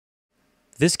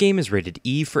This game is rated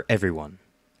E for everyone.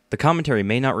 The commentary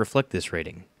may not reflect this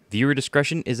rating. Viewer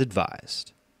discretion is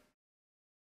advised.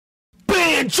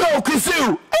 Banjo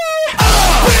Kazooie!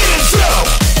 Banjo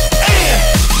and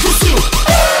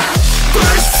Kazooie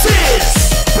versus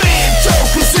Banjo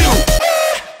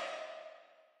Kazooie!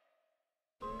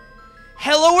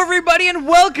 Hello everybody and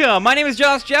welcome! My name is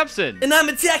JoshJepson. And I'm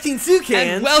AttackingTucans.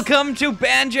 And welcome to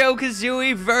Banjo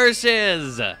Kazooie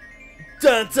Versus!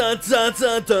 Dun dun dun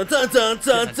dun dun dun dun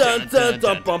dun dun dun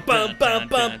dun bum bum bum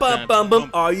bum bum bum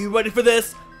bum. Are you ready for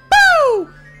this? Boo!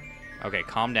 Okay,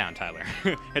 calm down, Tyler.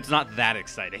 It's not that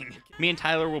exciting. Me and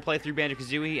Tyler will play through Banjo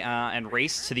Kazooie and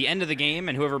race to the end of the game,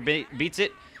 and whoever beats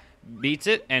it,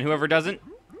 and whoever doesn't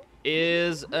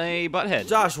is a butthead.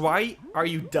 Josh, why are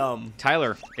you dumb?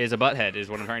 Tyler is a butthead, is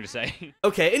what I'm trying to say.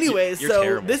 Okay, anyways, You're so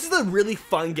terrible. this is a really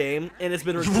fun game, and it's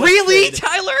been requested. Really,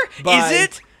 Tyler? By, is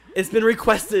it? It's been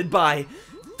requested by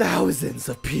thousands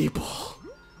of people.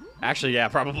 Actually, yeah,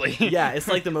 probably. Yeah, it's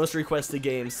like the most requested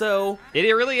game, so... It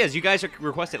really is. You guys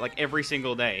request it like every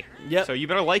single day. Yep. So you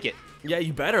better like it. Yeah,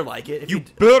 you better like it. If You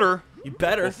better. You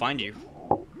better. We'll find you.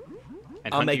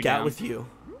 And I'll hunt make you out down. with you.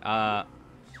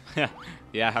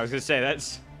 Yeah, I was gonna say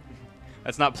that's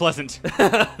not pleasant.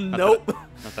 Nope.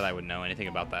 Not that I would know anything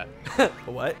about that.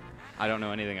 What? I don't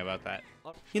know anything about that.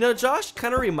 You know, Josh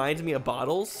kind of reminds me of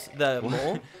Bottles, the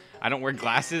mole. I don't wear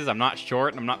glasses. I'm not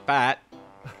short. And I'm not fat.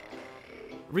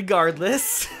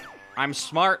 Regardless. I'm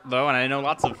smart though, and I know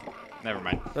lots of. Never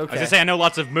mind. Okay. I was gonna say I know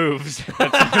lots of moves.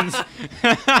 That sounds.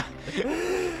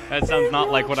 That sounds not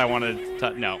like what I wanted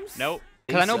to. No. Nope.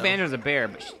 Because I know So. Banjo's a bear,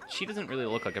 but she doesn't really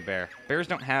look like a bear. Bears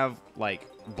don't have like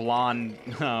blonde,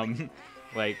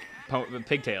 like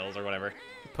pigtails or whatever.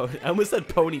 I almost said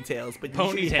ponytails, but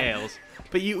Ponytails.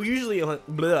 But you usually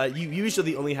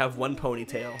only have one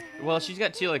ponytail. Well, she's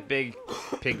got two like big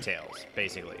pigtails,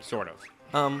 basically, sort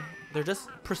of. They're just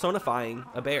personifying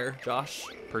a bear, Josh.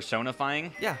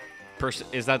 Personifying? Yeah.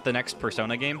 Is that the next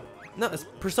Persona game? No, it's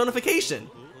personification.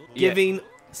 Yeah. Giving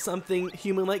something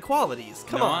human-like qualities.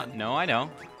 Come on. No, I know.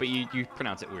 But you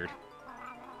pronounce it weird.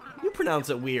 You pronounce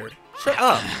it weird. Shut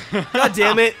up. God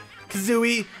damn it.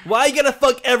 Kazooie, why you gotta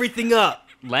fuck everything up?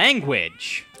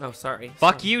 Language. Oh, sorry.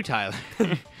 Fuck you, Tyler.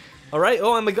 All right.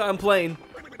 Oh, I'm playing.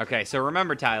 Okay, so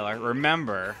remember, Tyler.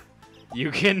 Remember,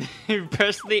 you can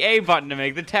press the A button to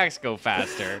make the text go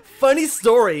faster. Funny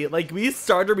story. Like, we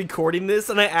started recording this,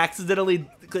 and I accidentally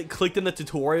clicked in the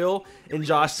tutorial, and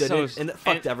Josh did it, and it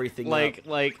fucked everything up.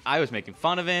 Like I was making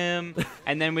fun of him,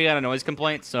 and then we got a noise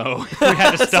complaint, so we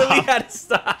had to stop. So we had to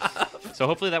stop. So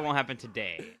hopefully that won't happen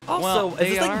today. Also, well, is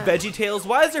this like VeggieTales?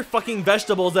 Why is there fucking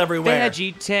vegetables everywhere?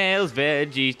 VeggieTales,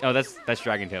 veggie. Oh, that's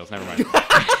Dragon Tales. Never mind.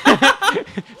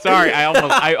 Sorry,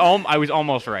 I was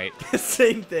almost right.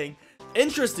 Same thing.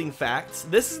 Interesting fact,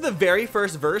 this is the very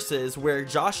first versus where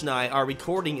Josh and I are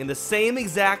recording in the same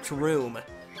exact room.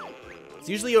 It's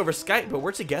usually over Skype, but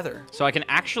we're together. So I can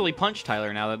actually punch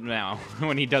Tyler now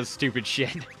when he does stupid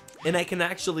shit. And I can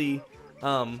actually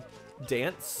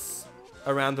dance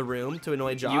around the room to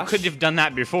annoy Josh. You could have done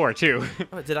that before too.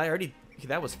 Oh, did I already?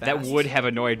 That was fast. That would have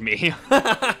annoyed me,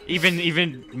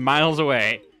 even miles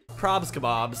away. Probs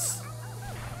kebabs.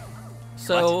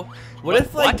 So, what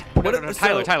if like No,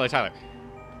 Tyler.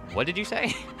 What did you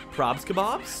say? Probs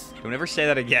kebabs? Don't ever say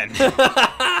that again.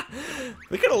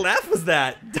 What kind of laugh was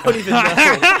that? Don't even know.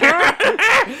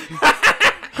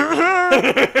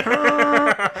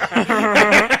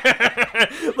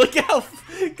 Look how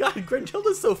God,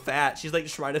 Gruntilda's so fat. She's like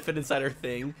trying to fit inside her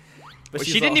thing. But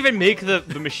She didn't even make the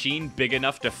machine big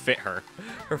enough to fit her.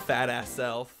 her fat ass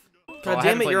self. Well, God I damn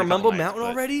haven't it, played you're in a a couple Mumble nights, Mountain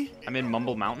but- already? I'm in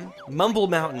Mumble Mountain. Mumble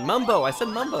Mountain. Mumbo. I said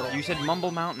Mumbo. You said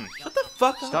Mumble Mountain. Shut the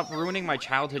fuck up. Stop ruining my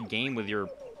childhood game with your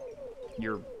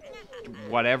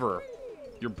whatever,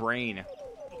 your brain.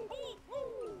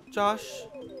 Josh,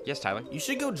 Yes, Tyler. you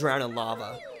should go drown in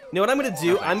lava. You know what I'm gonna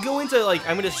do? I'm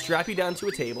gonna strap you down to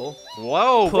a table.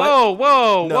 Whoa, Put-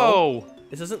 whoa. No.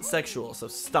 This isn't sexual, so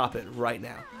stop it right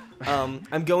now.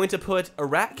 I'm going to put a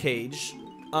rat cage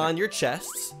on your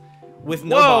chest with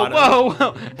no bottom.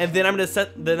 Whoa. And then I'm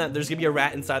gonna there's gonna be a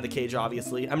rat inside the cage,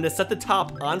 obviously. I'm gonna set the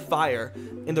top on fire,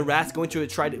 and the rat's going to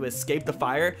try to escape the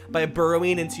fire by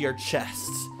burrowing into your chest.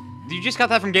 You just got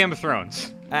that from Game of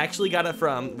Thrones. I actually got it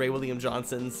from Ray William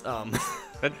Johnson's,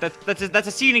 That's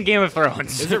a scene in Game of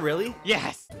Thrones. Is it really?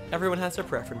 Yes. Everyone has their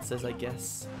preferences, I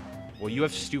guess. Well, you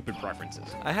have stupid preferences.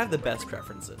 I have the best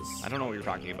preferences. I don't know what you're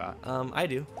talking about. I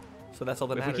do. So that's all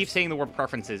that If matters. we keep saying the word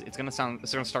preferences, it's gonna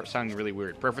start sounding really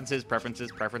weird. Preferences. You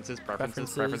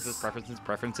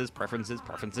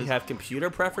have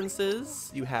computer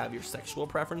preferences. You have your sexual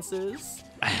preferences.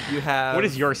 You have... What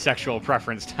is your sexual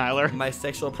preference, Tyler? My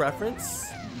sexual preference?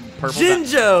 Purple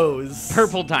Jinjos!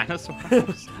 Purple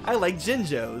dinosaurs. I like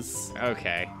Jinjos.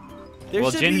 Okay. There Well,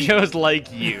 should be- Jinjos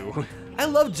like you. I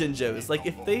love Jinjos. Like,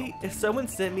 if someone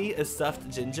sent me a stuffed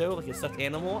Jinjo, like a stuffed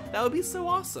animal, that would be so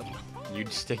awesome.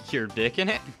 You'd stick your dick in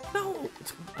it? No,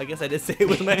 I guess I did say it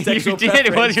was my sexual You did.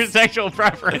 preference. It was your sexual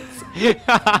preference.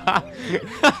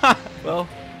 Well,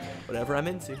 whatever I'm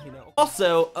into, you know.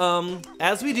 Also,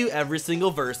 as we do every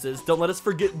single versus, don't let us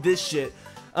forget this shit.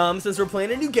 Since we're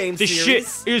playing a new game This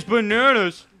series. shit is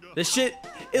bananas. This shit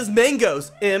is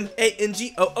mangoes.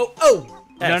 M-A-N-G-O-O-O.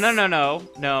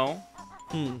 No.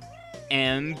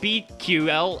 MBQLFTP.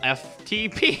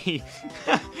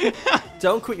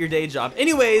 Don't quit your day job.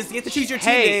 Anyways, you get to choose your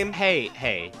team name.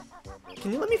 Hey.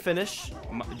 Can you let me finish?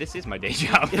 This is my day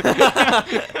job.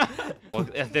 Well,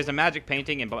 there's a magic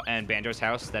painting in Banjo's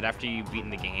house that after you've beaten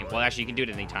the game, well, actually, you can do it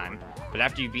at any time, but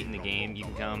after you've beaten the game, you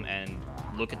can come and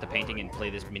look at the painting and play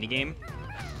this mini game.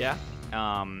 Yeah.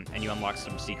 And you unlock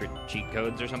some secret cheat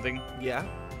codes or something. Yeah.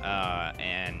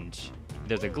 And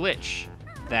there's a glitch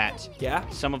that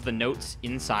some of the notes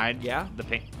inside the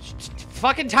paint.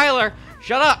 Fucking Tyler,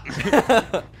 shut up.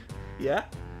 Yeah.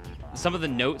 Some of the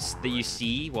notes that you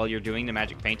see while you're doing the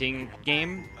magic painting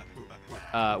game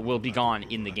will be gone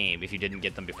in the game if you didn't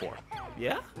get them before.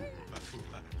 Yeah.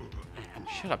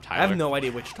 Shut up, Tyler. I have no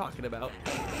idea what you're talking about.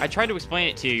 I tried to explain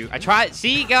it to you.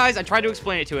 See, guys, I tried to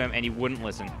explain it to him and he wouldn't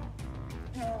listen.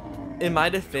 In my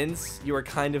defense, you are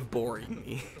kind of boring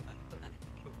me.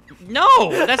 No,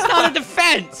 that's not a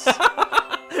defense.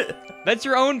 That's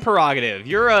your own prerogative.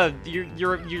 Your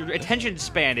attention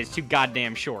span is too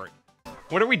goddamn short.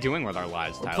 What are we doing with our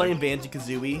lives, Tyler? We're playing Banjo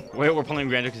Kazooie. Wait, we're playing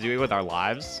Banjo Kazooie with our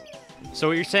lives? So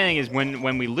what you're saying is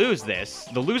when we lose this,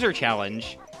 the loser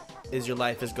challenge is your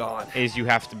life is gone. Is you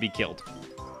have to be killed.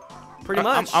 Pretty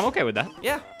much. I'm okay with that.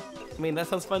 Yeah. I mean, that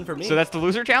sounds fun for me. So that's the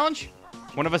loser challenge?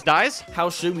 One of us dies? How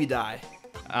should we die?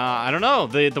 I don't know.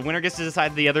 The winner gets to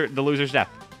decide the loser's death.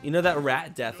 You know that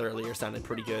rat death earlier sounded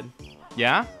pretty good.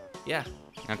 Yeah? Yeah.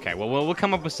 Okay, well, we'll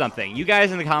come up with something. You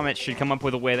guys in the comments should come up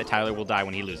with a way that Tyler will die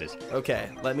when he loses. Okay,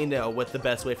 let me know what the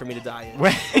best way for me to die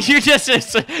is. You're just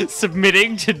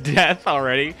submitting to death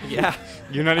already? Yeah.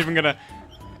 You're not even gonna...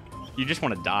 You just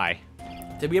want to die.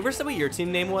 Did we ever say what your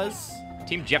team name was?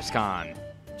 Team JepsCon.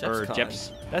 Or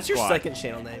Jeps That's your Squad. second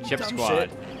channel name. Jep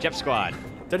Squad. Jep Squad.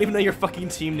 Don't even know your fucking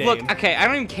team name. Look, okay, I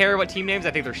don't even care what team names.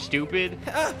 I think they're stupid.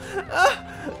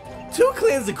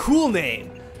 Tuclan's a cool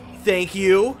name. Thank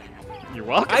you. You're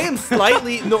welcome. I am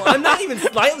slightly... No, I'm not even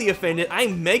slightly offended.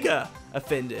 I'm mega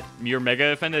offended. You're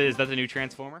mega offended? Is that the new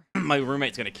Transformer? My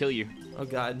roommate's gonna kill you. Oh,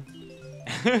 God.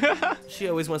 She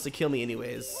always wants to kill me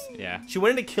anyways. Yeah. She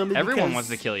wanted to kill me Everyone wants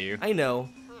to kill you. I know.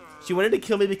 She wanted to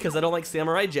kill me because I don't like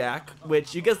Samurai Jack,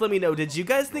 which you guys let me know. Did you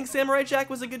guys think Samurai Jack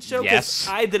was a good show? Yes.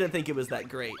 I didn't think it was that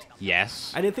great.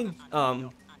 Yes. I didn't think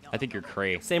I think you're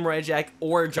crazy. Samurai Jack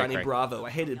or Johnny cray. Bravo.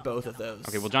 I hated both of those.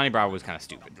 Okay, well, Johnny Bravo was kind of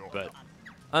stupid, but...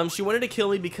 She wanted to kill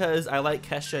me because I like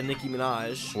Kesha and Nicki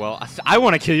Minaj. Well, I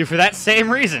want to kill you for that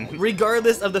same reason.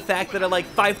 Regardless of the fact that I like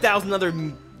 5,000 other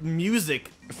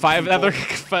music.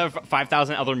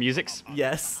 5,000 other musics?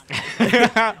 Yes.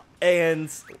 And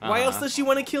why else does she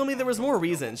want to kill me? There was more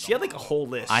reasons. She had like a whole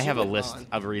list. I have a list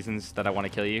of reasons that I want to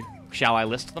kill you. Shall I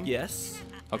list them? Yes.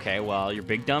 Okay, well, your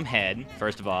big dumb head,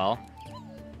 first of all.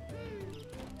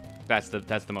 That's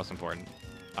the most important,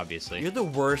 obviously. You're the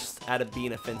worst at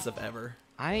being offensive ever.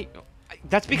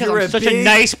 That's because I'm such a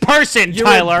nice person, you're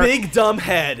Tyler. You're a big dumb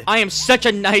head. I am such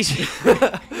a nice...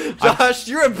 Josh,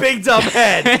 you're a big dumb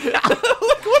head.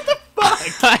 Look, what the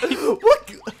fuck?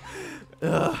 What?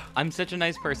 I'm such a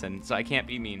nice person, so I can't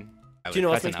be mean. Do you know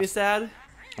what makes me sad?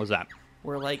 What's that?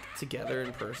 We're like together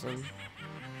in person.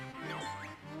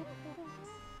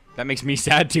 That makes me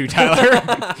sad too, Tyler.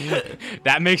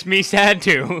 That makes me sad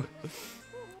too.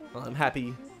 Well, I'm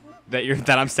happy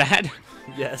that I'm sad.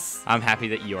 Yes. I'm happy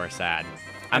that you are sad.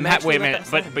 Wait a minute,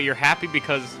 but you're happy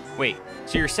because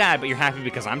so you're sad, but you're happy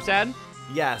because I'm sad?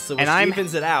 Yeah, so it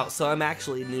evens it out. So I'm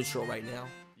actually neutral right now.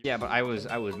 Yeah, but I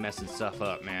was messing stuff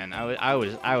up, man. I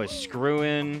was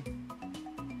screwing.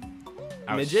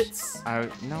 Midgets?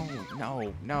 No,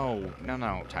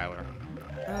 Tyler.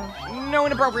 No,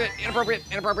 inappropriate.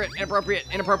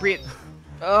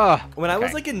 Ugh. When I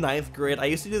was like in 9th grade, I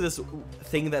used to do this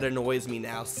thing that annoys me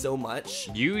now so much.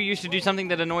 You used to do something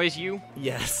that annoys you?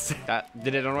 Yes.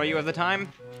 Did it annoy you at the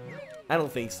time? I don't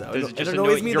think so. Does it It just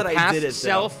annoys me your that I past did it, though.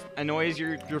 self annoys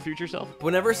your future self?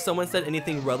 Whenever someone said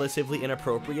anything relatively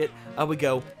inappropriate, I would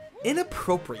go,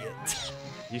 inappropriate.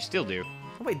 You still do.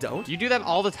 No, I don't. You do that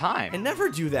all the time. I never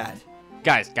do that.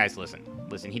 Guys, listen.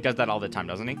 He does that all the time,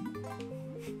 doesn't he?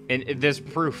 And there's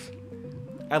proof.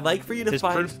 I'd like for you to There's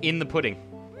find... proof in the pudding.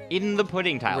 In the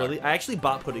pudding, Tyler. Really? I actually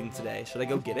bought pudding today. Should I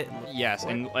go get it? Yes,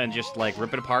 and just like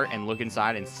rip it apart and look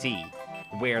inside and see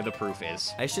where the proof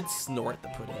is. I should snort the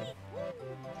pudding.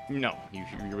 No, you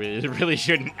really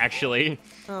shouldn't, actually.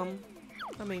 I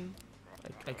mean,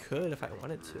 I could if I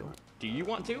wanted to. Do you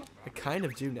want to? I kind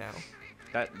of do now.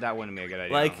 That wouldn't be a good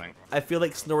idea, Like, I don't think. I feel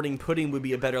like snorting pudding would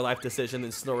be a better life decision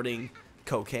than snorting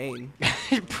cocaine.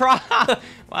 Well,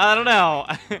 I don't know.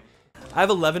 I have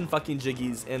 11 fucking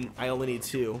jiggies, and I only need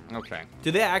 2. Okay.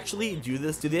 Do they actually do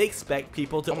this? Do they expect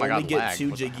people to Oh my only God, get lag. 2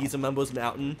 What the jiggies in Mumbo's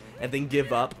Mountain and then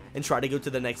give up and try to go to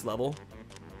the next level?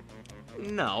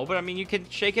 No, but I mean, you can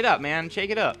shake it up, man. Shake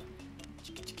it up.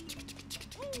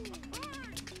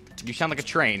 You sound like a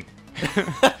train.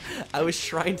 I was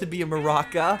trying to be a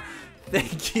maraca.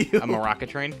 Thank you. A maraca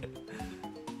train?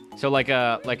 So like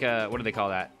a, what do they call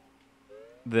that?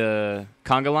 The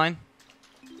conga line?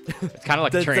 It's kind of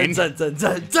like a train.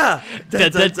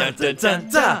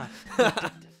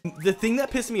 The thing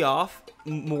that pissed me off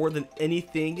more than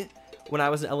anything when I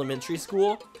was in elementary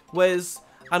school was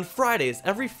on Fridays,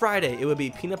 every Friday, it would be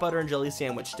peanut butter and jelly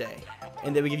sandwich day.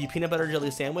 And they would give you peanut butter and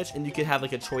jelly sandwich, and you could have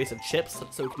like a choice of chips.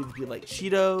 So it could either be like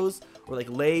Cheetos or like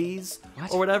Lay's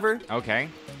or whatever. Okay.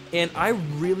 And I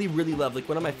really, really loved, like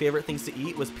one of my favorite things to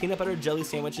eat was peanut butter and jelly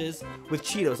sandwiches with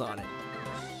Cheetos on it.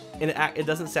 And it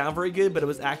doesn't sound very good, but it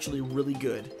was actually really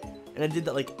good. And I did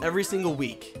that like every single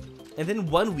week. And then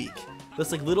one week,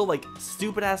 this like little like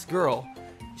stupid ass girl,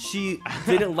 she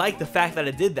didn't like the fact that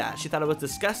I did that. She thought it was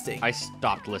disgusting. I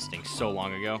stopped listening so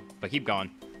long ago, but keep going.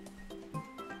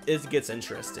 It gets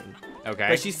interesting. Okay.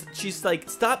 But she's like,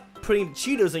 stop putting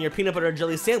Cheetos on your peanut butter and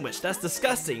jelly sandwich. That's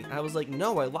disgusting. I was like,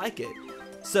 no, I like it.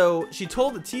 So she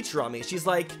told the teacher on me. She's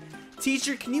like,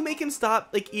 teacher, can you make him stop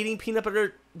like eating peanut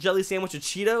butter jelly sandwich with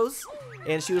Cheetos?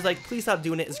 And she was like, please stop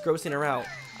doing it. It's grossing her out.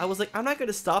 I was like, I'm not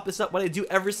gonna stop. It's not what I do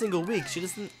every single week.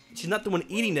 She's not the one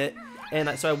eating it. And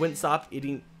so I wouldn't stop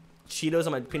eating Cheetos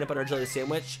on my peanut butter and jelly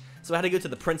sandwich. So I had to go to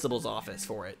the principal's office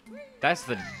for it.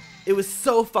 It was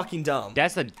so fucking dumb.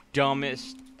 That's the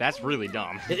dumbest. That's really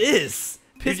dumb. It is.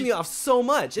 Pissed me off so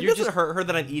much. It doesn't just- hurt her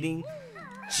that I'm eating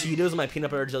Cheetos on my peanut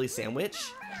butter jelly sandwich.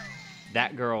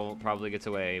 That girl probably gets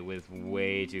away with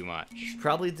way too much. She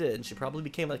probably did. She probably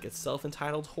became like a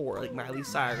self-entitled whore like Miley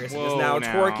Cyrus and is Whoa, now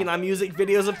now. twerking on music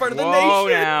videos in front of the Whoa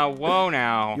nation. now, whoa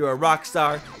now. You're a rock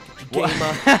star. Get your game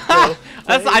up.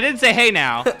 I didn't say hey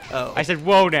now. Oh. I said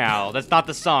whoa now. That's not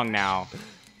the song now.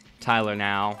 Tyler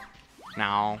now.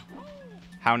 Now.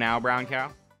 How now, brown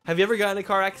cow? Have you ever gotten in a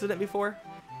car accident before?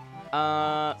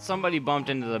 Somebody bumped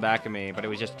into the back of me, but it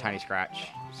was just a tiny scratch.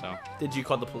 So, Did you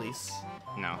call the police?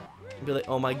 no. Be like,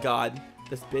 oh my god,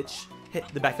 this bitch hit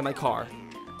the back of my car.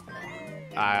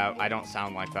 I don't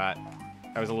sound like that.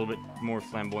 I was a little bit more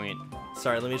flamboyant.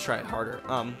 Sorry, let me try it harder.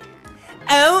 Oh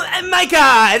my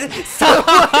god!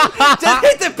 Someone just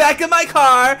hit the back of my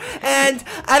car, and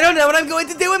I don't know what I'm going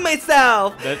to do with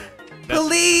myself.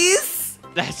 Police!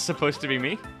 That's supposed to be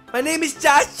me? My name is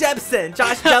Josh Jepson.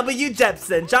 Josh W.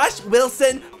 Jepson. Josh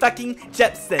Wilson fucking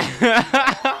Jepson.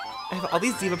 I have all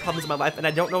these diva problems in my life, and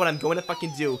I don't know what I'm going to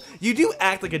fucking do. You do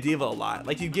act like a diva a lot.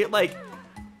 Like, you get, like,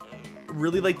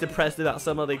 really, like, depressed about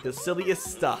some of, like, the silliest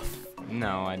stuff.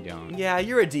 No, I don't. Yeah,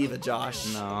 you're a diva,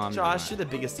 Josh. No, I'm Josh, not. you're the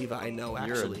biggest diva I know,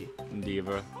 actually. You're a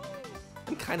diva.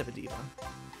 I'm kind of a diva.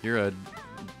 You're a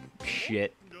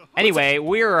shit. Anyway,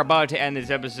 we're about to end this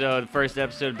episode, first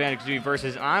episode of Banjo Kazooie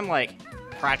Versus. I'm, like,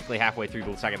 practically halfway through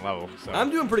the second level. So.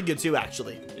 I'm doing pretty good, too,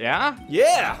 actually. Yeah?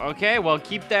 Yeah! Okay, well,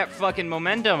 keep that fucking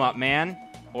momentum up, man.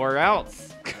 Or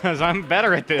else. Because I'm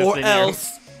better at this Or than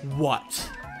else, what?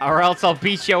 you. Or else I'll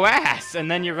beat your ass, and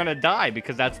then you're gonna die,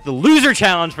 because that's the loser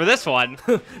challenge for this one.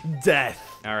 Death.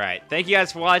 Alright, thank you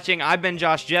guys for watching. I've been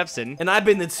Josh Jepson. And I've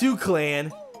been the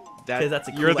Tuclan. That's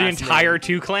a cool You're the last entire name.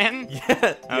 Tuclan?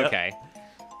 Yeah. Yep. Okay.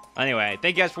 Anyway,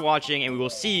 thank you guys for watching, and we will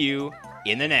see you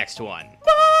in the next one.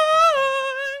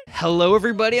 Hello,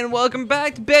 everybody, and welcome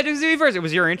back to Banjo Kazooie Versus. It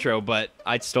was your intro, but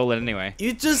I stole it anyway.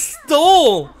 You just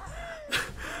stole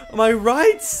my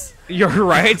rights. Your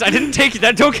rights? I didn't take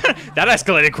that. That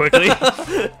escalated quickly.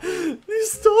 You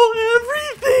stole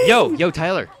everything. Yo,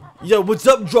 Tyler. Yo, what's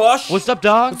up, Josh? What's up,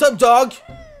 dog? What's up, dog?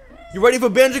 You ready for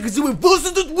Banjo Kazooie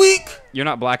Versus this week? You're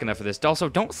not black enough for this. Also,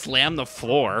 don't slam the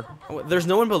floor. There's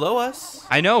no one below us.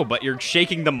 I know, but you're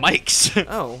shaking the mics.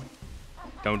 Oh,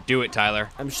 Don't do it, Tyler.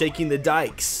 I'm shaking the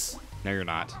dikes. No, you're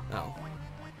not. Oh.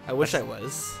 I wish I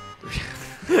was.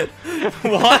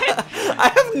 What?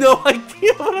 I have no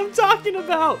idea what I'm talking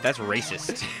about. That's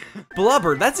racist.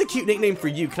 Blubber, that's a cute nickname for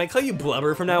you. Can I call you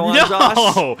Blubber from now on,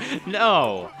 Josh? No!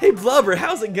 No! Hey, Blubber,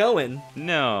 how's it going?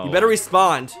 No. You better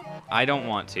respond. I don't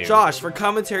want to. Josh, for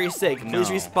commentary's sake, please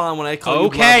No. respond when I call you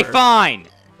Blubber. Okay, fine!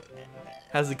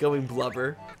 How's it going,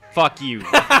 Blubber? Fuck you.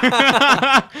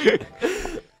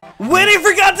 When I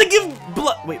forgot to give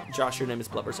Wait, Josh, your name is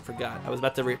Blubber, so I forgot. I was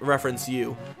about to reference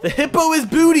you. The hippo is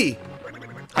booty!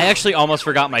 I actually almost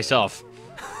forgot myself.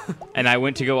 And I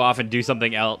went to go off and do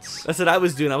something else. That's what I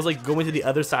was doing. I was like going to the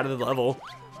other side of the level.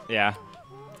 Yeah.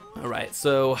 Alright,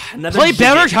 so another Play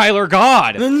better, Tyler,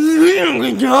 God! Oh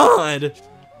my god!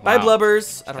 Bye, Wow.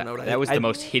 Blubbers. I don't know what That was the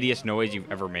most hideous noise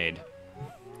you've ever made.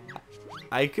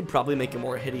 I could probably make a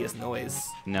more hideous noise.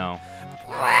 No.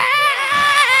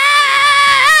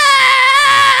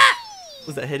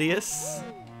 Was that hideous?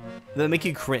 Did that make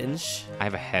you cringe? I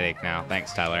have a headache now.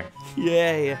 Thanks, Tyler.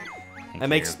 Yay. Thank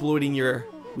I'm you. exploiting your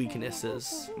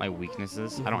weaknesses. My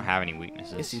weaknesses? I don't have any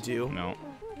weaknesses. Yes, you do. No.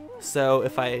 So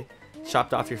if I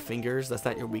chopped off your fingers, that's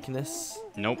not your weakness?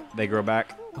 Nope. They grow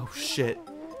back. Oh shit.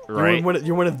 Right.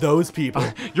 You're one of those people.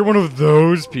 You're one of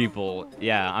those people.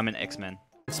 Yeah, I'm an X-Men.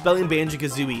 Spelling Banjo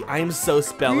Kazooie. I am so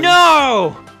spelling.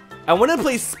 No! I want to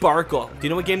play Sparkle. Do you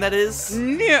know what game that is?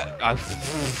 No.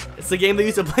 It's the game they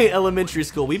used to play in elementary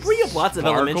school. We bring up lots of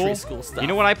elementary school stuff. You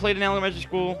know what I played in elementary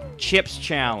school? Chips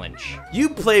Challenge. You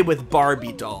play with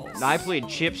Barbie dolls. I played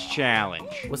Chips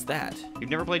Challenge. What's that? You've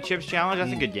never played Chips Challenge?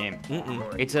 That's a good game.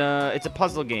 Mm-mm. It's a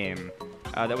puzzle game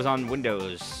that was on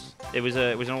Windows. It was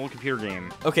an old computer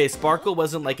game. Okay, Sparkle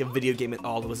wasn't like a video game at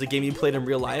all. It was a game you played in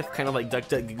real life, kind of like Duck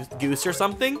Duck Goose or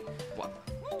something. What?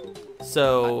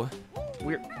 So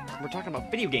We're talking about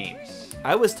video games.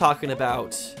 I was talking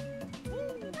about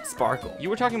Sparkle. You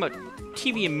were talking about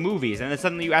TV and movies, and then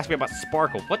suddenly you asked me about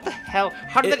Sparkle. What the hell?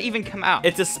 How did that even come out?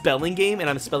 It's a spelling game, and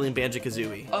I'm spelling Banjo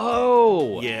Kazooie.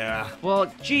 Oh. Yeah.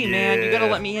 Well, gee, man, you gotta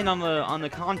Yeah. let me in on the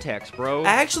context, bro.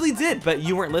 I actually did, but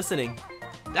you weren't listening.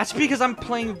 That's because I'm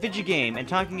playing Vigigame and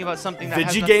talking about something that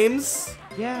has Games?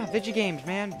 Yeah, Vigigames,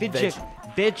 man. Vegetable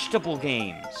games. Vegetable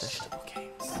games.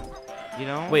 You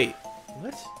know? Wait,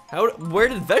 what? Where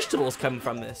did vegetables come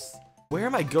from this? Where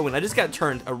am I going? I just got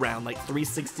turned around like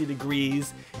 360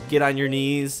 degrees. Get on your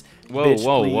knees. Whoa, Bitch,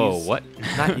 whoa, please. whoa, what?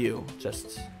 Not you,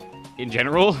 just... In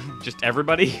general? Just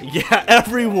everybody? Yeah,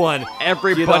 everyone.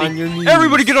 Everybody. Get on your knees.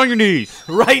 Everybody get on your knees.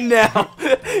 Right now.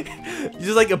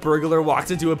 Just like a burglar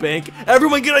walks into a bank.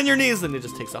 Everyone get on your knees. And he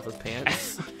just takes off his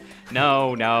pants.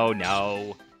 No, no,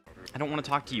 no. I don't want to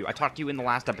talk to you. I talked to you in the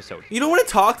last episode. You don't want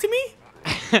to talk to me?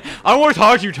 I don't want to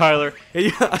talk to you, Tyler. I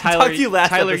talked to you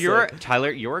last episode.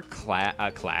 You're a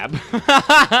clab.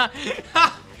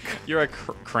 You're a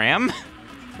cram.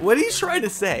 What are you trying to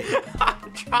say?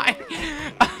 I'm trying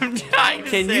to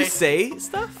Can you say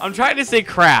stuff? I'm trying to say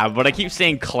crab, but I keep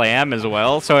saying clam as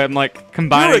well, so I'm like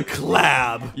combining. You're a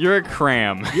collab. You're a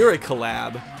cram. You're a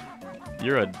collab.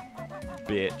 You're a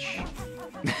bitch.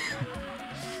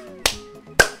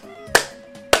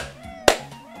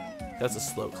 That's a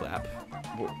slow clap.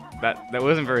 That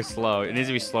wasn't very slow. It needs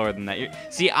to be slower than that.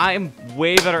 See, I'm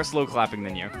way better at slow clapping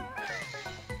than you.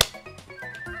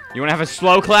 You want to have a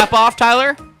slow clap off,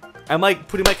 Tyler? I'm like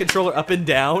putting my controller up and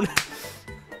down.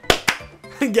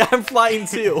 Yeah, I'm flying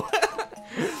too.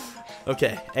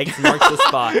 Okay, X marks the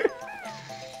spot.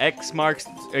 X marks.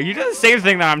 Are you doing the same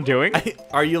thing that I'm doing?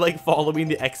 Are you like following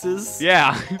the X's?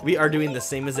 Yeah. We are doing the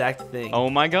same exact thing.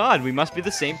 Oh my god, we must be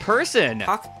the same person.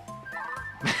 How come?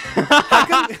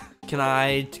 Can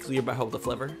I tickle your butthole with a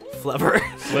flivver?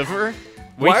 Liver?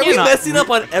 Why are we messing up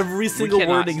on every single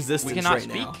word in existence we cannot right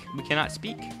speak. now? We cannot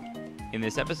speak in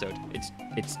this episode.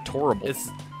 It's horrible.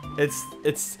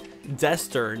 It's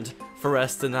destined for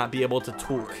us to not be able to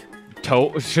talk.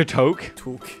 To toke.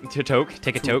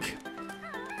 Take a toke.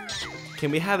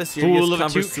 Can we have a serious Fool of a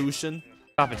conversation?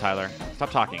 Stop it, Tyler. Stop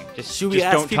talking. Should we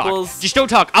ask don't people's- talk. Just don't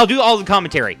talk. I'll do all the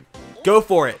commentary. Go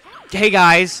for it. Hey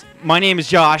guys, my name is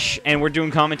Josh, and we're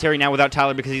doing commentary now without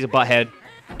Tyler because he's a butthead.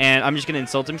 And I'm just gonna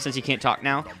insult him since he can't talk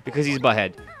now because he's a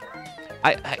butthead.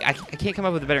 I can't come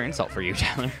up with a better insult for you,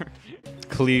 Tyler.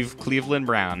 Cleveland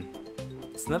Brown.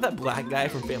 It's not that black guy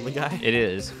from Family Guy. It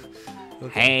is.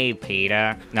 Okay. Hey,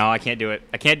 Peter. No, I can't do it.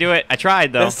 I can't do it. I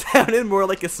tried, though. That sounded more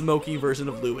like a smoky version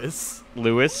of Lewis.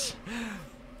 Lewis?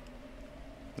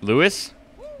 Lois?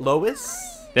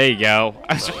 There you go.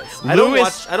 I don't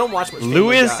watch much Family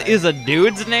Lewis Guy. is a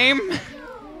dude's name?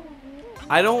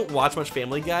 I don't watch much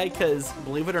Family Guy because,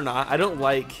 believe it or not, I don't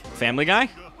like... Family Guy?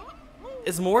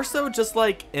 It's more so just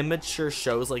like immature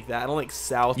shows like that. I don't like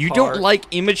South Park. You don't like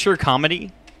immature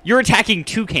comedy? You're attacking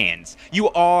toucans. You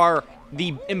are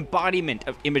the embodiment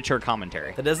of immature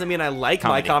commentary. That doesn't mean I like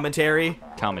my commentary.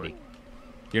 Comedy.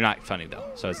 You're not funny, though,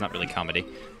 so it's not really comedy.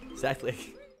 Exactly.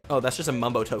 Oh, that's just a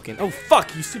mumbo token. Oh,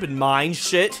 fuck, you stupid mind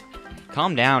shit.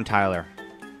 Calm down, Tyler.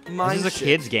 Mind This is a shit.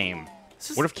 kid's game.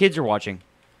 What if kids are watching?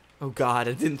 Oh, God,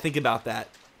 I didn't think about that.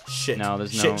 Shit. No,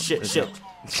 there's shit, no... Shit, there's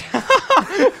shit,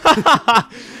 no-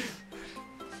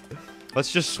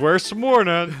 Let's just swear some more,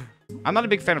 Ned. I'm not a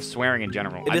big fan of swearing in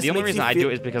general. It just The only makes reason you I feel- do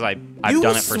it is because I've You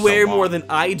done it for so long. swear more than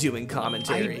I do in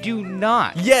commentary. I do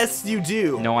not. Yes, you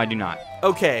do. No, I do not.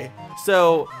 Okay,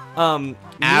 so,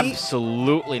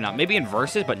 Absolutely not. Maybe in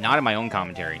Versus, but not in my own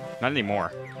commentary. Not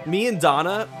anymore. me and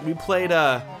Donna, we played,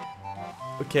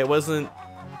 okay, it wasn't,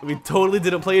 we totally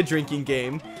didn't play a drinking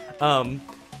game,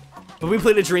 but we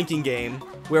played a drinking game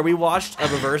where we watched a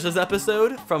Versus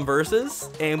episode from Versus,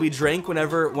 and we drank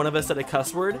whenever one of us said a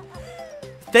cuss word.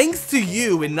 Thanks to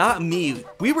you and not me,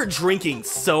 we were drinking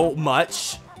so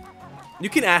much. You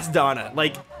can ask Donna,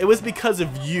 like, it was because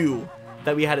of you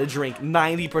that we had to drink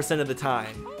 90% of the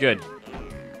time. Good.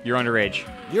 You're underage.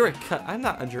 You're a I'm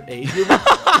not underage.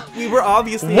 We were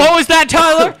obviously. What was that,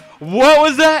 Tyler? What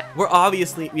was that? We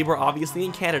were obviously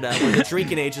in Canada where the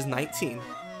drinking age is 19.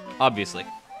 Obviously.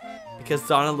 Because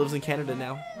Donna lives in Canada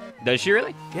now. Does she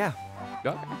really? Yeah.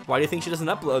 Okay. Why do you think she doesn't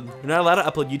upload? You're not allowed to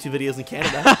upload YouTube videos in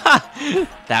Canada.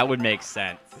 That would make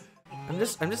sense. I'm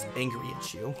just angry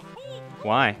at you.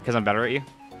 Why? Because I'm better at you?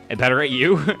 I'm better at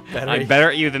you? Better I'm at- better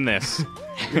at you than this.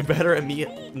 You're better at me.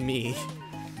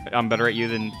 I'm better at you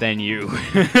than you.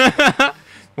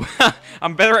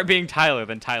 I'm better at being Tyler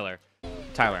than Tyler.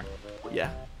 Tyler,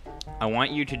 Yeah. I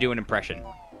want you to do an impression.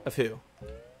 Of who?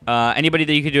 Anybody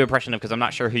that you could do an impression of, because I'm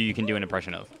not sure who you can do an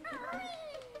impression of.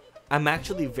 I'm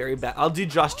actually very bad. I'll do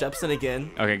JoshJepson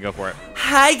again. Okay, go for it.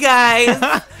 Hi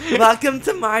guys! Welcome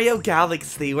to Mario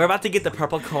Galaxy. We're about to get the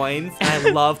purple coins. I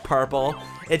love purple.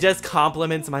 It just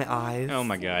compliments my eyes. Oh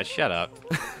my god, shut up.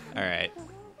 All right.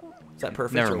 Is that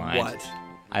perfect Never or mind. what?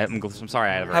 I'm sorry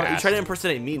I ever How about you asked. try to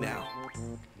impersonate me now?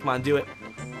 Come on, do it.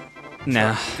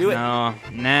 No. Do it. No.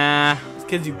 Nah. It's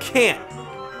because you can't.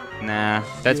 Nah.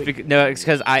 That's because no. It's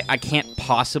because I can't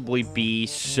possibly be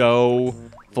so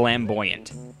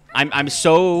flamboyant. I'm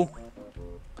so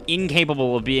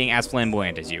incapable of being as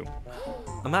flamboyant as you.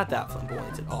 I'm not that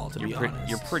flamboyant at all, to be honest.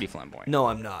 You're pretty flamboyant. No,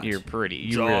 I'm not. You're pretty.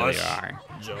 You Josh. really are.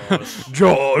 Josh.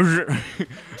 Josh.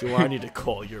 Do I need to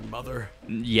call your mother?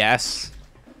 Yes.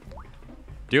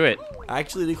 Do it. I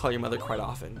actually do call your mother quite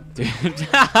often.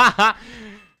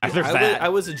 After I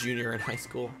that, was a junior in high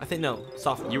school. I think, no,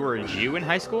 sophomore. you were a Jew in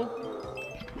high school?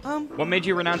 What made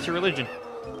you renounce your religion?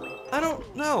 I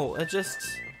don't know. It just,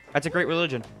 That's a great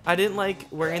religion. I didn't like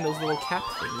wearing those little cap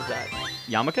things that,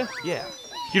 Yarmulke? yeah.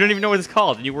 You don't even know what it's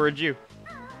called, and you were a Jew.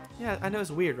 Yeah, I know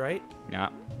it's weird, right? Yeah.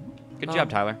 Good job,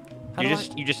 Tyler. how You do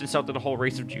just you just insulted a whole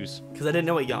race of Jews. Because I didn't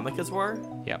know what yarmulkes were.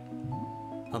 Yep.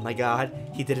 Oh my god,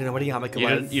 he didn't know what a yarmulke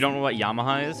was. You don't know what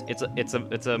Yamaha is?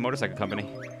 It's a motorcycle company.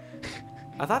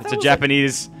 I thought It's that a was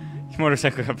Japanese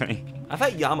motorcycle company. I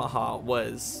thought Yamaha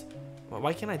was. Well,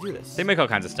 why can't I do this? They make all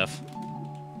kinds of stuff.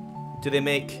 Do they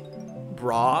make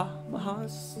bra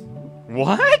mahas?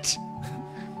 What?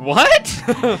 What?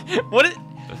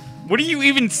 What are you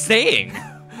even saying?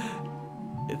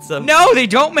 It's a No, they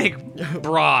don't make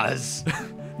bras.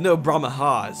 no bra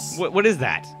mahas. What is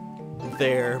that?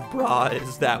 Their bra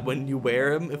is that when you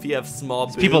wear them, if you have small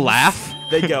boobs, People laugh?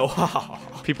 They go ha ha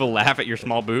ha. People laugh at your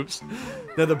small boobs?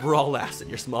 No, the bra laughs at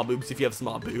your small boobs if you have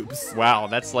small boobs. Wow,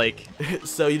 that's like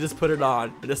So you just put it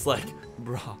on and it's like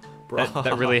bra.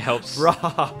 that really helps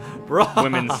bra.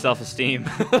 women's self-esteem.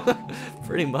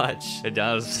 Pretty much. It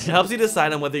does. It helps you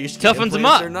decide on whether you should Toughens get 'em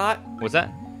implants up. or not. What's that?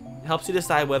 It helps you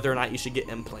decide whether or not you should get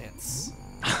implants.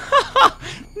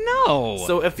 No.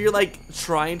 So if you're like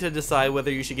trying to decide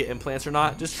whether you should get implants or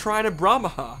not, just try to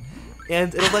Brahmaha,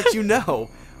 and it'll let you know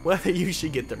whether you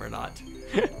should get them or not.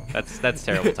 That's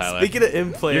terrible, Tyler. Speaking of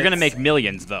implants, You're gonna make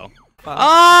millions though.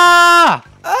 Ah!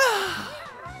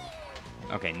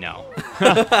 Okay, no.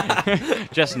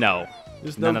 Just no.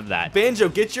 There's None no- of that. Banjo,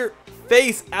 get your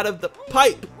face out of the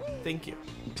pipe. Thank you.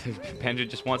 Banjo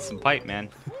just wants some pipe, man.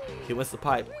 He wants the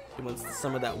pipe. He wants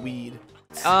some of that weed.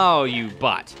 Oh, you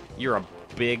butt. You're a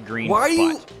big green Why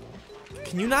are butt. you?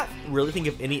 Can you not really think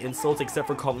of any insults except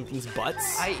for calling things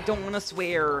butts? I don't want to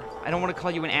swear. I don't want to call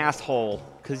you an asshole.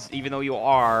 Because even though you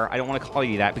are, I don't want to call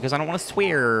you that because I don't want to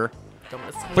swear. Don't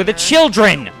wanna swear. For the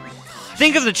children!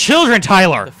 Think of the children,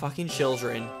 Tyler! The fucking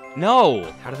children. No!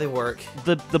 How do they work?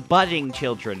 The budding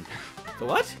children. The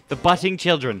what? The butting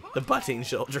children. The butting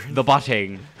children. The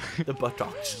butting. The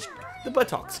buttocks. The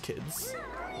buttocks kids.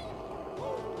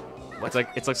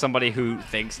 It's like somebody who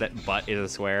thinks that butt is a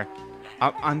swear.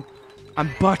 I'm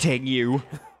butting you.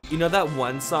 You know that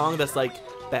one song that's like,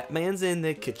 Batman's in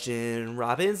the kitchen,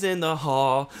 Robin's in the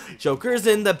hall, Joker's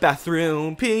in the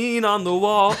bathroom, peeing on the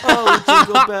wall. Oh,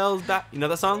 jingle bells, you know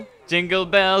that song? Jingle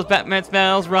bells, Batman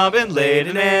smells, Robin laid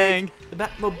an egg. The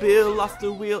Batmobile lost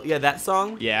the wheel. Yeah, that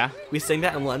song. Yeah. We sang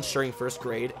that in lunch during 1st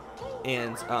grade,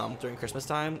 and during Christmas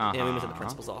time, and we went to the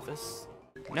principal's office.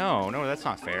 No, that's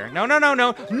not fair. No,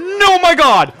 my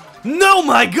God! No,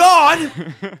 my God!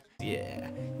 Yeah.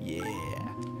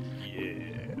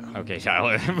 Okay,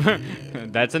 Tyler,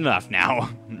 that's enough now.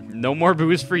 No more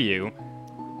booze for you.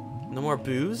 No more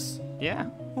booze? Yeah.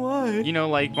 Why? You know,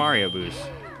 like Mario booze.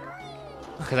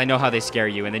 Because I know how they scare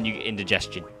you, and then you get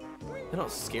indigestion. They don't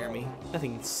scare me.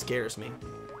 Nothing scares me.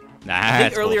 Nah, I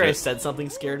think earlier bullshit. I said something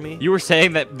scared me. You were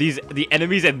saying that the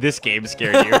enemies in this game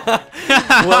scared you.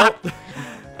 Well,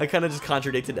 I kind of just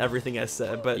contradicted everything I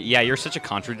said, but... Yeah, you're such a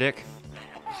contradict.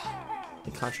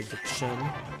 Contradiction.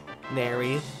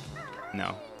 Nary.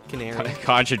 No. Canary.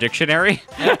 Contradictionary?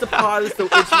 I have to pause to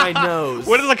itch my nose.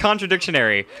 What is a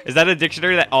contradictionary? Is that a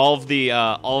dictionary that all of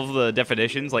the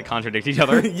definitions like contradict each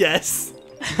other? Yes.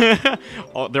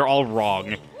 They're all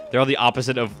wrong. They're all the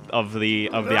opposite of the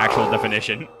actual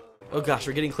definition. Oh gosh,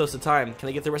 we're getting close to time. Can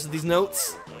I get the rest of these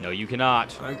notes? No, you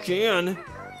cannot. I can.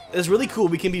 It's really cool.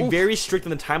 We can be very strict on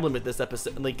the time limit this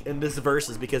episode, like in this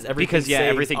versus, because everything saves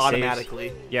everything automatically.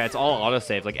 Saves. Yeah, it's all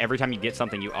autosave. Like every time you get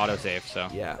something, you autosave. So.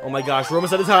 Yeah. Oh my gosh, we're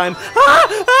almost out of time.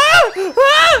 Oh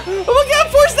my God,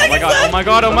 4 seconds left. Oh my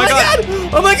God! Oh my God!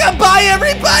 Oh my God! Bye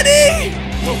everybody.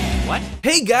 Whoa, what?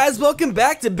 Hey guys, welcome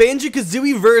back to Banjo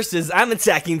Kazooie Versus. I'm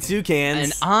Attacking Tucans.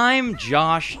 And I'm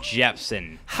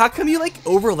JoshJepson. How come you like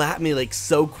overlap me like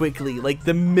so quickly? Like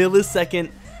the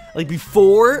millisecond, like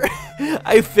before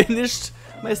I finished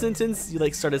my sentence, you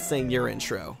like started saying your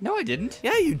intro. No, I didn't.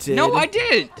 Yeah, you did. No, I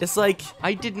did. It's like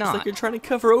I did not. It's like you're trying to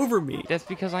cover over me. That's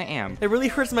because I am. It really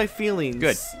hurts my feelings.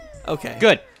 Good. Okay.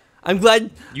 Good. I'm glad.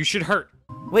 You should hurt.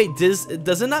 Wait, does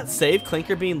it not save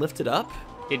Clanker being lifted up?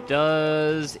 It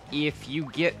does if you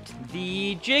get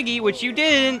the Jiggy, which you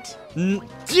didn't. Damn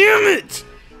it!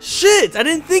 Shit, I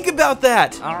didn't think about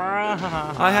that.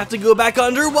 I have to go back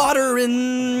underwater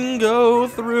and go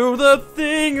through the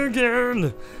thing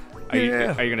again. Are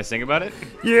you gonna sing about it?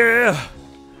 Yeah.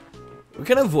 What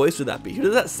kind of voice would that be? Who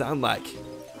does that sound like?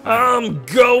 I'm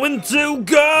going to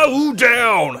go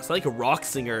down. It's like a rock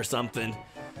singer or something.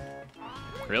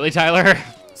 Really, Tyler?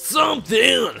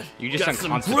 Something. You just got sound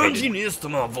some constipated. grunginess to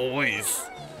my voice.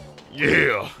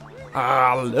 Yeah.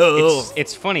 I love.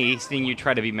 It's funny seeing you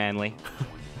try to be manly.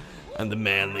 I'm the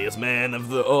manliest man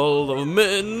of all of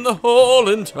men in the whole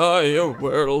entire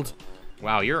world.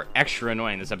 Wow, you're extra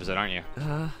annoying this episode, aren't you?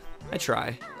 I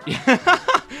try.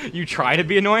 You try to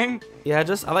be annoying? Yeah,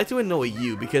 I like to annoy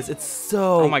you because it's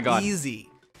so Oh my God. easy.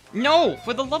 No,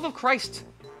 for the love of Christ.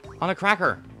 On a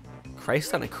cracker.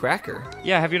 Christ on a cracker.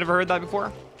 Yeah, have you never heard that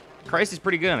before? Christ is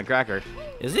pretty good on a cracker.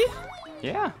 Is he?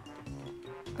 Yeah.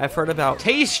 I've heard about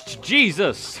Taste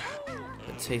Jesus.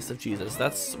 the taste of Jesus.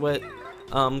 That's what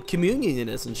communion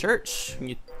is in church.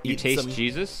 You eat taste some-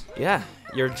 Jesus? Yeah,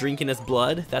 you're drinking his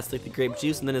blood. That's like the grape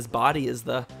juice, and then his body is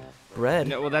the bread.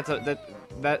 No, well,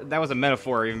 that was a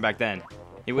metaphor even back then.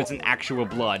 It wasn't actual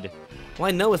blood. Well,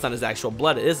 I know it's not his actual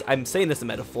blood. It is. I'm saying this a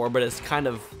metaphor, but it's kind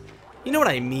of, you know what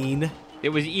I mean. It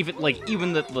was even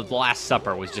the Last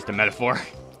Supper was just a metaphor.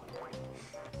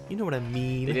 You know what I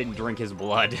mean. They didn't drink his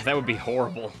blood. That would be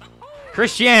horrible.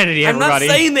 Christianity, I'm everybody.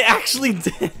 not saying they actually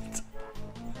did.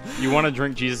 You want to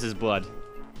drink Jesus' blood.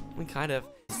 I mean, kind of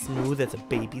smooth as a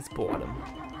baby's bottom.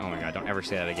 Oh my God! Don't ever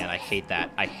say that again. I hate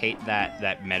that. I hate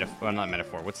that metaphor. Well, not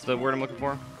metaphor. What's the word I'm looking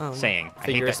for? Saying. I hate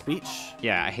Figure that. of speech.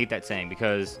 Yeah, I hate that saying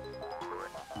because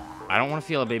I don't want to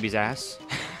feel a baby's ass.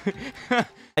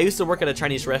 I used to work at a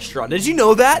Chinese restaurant. Did you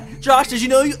know that, Josh? Did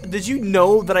you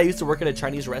know that I used to work at a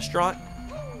Chinese restaurant?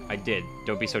 I did.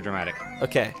 Don't be so dramatic.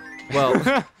 Okay.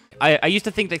 Well, I used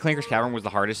to think that Clanker's Cavern was the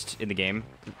hardest in the game.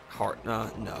 hard.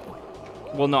 No.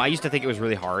 Well, no, I used to think it was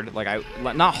really hard. Like,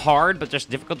 not hard, but just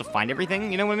difficult to find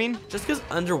everything. You know what I mean? Just because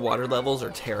underwater levels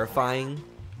are terrifying.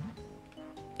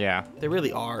 Yeah. They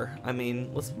really are. I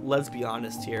mean, let's be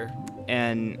honest here.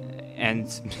 And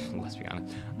let's be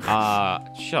honest.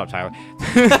 Shut up, Tyler.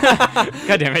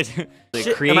 God damn it. The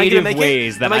Shit, creative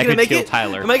ways that I could kill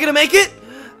Tyler. Am I gonna make it?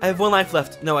 I have 1 life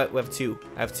left. No, I have 2.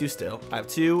 I have 2 still. I have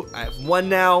 2. I have 1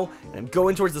 now. And I'm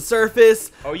going towards the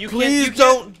surface. Oh, you can't. Please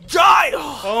don't die.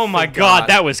 Oh my thank God,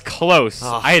 that was close.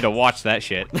 Oh. I had to watch that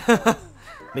shit. I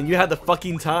mean, you had the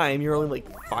fucking time. You're only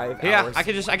like 5 Yeah, hours. I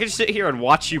could just sit here and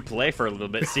watch you play for a little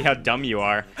bit, see how dumb you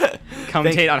are,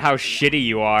 commentate on how shitty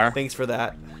you are. Thanks for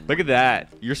that. Look at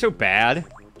that. You're so bad.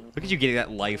 Look at you getting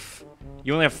that life.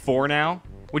 You only have 4 now?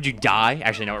 Would you die?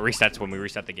 Actually, no, it resets when we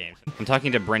reset the game. I'm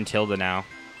talking to Brentilda now.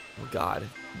 Oh God,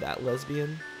 that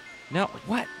lesbian? No,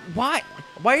 what? Why?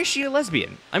 Why is she a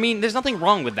lesbian? I mean, there's nothing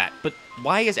wrong with that, but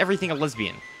why is everything a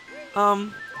lesbian? I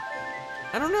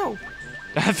don't know.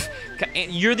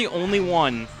 You're the only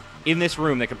one in this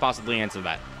room that could possibly answer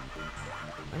that.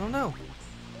 I don't know.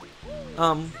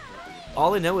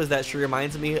 All I know is that she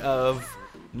reminds me of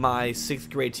my 6th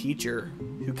grade teacher,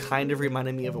 who kind of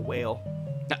reminded me of a whale.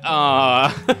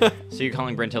 So you're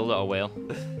calling Brentilda a whale?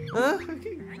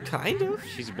 Kind of.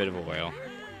 She's a bit of a whale.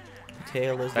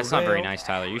 Tail is That's the not very whale. nice,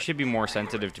 Tyler. You should be more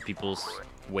sensitive to people's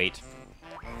weight.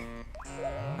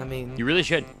 I mean, You really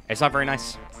should. It's not very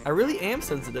nice. I really am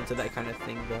sensitive to that kind of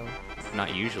thing, though.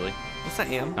 Not usually. Yes, I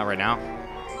am. Not right now.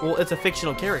 Well, it's a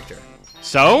fictional character.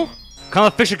 So? Call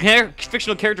a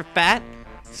fictional character fat?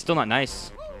 Still not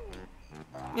nice.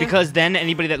 Because then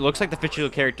anybody that looks like the fictional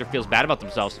character feels bad about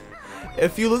themselves.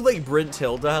 If you look like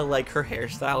Brentilda, like her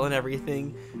hairstyle and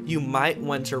everything, you might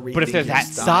want to rethink But if they're your that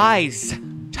style. size,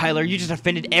 Tyler, you just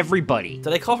offended everybody.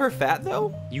 Did I call her fat,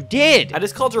 though? You did. I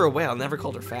just called her a whale. Never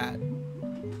called her fat.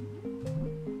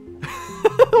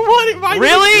 What am I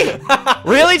Really?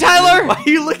 Really, Tyler? Why are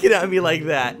you looking at me like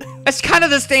that? That's kind of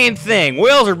the same thing.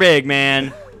 Whales are big,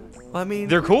 man. I mean,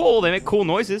 They're cool. They make cool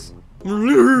noises.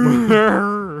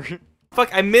 fuck,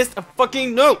 I missed a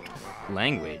fucking note.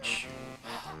 Language.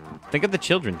 Think of the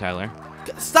children, Tyler.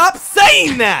 Stop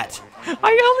saying that.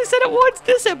 I only said it once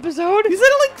this episode. You said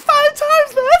it like 5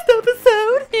 times last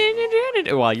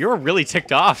episode. Wow, you're really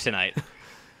ticked off tonight.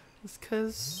 It's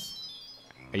because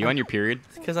Are you on your period?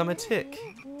 I'm a tick.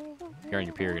 You're on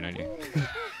your period, aren't you?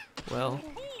 Well,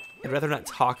 I'd rather not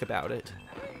talk about it.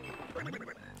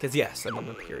 Because yes, I'm on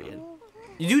my period.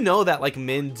 You do know that like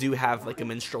men do have like a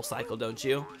menstrual cycle, don't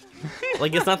you?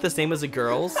 Like it's not the same as a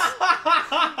girl's.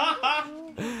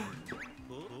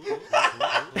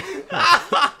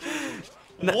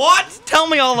 What? Tell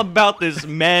me all about this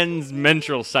men's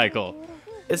menstrual cycle.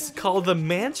 It's called the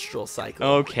menstrual cycle.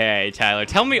 Okay, Tyler,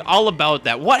 tell me all about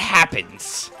that. What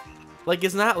happens? Like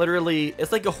it's not literally,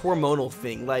 it's like a hormonal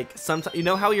thing. Like sometimes, you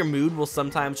know how your mood will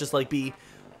sometimes just like be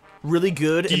really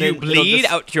good. Do and you then it'll bleed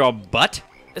just- out your butt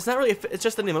It's not really, it's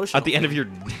just an emotional at the end of thing. your...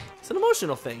 It's an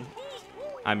emotional thing.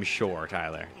 I'm sure,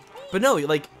 Tyler. But no,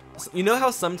 like, you know how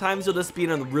sometimes you'll just be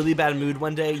in a really bad mood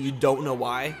one day, you don't know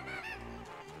why?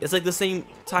 It's like the same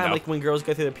time No. like when girls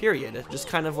go through the period. It's just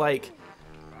kind of like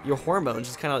your hormones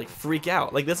just kind of like freak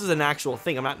out. Like this is an actual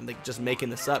thing. I'm not like just making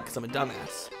this up because I'm a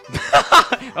dumbass.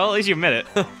 Well, at least you admit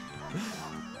it.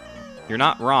 You're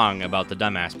not wrong about the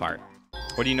dumbass part.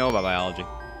 What do you know about biology?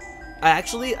 I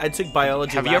took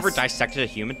biology. Have you ever dissected a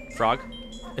human frog?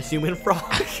 A human frog?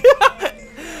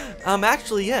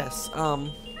 Actually, yes.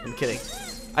 I'm kidding.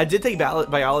 I did take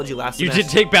biology last You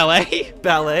semester. did take ballet?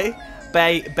 ballet?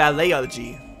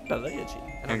 Balletology.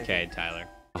 Balletology. I don't know. Okay, Tyler.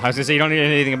 I was gonna say you don't need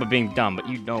anything about being dumb, but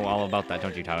you know all about that,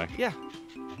 don't you, Tyler? Yeah.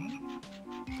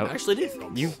 Oh, I actually do.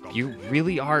 You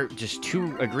really are just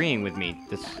too agreeing with me.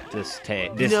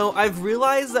 You know, I've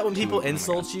realized that when people my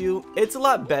insult you, it's a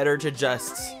lot better to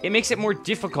just... it makes it more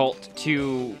difficult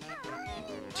to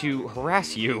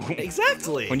harass you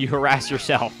Exactly. when you harass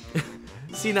yourself.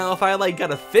 See, now, if I, like,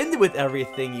 got offended with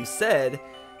everything you said,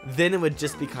 then it would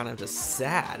just be kind of just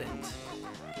sad, and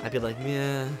I'd be like,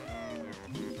 yeah.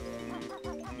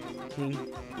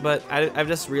 But I've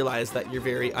just realized that you're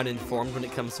very uninformed when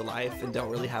it comes to life and don't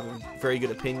really have a very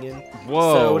good opinion.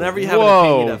 Whoa. So whenever you have an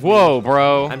opinion of me, whoa,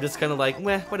 bro. I'm just kind of like,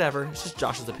 meh, whatever. It's just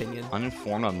Josh's opinion.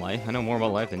 Uninformed on life? I know more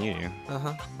about life than you do.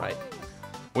 Uh-huh, right.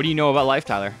 What do you know about life,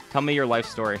 Tyler? Tell me your life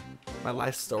story. My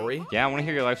life story? Yeah, I want to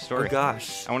hear your life story. Oh,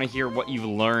 gosh. I want to hear what you've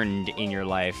learned in your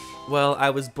life. Well, I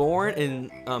was born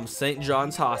in St.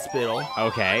 John's Hospital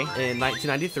Okay. in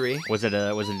 1993. Was it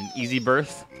an easy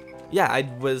birth? Yeah, I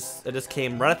just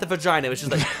came right at the vagina. It was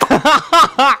just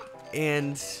like,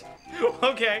 and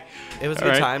Okay. it was All good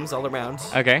right. times all around.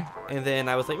 Okay. And then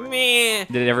I was like, meh.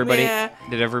 Did everybody? meh.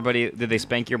 Did they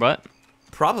spank your butt?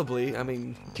 Probably. I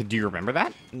mean, Do you remember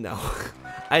that? no.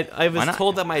 I Why was not?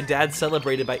 told that my dad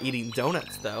celebrated by eating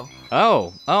donuts, though,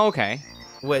 Oh. Oh, okay.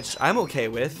 which I'm okay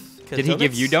with. 'cause Did he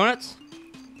give you donuts?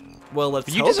 Well, let's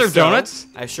You hope deserve so. donuts.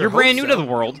 I sure You're hope brand new to so. the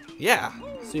world. Yeah.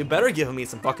 So you better give me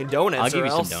some fucking donuts. I'll give or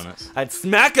you some else donuts. I'd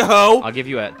smack a hoe. I'll give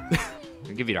you a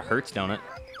Hertz donut.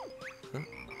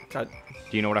 God,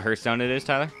 Do you know what a Hertz donut is,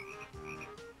 Tyler?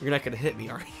 you're not gonna hit me,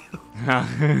 are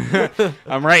you?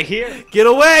 I'm right here. Get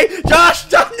away, Josh!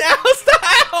 Stop now!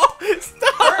 Stop!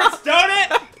 Stop!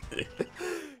 donut.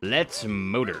 Let's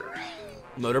motor.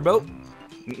 Motorboat?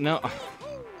 No.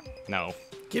 No.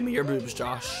 Give me your boobs,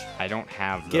 Josh. I don't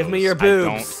have those. Give me your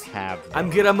boobs. I don't have those. I'm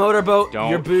gonna motorboat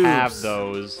your boobs. Don't have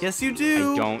those. Yes, you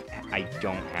do. I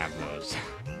don't have those.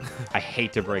 I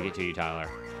hate to break it to you, Tyler.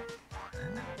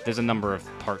 There's a number of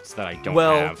parts that I don't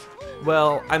have.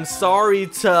 Well, I'm sorry.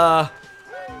 Look at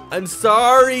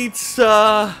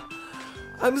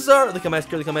my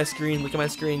screen. Look at my screen. Look at my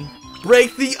screen.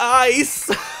 Break the ice.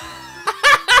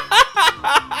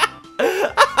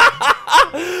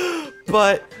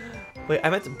 But wait, I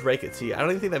meant to break it to you. I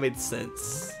don't even think that made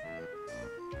sense.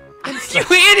 You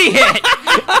idiot!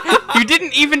 You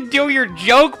didn't even do your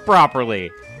joke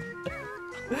properly.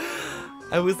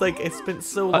 I was like, it's been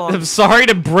so long. I'm sorry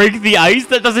to break the ice?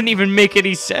 That doesn't even make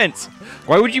any sense.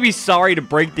 Why would you be sorry to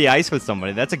break the ice with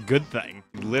somebody? That's a good thing.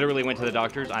 Literally went to the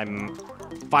doctors. I'm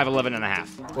 5'11 and a half.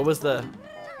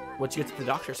 What'd you get to the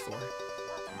doctors for?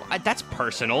 That's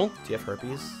personal. Do you have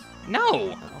herpes?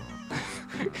 No.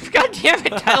 God damn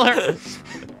it, Tyler.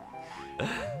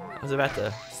 I was about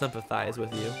to sympathize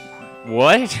with you.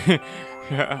 What?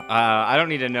 I don't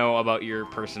need to know about your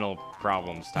personal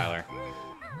problems, Tyler.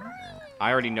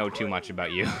 I already know too much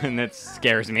about you, and that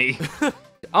scares me.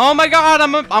 Oh my God!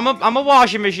 I'm a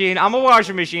washing machine. I'm a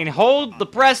washing machine. Hold the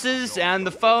presses and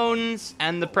the phones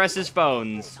and the presses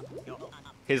phones.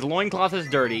 His loincloth is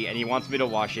dirty, and he wants me to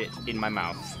wash it in my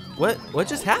mouth. What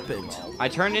just happened? I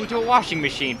turned into a washing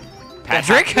machine.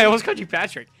 Patrick? I almost called you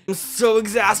Patrick. I'm so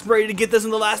exasperated to get this in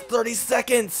the last 30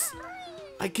 seconds.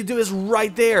 I could do this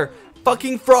right there.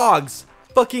 Fucking frogs.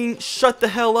 Fucking shut the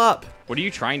hell up. What are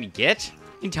you trying to get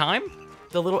in time?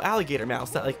 The little alligator mouse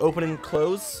that like open and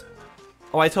close.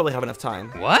 Oh, I totally have enough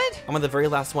time. What? I'm on the very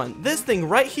last one. This thing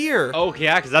right here. Oh,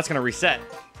 yeah, because that's going to reset.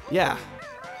 Yeah.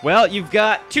 Well, you've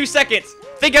got 2 seconds.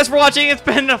 Thank you guys for watching. It's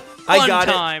been a fun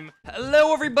time.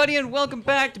 Hello, everybody, and welcome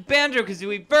back to Banjo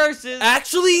Kazooie Versus.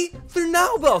 Actually, they're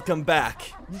not welcome back.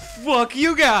 Fuck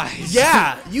you guys.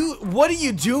 Yeah, what are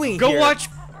you doing Go here? watch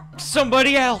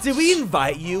somebody else. Did we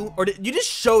invite you? Or you just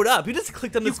showed up? You just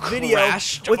clicked on this video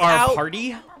crashed our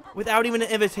party? Without even an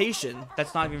invitation.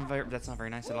 That's not very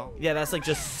nice at all. Yeah, that's like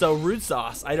just so rude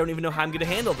sauce. I don't even know how I'm gonna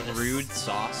handle this. Rude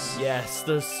sauce? Yes,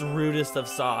 the rudest of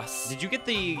sauce. Did you get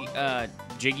the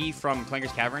Jiggy from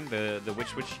Clanker's Cavern? The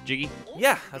Witch Jiggy?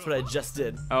 Yeah, that's what I just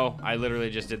did. Oh, I literally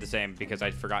just did the same because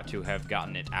I forgot to have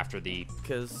gotten it after the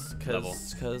level.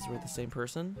 Cause we're the same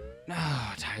person? No,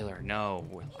 Tyler,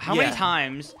 no. How many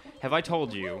times have I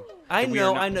told you? I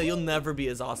know, you'll never be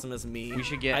as awesome as me. We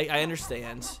should get... I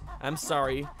understand. I'm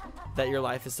sorry that your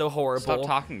life is so horrible. Stop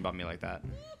talking about me like that.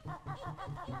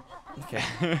 Okay.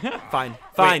 Fine.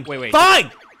 Wait.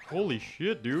 Fine! Holy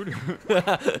shit, dude.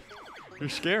 You're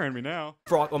scaring me now.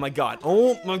 Frog, oh my God.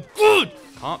 Oh my God!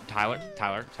 Tyler.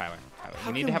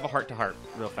 We need to have a heart-to-heart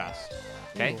real fast.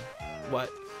 Okay? Ooh. What?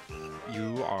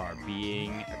 You are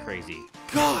being crazy.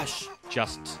 Gosh!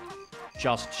 Just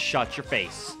shut your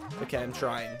face. Okay, I'm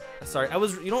trying. Sorry,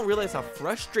 you don't realize how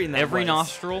frustrating that Every was.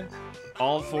 nostril,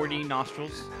 all 40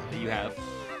 nostrils that you have,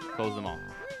 close them all.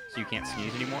 So you can't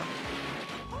sneeze anymore.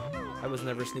 I was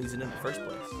never sneezing in the first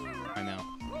place. I know.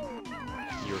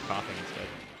 You were coughing instead.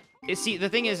 See, the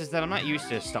thing is that I'm not used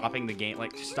to stopping the game,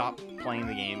 like, stop playing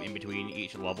the game in between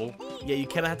each level. Yeah, you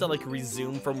kind of have to, like,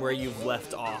 resume from where you've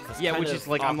left off. It's yeah, which is,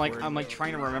 like, awkward. I'm like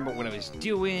trying to remember what I was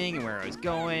doing and where I was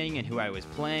going and who I was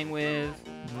playing with.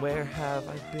 Where have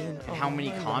I been? And how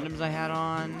many condoms I had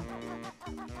on.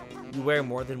 You wear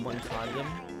more than one condom?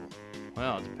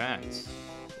 Well, it depends.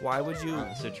 Why would you? On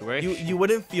the situation. You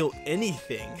wouldn't feel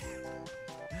anything.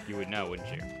 You would know,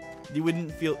 wouldn't you? You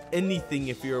wouldn't feel anything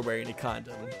if you were wearing a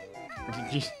condom.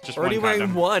 Just already one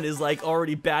wearing one is like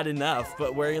already bad enough,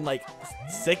 but wearing like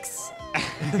 6,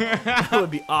 that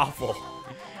would be awful.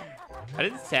 I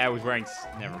didn't say I was wearing.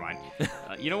 Never mind.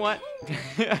 You know what?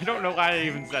 I don't know why I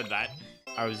even said that.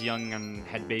 I was young and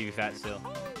had baby fat still.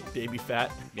 Baby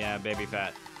fat. Yeah, baby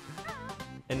fat.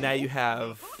 And now you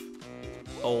have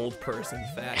old person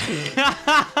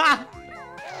fat.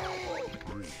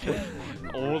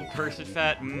 Old person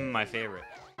fat. My favorite.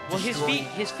 Well,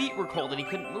 his feet were cold and he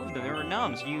couldn't move them. They were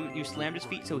numb. So you slammed his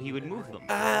feet so he would move them.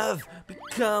 I've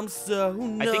become so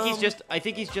numb. I think he's just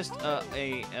a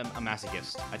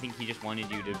masochist. I think he just wanted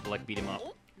you to like beat him up.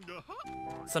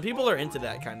 Some people are into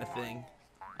that kind of thing.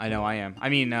 I know I am. I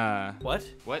mean, What?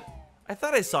 What? I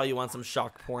thought I saw you on some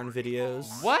shock porn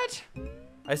videos. What?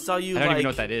 I saw you. I don't even know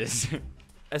what that is.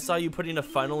 I saw you putting a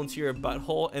funnel into your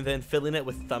butthole and then filling it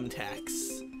with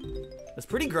thumbtacks. It's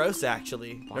pretty gross,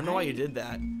 actually. I don't know why you did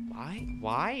that.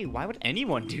 Why? Why would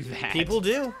anyone do that? People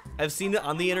do. I've seen it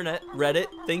on the internet. Reddit.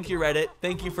 Thank you, Reddit.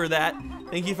 Thank you for that.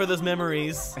 Thank you for those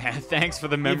memories. Thanks for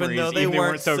the memories, even though they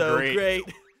weren't so great.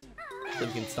 So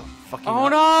you can stop fucking Oh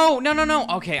up. no! No, no,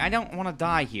 no. Okay, I don't want to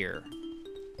die here.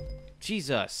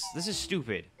 Jesus, this is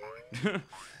stupid.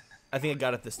 I think I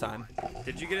got it this time.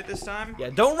 Did you get it this time? Yeah,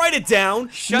 don't write it down.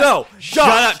 Shut no,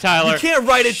 up, Tyler. You can't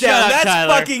write it Shut down. up, That's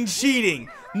Tyler. fucking cheating.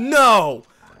 No.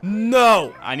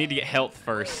 No. I need to get health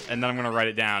first, and then I'm gonna write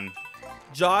it down.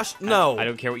 Josh, no. I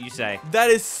don't care what you say. That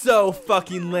is so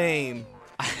fucking lame.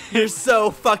 You're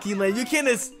so fucking lame. You can't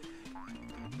just...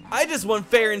 I just won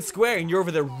fair and square, and you're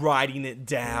over there writing it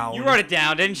down. You wrote it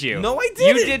down, didn't you? No, I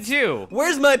didn't. You did too.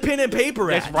 Where's my pen and paper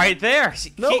at? It's right there.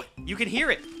 See, No. you can hear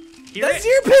it. Hear That's it?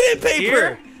 your pen and paper.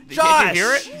 Here? Josh. Can you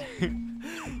hear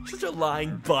it? Such a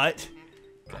lying butt.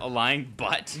 A lying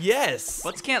butt. Yes.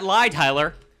 Butts can't lie,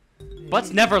 Tyler.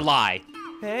 Butts never lie.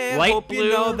 Hey, I Light hope blue,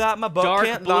 you know that my butt dark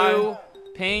can't blue, lie.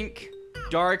 pink,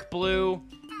 dark blue,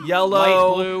 Yellow,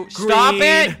 light blue. green, Stop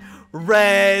it!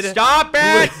 Red. Stop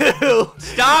it! Blue,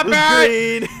 Stop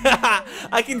it! green.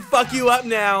 I can fuck you up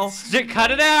now.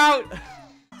 Cut it out!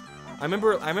 I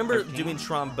remember doing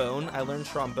trombone. I learned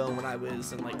trombone when I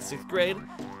was in like 6th grade,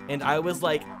 and I was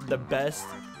like the best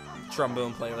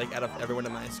trombone player like out of everyone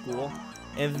in my school.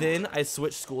 And then I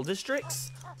switched school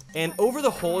districts, and over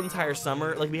the whole entire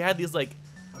summer, like we had these like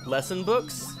lesson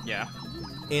books, Yeah.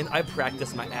 and I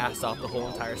practiced my ass off the whole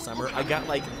entire summer. I got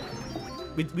like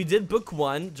we did book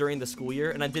 1 during the school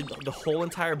year, and I did the whole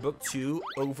entire book 2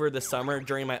 over the summer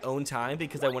during my own time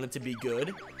because I wanted to be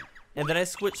good. And then I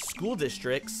switched school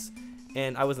districts,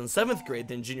 and I was in 7th grade,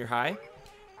 then junior high,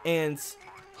 and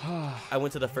I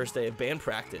went to the first day of band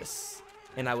practice,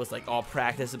 and I was like all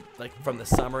practice like from the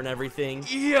summer and everything.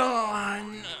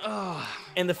 Yawn.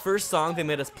 And the first song they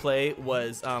made us play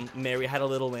was Mary Had a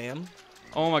Little Lamb.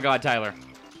 Oh my God, Tyler.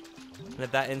 And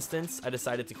at that instance, I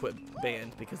decided to quit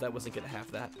band because I wasn't gonna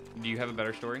have that. Do you have a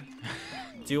better story?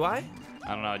 Do I?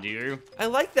 I don't know. Do you? I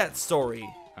like that story.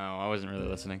 Oh, I wasn't really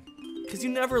listening. Because you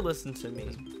never listened to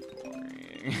me.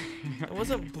 Boring. It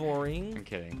wasn't boring. I'm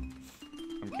kidding.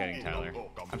 I'm kidding, Tyler.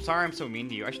 I'm sorry I'm so mean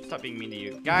to you. I should stop being mean to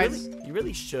you. Guys, You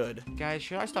really should. guys,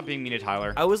 should I stop being mean to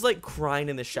Tyler? I was like crying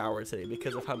in the shower today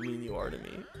because of how mean you are to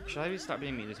me. Should I stop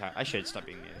being mean to Tyler? I should stop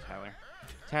being mean to Tyler.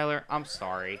 Tyler, I'm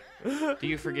sorry. Do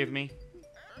you forgive me?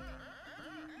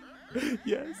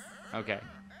 Yes. Okay.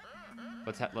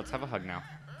 Let's have a hug now.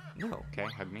 No. Okay,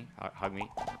 hug me. Hug me.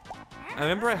 I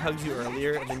remember I hugged you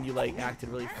earlier and then you like acted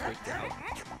really freaked out.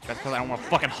 That's because I don't want to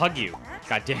fucking hug you.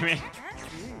 God damn it.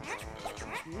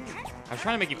 I was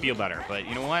trying to make you feel better, but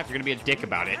you know what? If you're gonna be a dick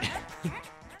about it.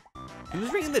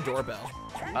 Who's ringing the doorbell?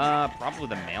 Probably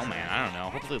the mailman. I don't know.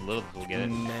 Hopefully Lilith will get it.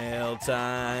 Mail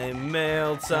time,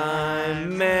 mail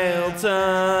time, mail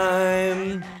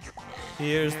time.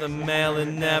 Here's the mail, it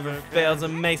never fails. It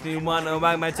makes me wanna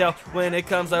wag my tail. When it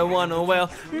comes, I wanna wail.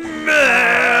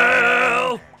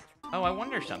 Mail! Oh, I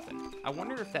wonder something. I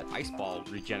wonder if that ice ball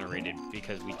regenerated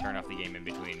because we turned off the game in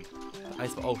between.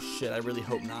 Oh shit, I really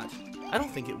hope not. I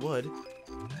don't think it would.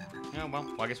 Oh, well,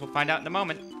 I guess we'll find out in a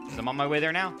moment. 'Cause I'm on my way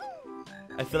there now.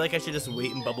 I feel like I should just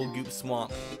wait in Bubble Goop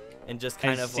Swamp and just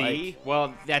kind of see? like...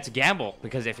 Well, that's a gamble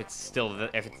because if it's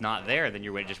not there, then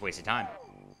you're just wasting time.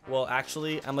 Well,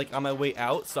 actually, I'm like on my way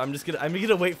out, so I'm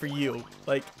gonna wait for you.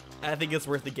 Like, I think it's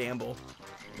worth the gamble.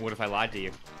 What if I lied to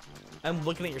you? I'm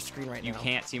looking at your screen right You now.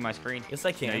 can't see my screen. Yes,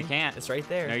 I can. No, you can't. It's right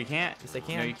there. No, you can't. Yes, I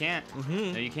can. No, you can't.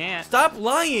 Mm-hmm. No, you can't. Stop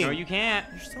lying! No, you can't.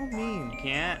 You're so mean. You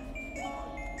can't.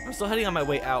 I'm still heading on my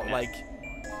way out, Yeah. like...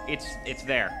 It's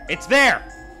there. It's there!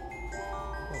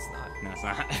 No, it's not. No, it's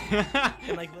not.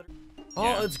 And like, literally... Yeah.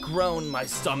 Oh, it's grown. My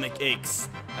stomach aches.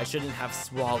 I shouldn't have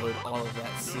swallowed all of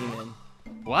that semen.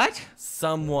 What?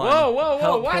 Someone Whoa,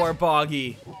 help what? poor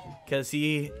Boggy, because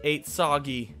he ate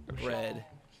soggy bread.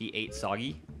 He ate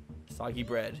soggy? Soggy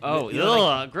bread. Oh, you know,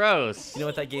 like, gross. you know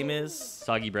what that game is?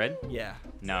 Soggy bread? Yeah.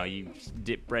 No, you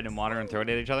dip bread in water and throw it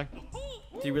at each other?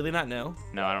 Do you really not know?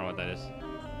 No, I don't know what that is.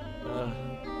 What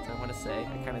do I want to say?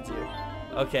 I kind of do.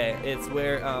 Okay, it's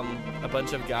where a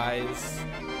bunch of guys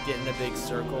get in a big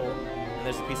circle, and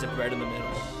there's a piece of bread in the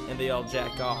middle, and they all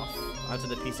jack off onto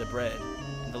the piece of bread.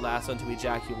 And the last one to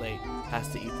ejaculate has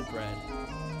to eat the bread.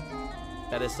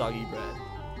 That is soggy bread.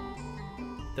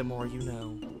 The more you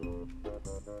know.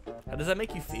 How does that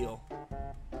make you feel?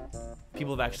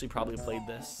 People have actually probably played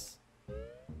this.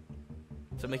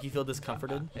 Does it make you feel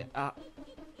discomforted? Are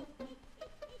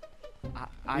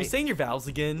you saying your vowels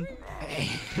again?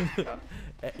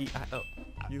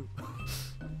 You.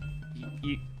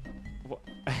 You wha-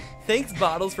 Thanks,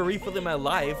 Bottles, for refilling my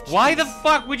life. Why the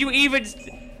fuck would you even...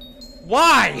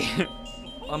 Why?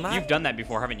 I'm not, You've done that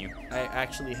before, haven't you? I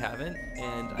actually haven't,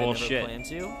 and Bullshit. I never plan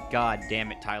to. God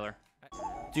damn it, Tyler.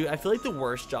 Dude, I feel like the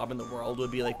worst job in the world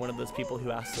would be like one of those people who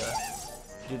has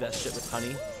to do that shit with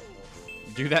honey.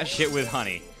 Do that shit with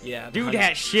honey. Yeah. Do honey.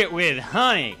 that shit with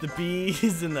honey. The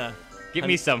bees and the... Give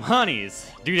me some honeys.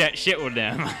 Do that shit with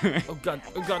them. Oh god,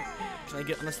 oh god. Can I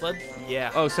get on a sled?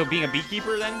 Yeah. Oh, so being a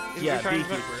beekeeper then? Is yeah, what you're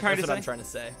beekeeper. That's what I'm trying to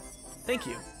say. Thank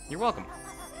you. You're welcome.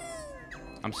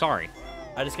 I'm sorry.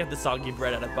 I just got the soggy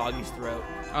bread out of Boggy's throat.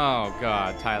 Oh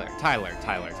god, Tyler.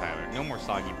 No more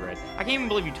soggy bread. I can't even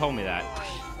believe you told me that.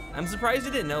 I'm surprised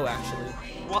you didn't know, actually.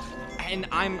 Well, and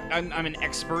I'm an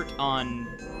expert on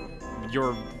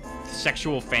your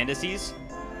sexual fantasies.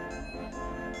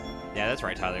 Yeah, that's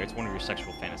right, Tyler. It's one of your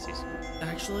sexual fantasies.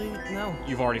 Actually, no.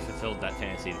 You've already fulfilled that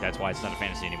fantasy. That's why it's not a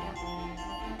fantasy anymore.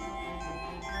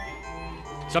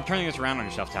 Stop turning this around on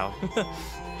yourself, Tyler.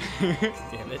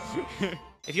 Damn it.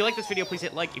 If you like this video, please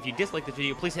hit like. If you dislike this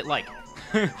video, please hit like.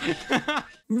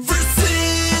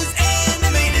 Versus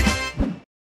animated.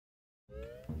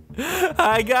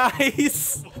 Hi,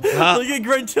 guys. Look at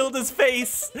Gruntilda's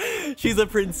face. She's a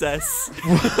princess.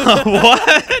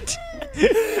 What?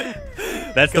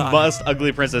 That's God. the most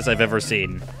ugly princess I've ever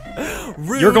seen.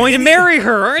 Rude. You're going to marry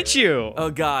her, aren't you? Oh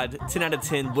god, 10 out of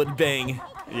 10 would bang.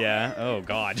 Yeah. Oh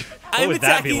God. What I'm would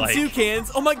that be attacking like?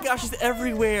 toucans. Oh my gosh, she's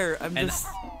everywhere. I'm just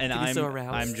And getting so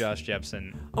aroused. I'm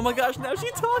JoshJepson. Oh my gosh, now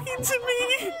she's talking to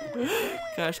me.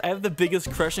 Gosh, I have the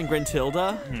biggest crush on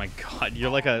Gruntilda. Oh my God, you're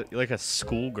like a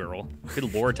schoolgirl.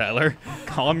 Good lord, Tyler.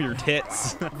 Calm your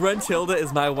tits. Gruntilda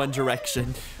is my One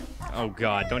Direction. Oh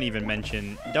God, don't even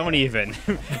mention. Don't even.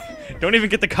 Don't even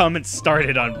get the comments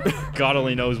started on God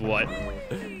only knows what.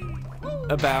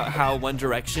 About how One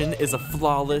Direction is a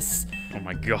flawless Oh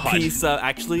my God. piece of...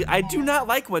 Actually, I do not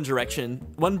like One Direction.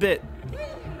 One bit.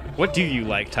 What do you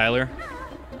like, Tyler?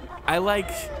 I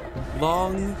like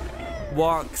long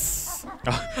walks.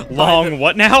 Long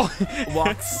what now?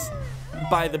 Walks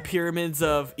by the pyramids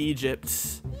of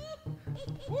Egypt.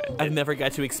 I've never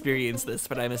got to experience this,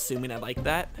 but I'm assuming I like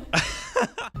that.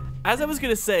 As I was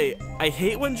gonna say, I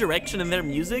hate One Direction and their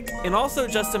music, and also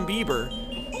Justin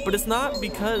Bieber. But it's not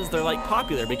because they're like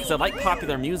popular, because I like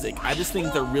popular music. I just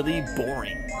think they're really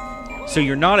boring. So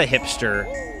you're not a hipster,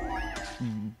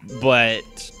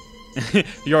 but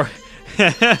you're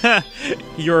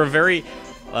you're a very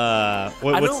I'm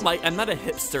not a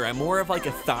hipster. I'm more of like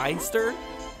a thigh-ster.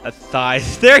 a thigh.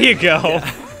 There you go.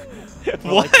 Yeah.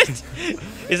 What?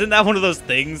 Isn't that one of those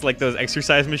things like those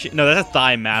exercise machines? No, that's a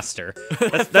thigh master.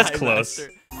 That's Thigh close.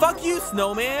 master. Fuck you,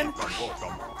 snowman.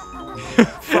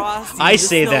 Frosty I the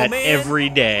say that snowman every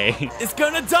day. is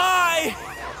gonna die.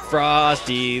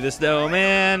 Frosty the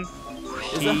snowman.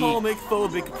 Is a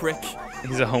homophobic prick.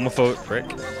 He's a homophobic prick.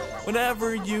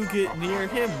 Whenever you get near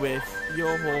him with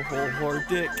your whole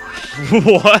dick.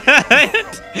 What?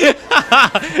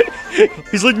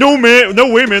 He's like, no man,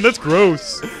 no way, man, that's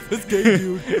gross. That's gay,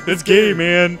 dude. That's gay,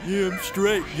 man. Yeah, I'm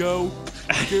straight, yo.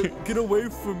 Get away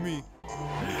from me.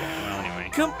 Well, anyway.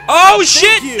 Come. Oh Thank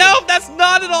shit! you. No, that's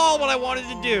not at all what I wanted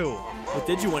to do. What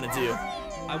did you want to do?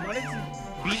 I wanted to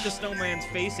beat the snowman's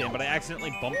face in, but I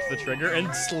accidentally bumped the trigger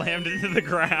and slammed it into the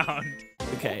ground.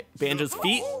 Okay, Banjo's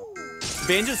feet.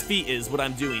 Banjo's feet is what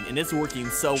I'm doing, and it's working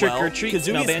so Trick well. or treat. Kazooie's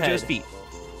No, Banjo's head feet.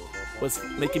 was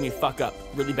making me fuck up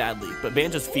really badly, but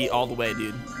Banjo's feet all the way,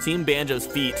 dude. Team Banjo's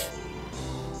feet.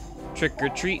 Trick or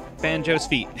treat, Banjo's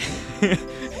feet.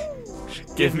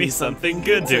 Give me something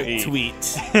good to eat.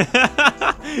 Tweet.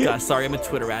 Gosh, sorry, I'm a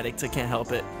Twitter addict. I can't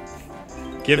help it.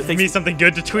 Give me something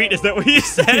good to tweet. Is that what you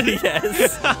said?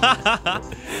 Yes.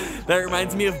 That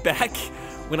reminds me of back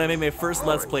when I made my first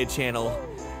Let's Play channel,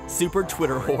 Super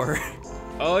Twitter Whore.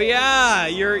 Oh yeah,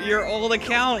 your old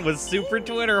account was Super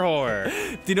Twitter Whore.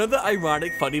 Do you know the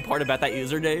ironic, funny part about that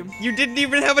username? You didn't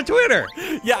even have a Twitter.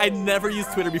 Yeah, I never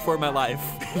used Twitter before in my life.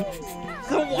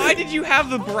 So why did you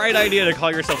have the bright idea to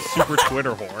call yourself Super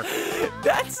Twitter Whore?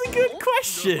 That's a good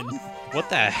question. What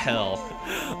the hell?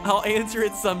 I'll answer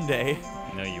it someday.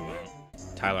 No, you won't.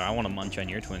 Tyler, I want to munch on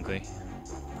your twinkly.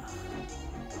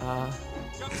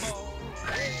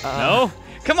 No?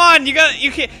 Come on, you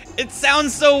can't. It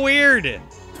sounds so weird.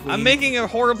 I'm making a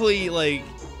horribly, like,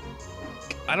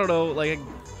 I don't know, like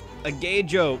a gay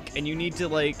joke, and you need to,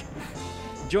 like,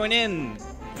 join in,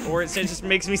 or it just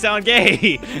makes me sound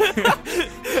gay.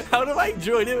 How do I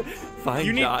join in? Fine,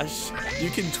 You Josh. You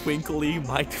can twinkly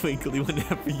my twinkly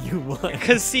whenever you want.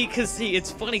 Cause see, it's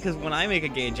funny because when I make a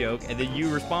gay joke and then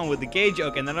you respond with the gay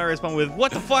joke and then I respond with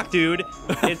 "What the fuck, dude?"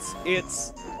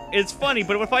 It's funny.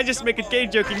 But if I just make a gay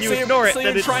joke and you ignore it, so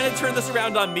then you're trying to turn this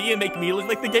around on me and make me look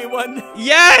like the gay one?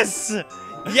 Yes,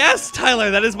 yes, Tyler,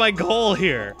 that is my goal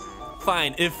here.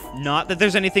 Fine, Not that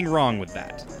there's anything wrong with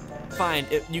that. Fine,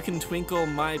 if you can twinkle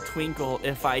my twinkle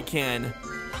if I can.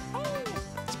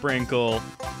 Sprinkle.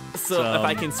 So if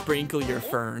I can sprinkle your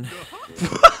fern.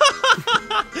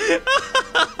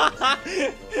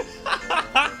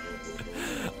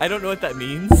 I don't know what that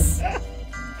means.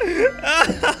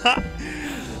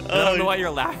 I don't know why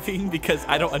you're laughing because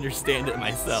I don't understand it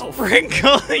myself.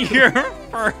 Sprinkle your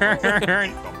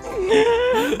fern.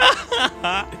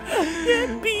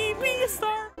 Be a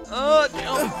star. Oh,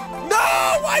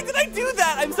 No! Why did I do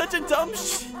that? I'm such a dumb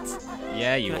shit.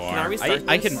 yeah, you Can I are. restart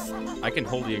I this? can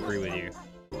wholly agree with you.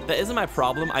 That isn't my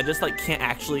problem. I just like can't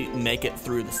actually make it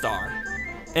through the star.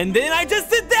 And then I just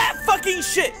did that fucking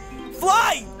shit.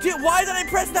 Fly! Dude, why did I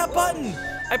press that button?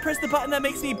 I pressed the button that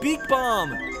makes me beak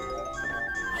bomb.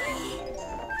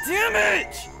 Damn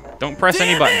it! Don't press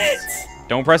any Damn buttons. it!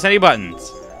 Don't press any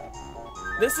buttons.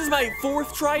 This is my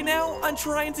 4th try now. I'm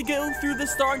trying to go through the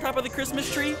star on top of the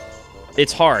Christmas tree.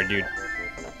 It's hard, dude.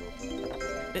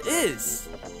 It is.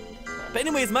 But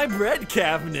anyways, my bread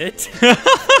cabinet.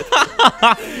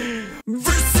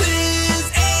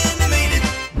 Versus animated.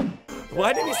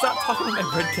 Why did we stop talking about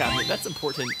my bread cabinet? That's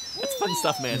important. That's fun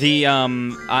stuff, man.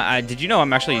 The did you know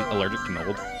I'm actually allergic to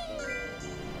mold?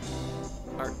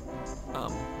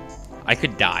 I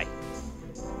could die.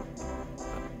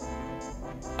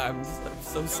 I'm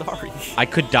so sorry. I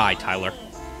could die, Tyler,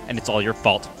 and it's all your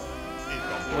fault.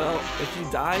 Well, if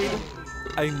you died,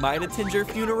 I might attend your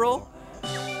funeral.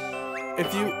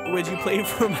 Would you pay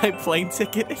for my plane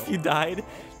ticket if you died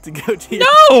to go to your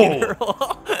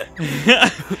funeral?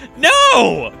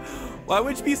 No! Why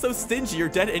would you be so stingy? You're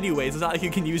dead anyways. It's not like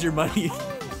you can use your money.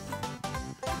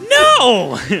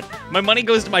 No! My money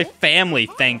goes to my family,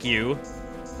 thank you.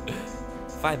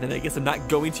 Fine, then I guess I'm not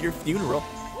going to your funeral.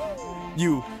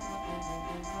 You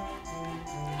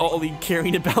only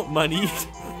caring about money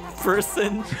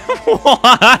person. What?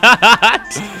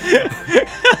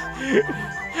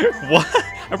 What?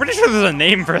 I'm pretty sure there's a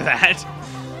name for that.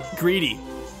 Greedy.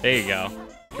 There you go.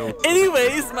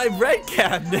 Anyways, my bread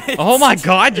cabinet. Oh my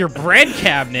god, your bread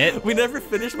cabinet. We never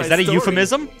finished my Is that a story.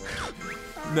 euphemism?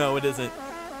 No, it isn't.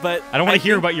 But I don't want to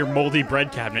hear about your moldy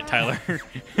bread cabinet, Tyler.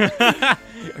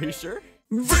 Are you sure?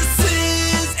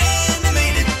 Versus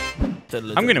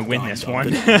animated. I'm gonna win this one.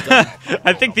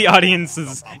 I think the audience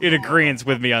is in agreement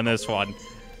with me on this one.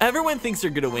 Everyone thinks they're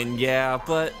gonna win, yeah,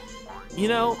 but you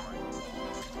know,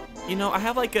 I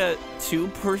have like a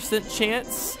 2%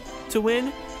 chance to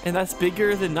win, and that's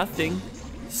bigger than nothing.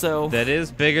 So That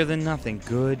is bigger than nothing.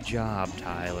 Good job,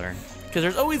 Tyler. because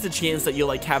there's always a chance that you'll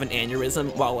like have an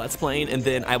aneurysm while Let's Playing, and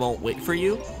then I won't wait for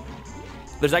you.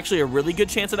 There's actually a really good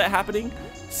chance of that happening.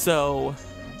 So,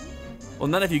 well,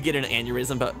 not if you get an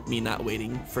aneurysm, but me not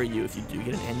waiting for you if you do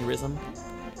get an aneurysm.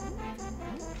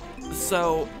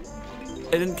 So,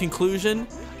 in conclusion,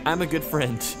 I'm a good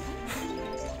friend.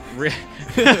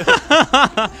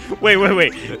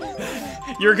 Wait.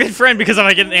 You're a good friend because if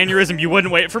I get an aneurysm, you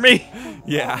wouldn't wait for me?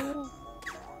 Yeah,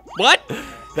 What?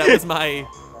 that was my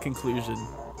conclusion.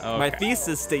 Okay. My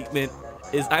thesis statement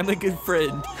is I'm a good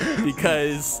friend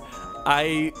because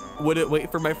I wouldn't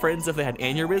wait for my friends if they had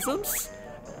aneurysms,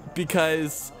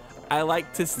 because I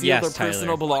like to steal Yes, their Tyler.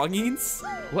 personal belongings,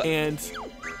 What? and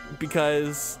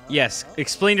because Yes,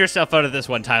 explain yourself out of this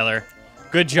one, Tyler.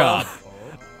 Good job.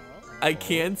 I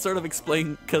can sort of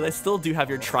explain, because I still do have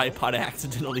your tripod I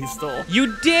accidentally stole.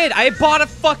 You did! I bought a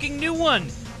fucking new one!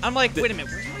 I'm like, wait a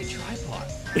minute, where's my tripod?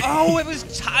 Oh, it was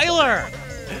Tyler!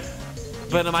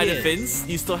 But in my did. defense,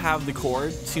 you still have the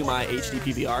cord to my HD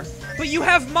PVR. But you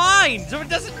have mine, so it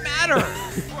doesn't matter!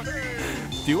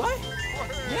 Do I?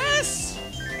 Yes!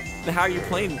 Then how are you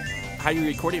playing? How are you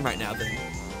recording right now then?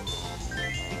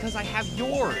 Because I have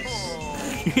yours.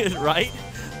 Right?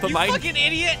 But You mine, fucking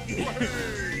idiot!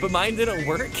 but mine didn't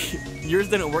work. Yours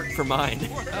didn't work for mine.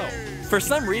 Oh. For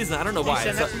some reason, I don't know You why.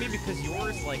 sent So- that to me because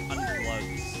yours, like,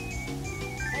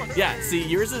 unplugs. yeah, see,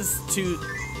 yours is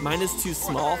mine is too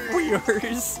small for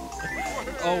yours.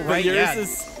 Oh, But right,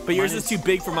 yours yeah. yours is too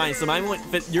big for mine, so mine won't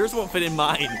fit. Yours won't fit in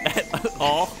mine at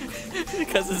all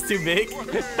because it's too big.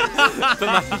 But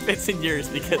mine fits in yours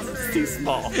because it's too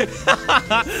small.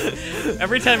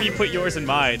 Every time you put yours in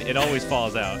mine, it always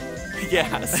falls out.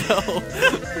 Yeah,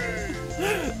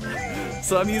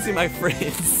 so I'm using my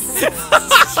friends.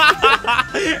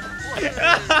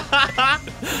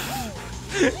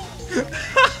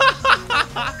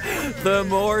 The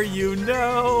more you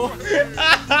know.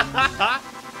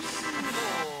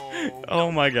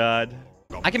 Oh my god.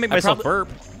 I can make myself burp.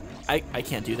 I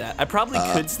can't do that. I probably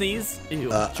could sneeze. Ew,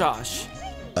 Josh.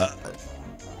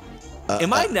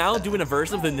 Am I now doing a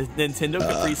verse of the Nintendo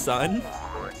Capri Sun?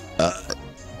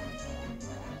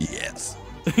 Yes.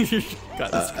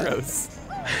 God, that's gross.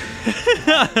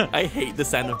 I hate the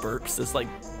sound of burps. It's like,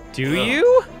 Do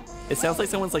you? it sounds like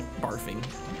someone's like barfing.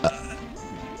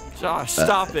 Josh,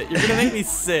 stop it. You're gonna make me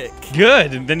sick.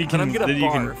 Good. And then you And can. I'm gonna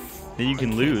barf. Then you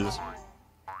can lose.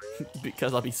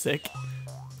 Because I'll be sick.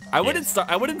 I wouldn't stop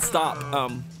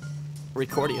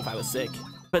recording if I was sick.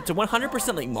 But to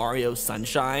 100% like Mario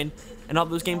Sunshine and all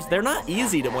those games, they're not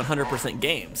easy to 100%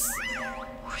 games.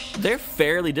 They're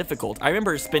fairly difficult. I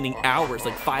remember spending hours,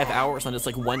 like 5 hours on just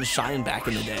like one shine back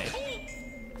in the day.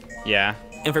 Yeah.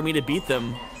 And for me to beat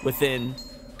them within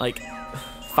like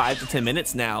 5 to 10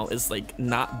 minutes now is like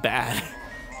not bad.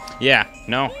 Yeah.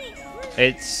 No.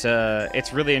 It's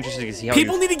really interesting to see how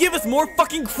People need to give us more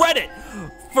fucking credit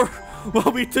for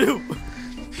what we do.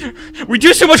 We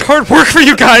do so much hard work for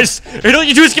you guys, and all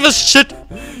you do is give us shit.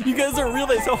 You guys don't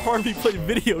realize how hard we play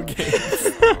video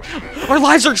games. Our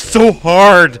lives are so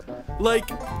hard. Like,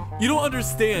 you don't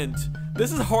understand.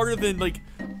 This is harder than like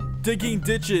digging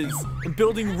ditches and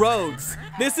building roads.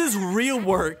 This is real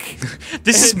work.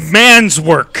 This is man's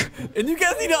work. And you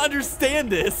guys need to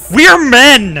understand this. We are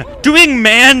men doing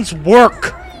man's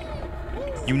work.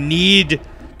 You need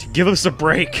to give us a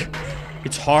break.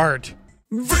 It's hard.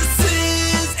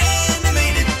 Versus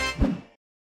animated.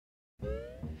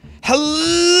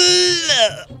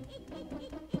 Hello.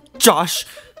 Josh,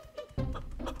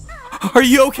 are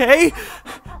you okay?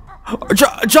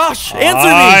 Josh, answer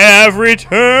I me! have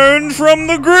returned from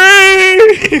the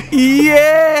grave.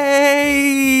 Yay!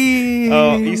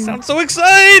 Oh, you sound so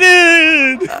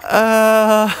excited.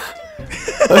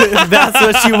 If that's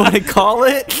what you want to call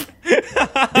it.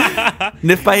 And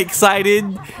if by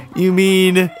excited, you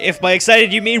mean... If by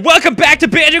excited you mean welcome back to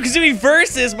Banjo Kazooie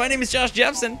Versus. My name is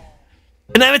JoshJepson.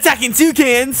 And I'm attacking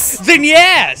toucans! Then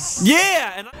yes.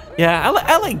 Yeah! Yeah,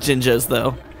 I like Jinjos,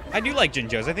 though. I do like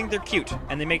Jinjos. I think they're cute,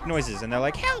 and they make noises, and they're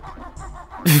like, help!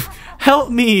 Help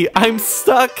me! I'm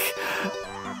stuck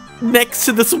next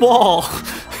to this wall.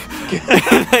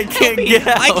 And I can't get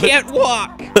out. I can't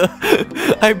walk!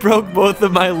 I broke both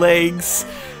of my legs.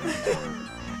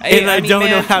 And I don't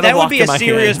know how to that walk would be in a my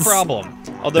serious hands. problem.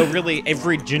 Although, really,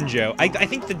 every Jinjo... I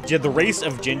think the race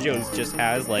of Jinjos just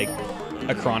has, like,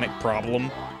 a chronic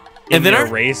problem. And then their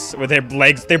race with their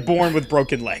legs, they're born with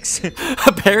broken legs.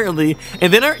 Apparently.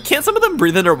 And then can't some of them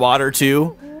breathe underwater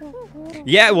too?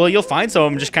 Yeah, well, you'll find some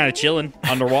of them just kind of chilling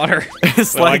underwater.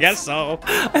 It's well, I like, guess so.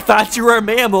 I thought you were a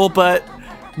mammal, but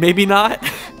maybe not.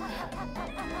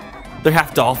 They're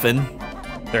half dolphin.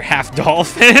 They're half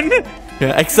dolphin.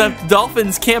 Yeah, except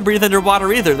dolphins can't breathe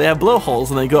underwater either. They have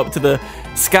blowholes and they go up to the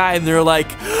sky and they're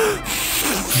like...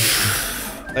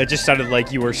 It just sounded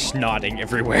like you were snotting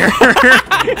everywhere.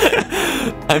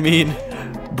 I mean,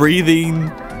 breathing,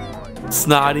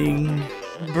 snotting.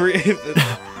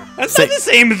 That's not the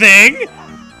same thing.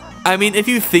 I mean, if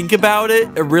you think about it,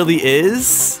 it really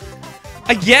is.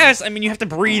 I guess. I mean, you have to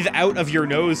breathe out of your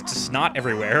nose to snot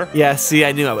everywhere. Yeah, see,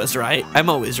 I knew I was right. I'm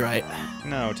always right.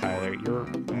 No, Tyler, you're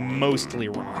mostly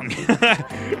wrong.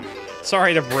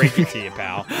 Sorry to break it to you,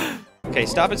 pal. Okay,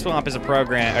 Stop and Swamp is a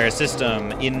program or a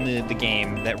system in the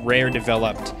game that Rare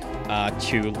developed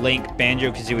to link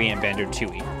Banjo Kazooie and Banjo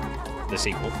Tooie, the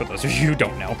sequel. For those of you who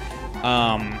don't know,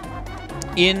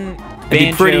 in Banjo, It'd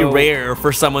be pretty rare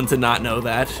for someone to not know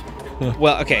that.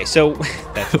 Well, okay, so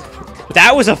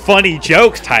that was a funny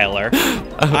joke, Tyler.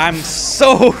 It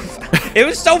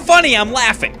was so funny. I'm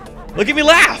laughing. Look at me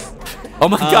laugh. Oh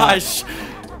my gosh!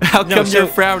 How come your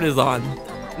frown is on?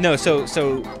 No,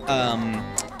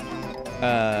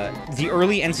 the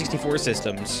early N64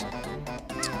 systems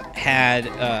had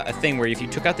a thing where if you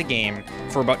took out the game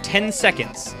for about 10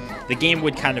 seconds, the game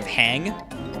would kind of hang.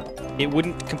 It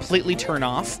wouldn't completely turn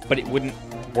off, but it wouldn't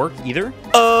work either.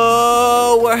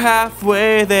 Oh, we're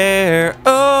halfway there.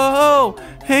 Oh,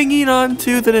 hanging on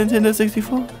to the Nintendo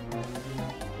 64.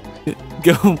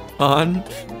 Go on.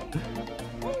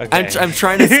 Okay. I'm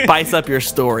trying to spice up your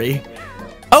story.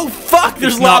 Oh fuck!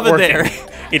 There's lava there.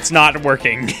 It's not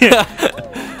working. You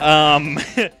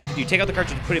take out the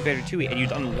cartridge, put it in Banjo Tooie, and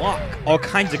you'd unlock all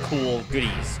kinds of cool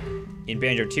goodies in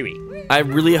Banjo Tooie. I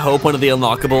really hope one of the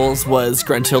unlockables was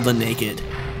Gruntilda naked.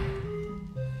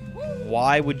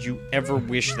 Why would you ever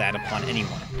wish that upon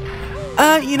anyone?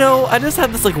 You know, I just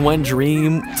had this like one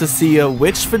dream to see a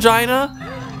witch vagina.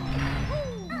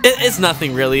 It's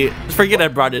nothing really. Forget I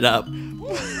brought it up.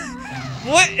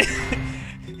 What?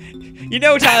 You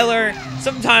know, Tyler,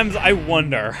 sometimes I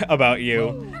wonder about you.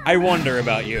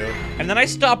 And then I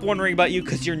stop wondering about you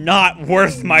because you're not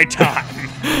worth my time.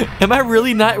 Am I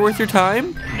really not worth your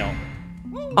time? No.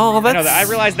 Oh, that's... I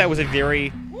realize that was a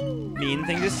very mean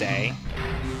thing to say,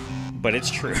 but it's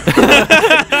true.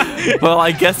 Well,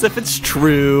 I guess if it's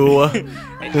true, then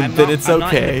it's okay. I'm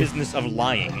not in the business of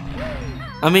lying.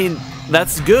 I mean,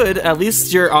 that's good. At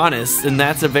least you're honest, and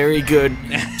that's a very good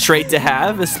trait to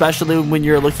have, especially when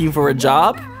you're looking for a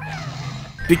job.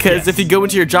 Because if you go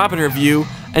into your job interview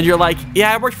and you're like,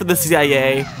 yeah, I worked for the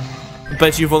CIA,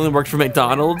 but you've only worked for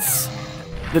McDonald's,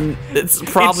 then it's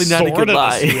probably not a good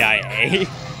lie. The CIA.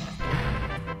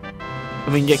 I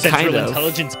mean, yeah, kind Central of.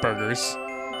 Intelligence Burgers.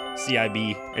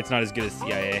 CIB. It's not as good as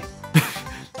CIA.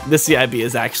 The CIB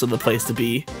is actually the place to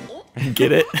be.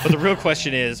 Get it? But the real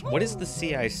question is, what is the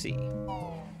CIC?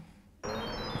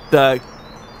 The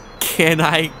Can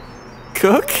I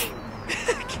Cook?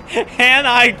 Can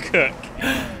I cook?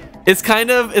 It's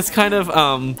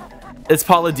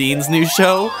Paula Dean's new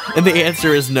show, and the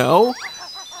answer is no.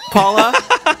 Paula,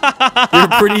 you're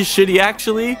pretty shitty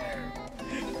actually.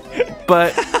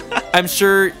 But I'm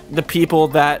sure the people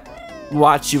that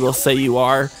watch you will say you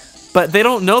are. But they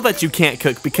don't know that you can't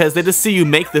cook because they just see you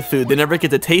make the food. They never get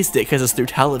to taste it because it's through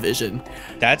television.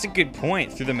 That's a good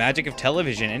point. Through the magic of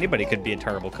television, anybody could be a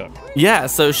terrible cook. Yeah,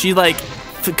 so she like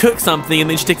cooks something and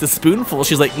then she takes a spoonful.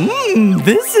 She's like,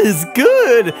 this is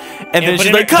good. And then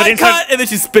she's like, cut, and then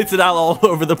she spits it out all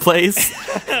over the place.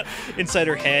 Inside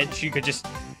her head, she could just,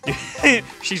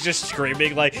 she's just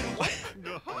screaming like,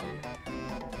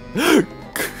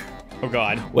 oh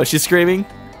God. What's she screaming?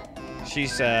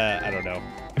 She's, I don't know.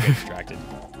 I'm distracted.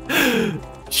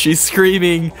 She's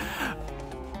screaming,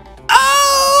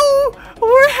 oh,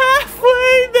 we're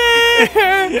halfway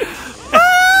there.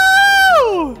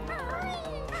 Oh!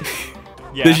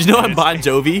 Yeah, Did you know I'm Bon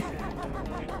Jovi?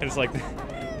 And it's like,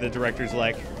 the director's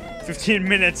like, 15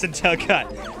 minutes until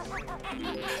cut.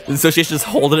 And so she's just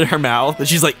holding it in her mouth, and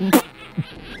she's like,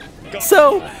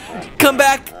 so, come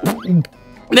back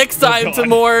next time to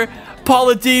more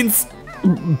Paula Dean's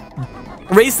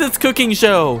racist cooking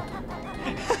show,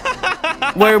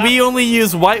 where we only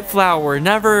use white flour,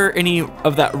 never any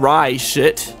of that rye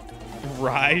shit.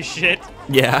 Rye shit?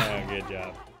 Yeah. Oh, good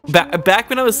job. Back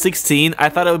when I was 16, I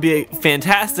thought it would be a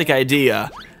fantastic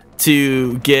idea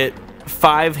to get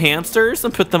 5 hamsters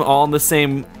and put them all in the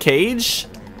same cage.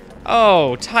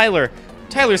 Oh, Tyler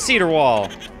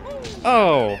Cedarwall.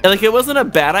 Oh. Like, it wasn't a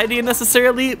bad idea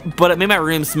necessarily, but it made my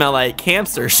room smell like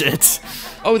hamster shit.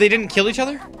 Oh, they didn't kill each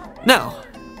other? No.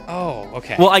 Oh,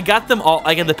 okay. Well, I got them all.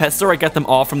 I got the pet store. I got them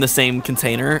all from the same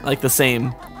container, like the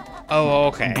same. Oh,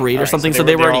 okay. Breed or right, something. So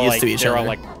they were already used to each other. They're all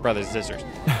like brothers and sisters,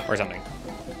 or something.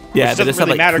 Yeah, Which they doesn't just really had,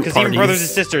 like, matter poop because even parties. brothers and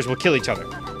sisters will kill each other.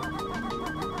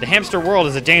 The hamster world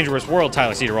is a dangerous world,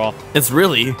 Tyler Cedarwall. It's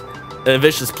really a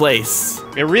vicious place.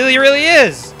 It really, really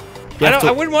is. You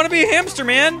I wouldn't want to be a hamster,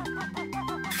 man.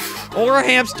 Or a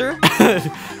hamster.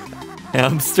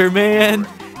 Hamster man,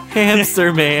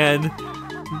 hamster man.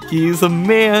 He's a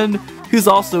man who's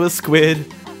also a squid.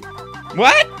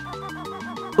 What?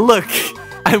 Look,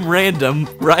 I'm random,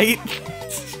 right?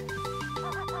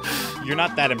 You're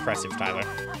not that impressive, Tyler.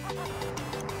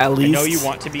 At least. I know you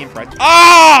want to be impressive.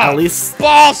 Ah! At least.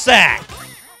 Ball sack!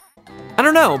 I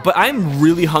don't know, but I'm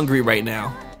really hungry right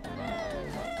now.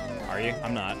 Are you?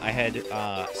 I'm not. I had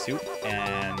soup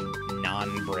and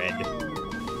naan bread.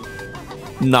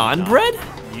 Naan bread?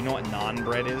 You know what naan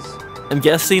bread is? I'm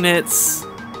guessing it's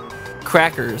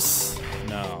crackers.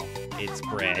 No, it's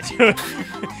bread.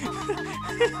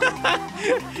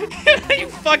 You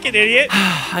fucking idiot.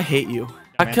 I hate you.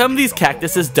 How come these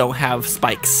cactuses don't have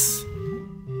spikes?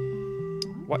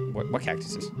 What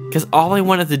cactuses? Because all I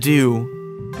wanted to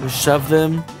do was shove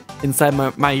them inside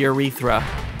my urethra.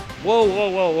 Whoa, whoa,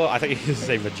 whoa, whoa. I thought you were going to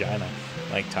say vagina.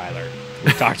 Like Tyler.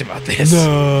 We talked about this.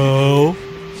 No.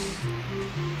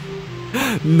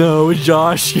 No,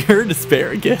 Josh, you're an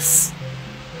asparagus.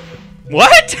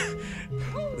 What?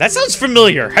 That sounds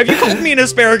familiar. Have you called me an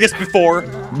asparagus before?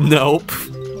 Nope.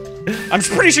 I'm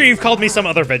pretty sure you've called me some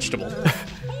other vegetable.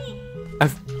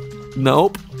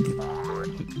 Nope.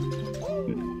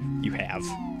 You have.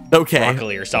 Okay.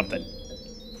 Broccoli or something.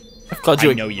 I've called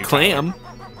you I know a you, clam.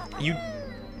 You...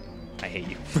 I hate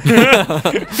you.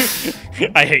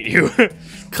 I hate you.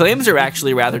 Clams are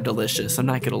actually rather delicious, I'm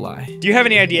not gonna lie. Do you have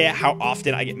any idea how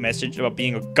often I get messaged about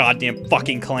being a goddamn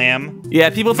fucking clam? Yeah,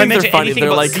 people think they're funny.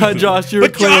 They're like, Josh, you're a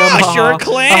clam. Josh, you're a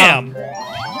clam!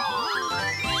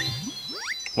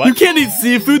 What? You can't eat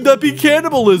seafood, that'd be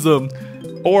cannibalism.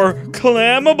 Or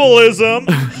clamabalism.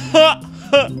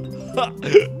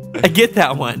 I get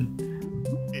that one.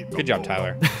 Good job,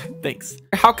 Tyler. Thanks.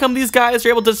 How come these guys are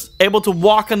able to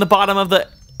walk on the bottom of the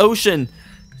ocean?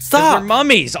 Stop! They're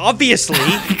mummies, obviously.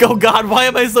 Oh God, why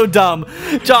am I so dumb?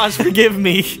 Josh, forgive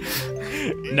me.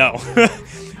 No,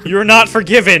 you're not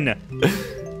forgiven,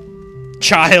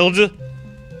 child. You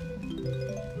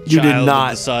did Child of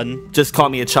not the sun. just call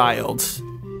me a child.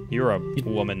 You're a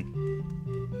woman.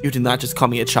 You did not just call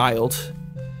me a child.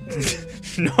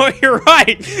 No, you're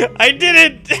right. I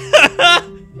didn't.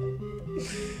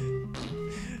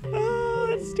 Oh,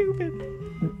 that's stupid.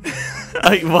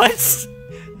 What?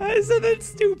 I said that's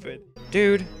stupid.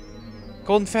 Dude,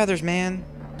 golden feathers, man.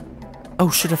 Oh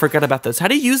shit, I forgot about those. How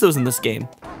do you use those in this game?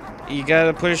 You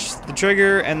gotta push the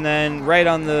trigger and then right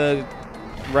on the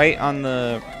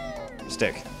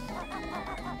stick.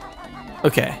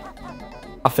 Okay.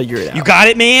 I'll figure it out. You got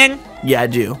it, man? Yeah, I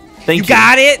do. Thank you. You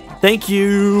got it? Thank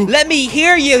you. Let me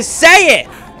hear you say it.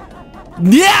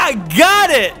 Yeah, I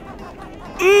got it.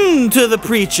 To the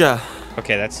preacher.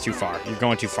 Okay, that's too far. You're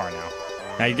going too far now.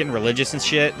 Now you're getting religious and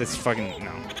shit. That's fucking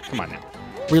no. Come on now.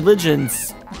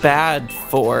 Religion's bad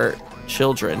for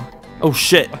children. Oh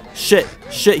shit. Shit.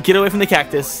 Get away from the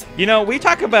cactus. You know, we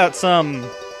talk about some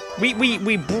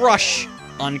we brush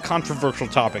on controversial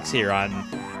topics here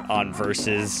on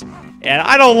Versus, and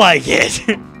I don't like it.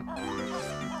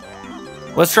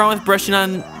 What's wrong with brushing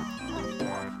on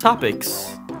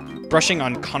topics? Brushing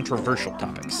on controversial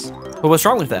topics. Well, what's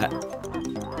wrong with that?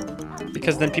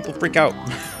 Because then people freak out.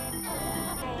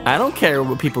 I don't care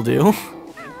what people do.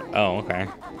 Oh, okay.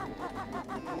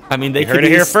 I mean, they You heard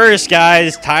it here first,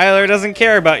 guys. Tyler doesn't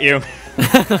care about you.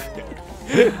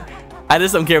 I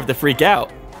just don't care if they freak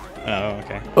out Oh,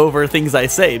 okay. over things I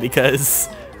say, because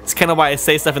it's kind of why I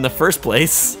say stuff in the first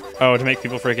place. Oh, to make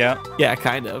people freak out? Yeah,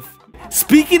 kind of.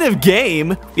 Speaking of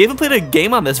game, we haven't played a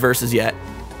game on this Versus yet.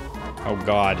 Oh,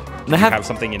 God. Do you have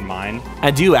something in mind?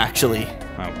 I do, actually.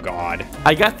 Oh, God.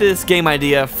 I got this game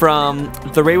idea from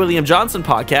the Ray William Johnson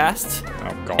podcast.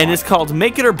 Oh, God. And it's called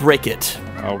Make It or Break It.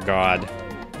 Oh, God.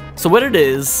 So what it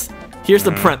is, here's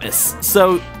the premise.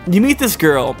 So you meet this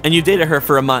girl and you dated her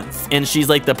for a month and she's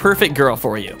like the perfect girl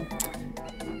for you.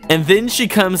 And then she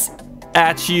comes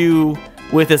at you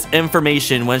with this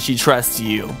information when she trusts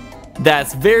you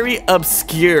that's very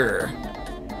obscure.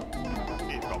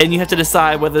 And you have to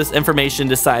decide whether this information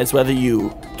decides whether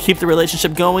you keep the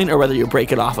relationship going or whether you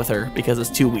break it off with her because it's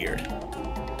too weird.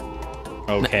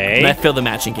 Okay. And I failed the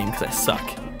matching game because I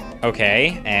suck.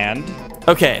 Okay, and?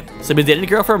 Okay, so I've been dating a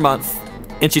girl for a month,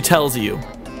 and she tells you.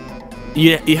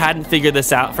 You hadn't figured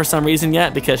this out for some reason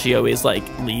yet because she always, like,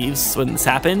 leaves when this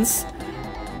happens.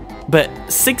 But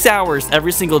 6 hours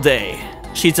every single day,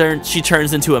 she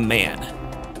turns into a man.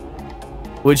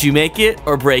 Would you make it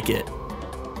or break it?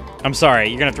 I'm sorry,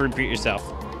 you're going to have to repeat yourself.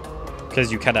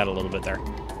 Because you cut out a little bit there.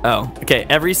 Oh, okay.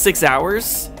 Every 6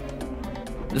 hours,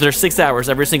 there's 6 hours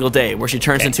every single day where she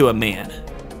turns into a man.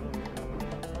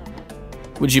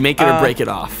 Would you make it or break it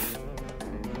off?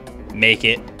 Make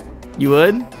it. You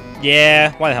would?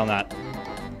 Yeah, why the hell not?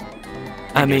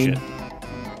 I mean,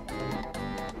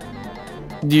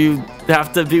 you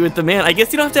have to be with the man. I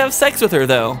guess you don't have to have sex with her,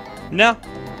 though. No.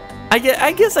 I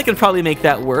guess I could probably make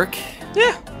that work.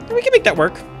 Yeah, we can make that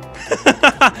work.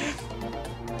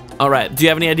 All right. Do you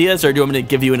have any ideas, or do you want me to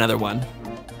give you another one?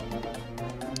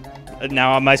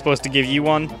 Now, am I supposed to give you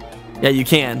one? Yeah, you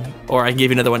can. Or I can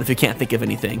give you another one if you can't think of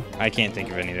anything. I can't think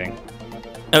of anything.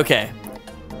 Okay.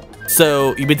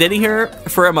 So, you've been dating her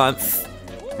for a month,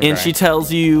 and she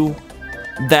tells you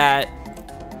that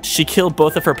she killed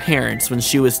both of her parents when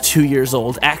she was 2 years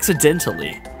old,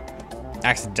 accidentally.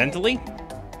 Accidentally?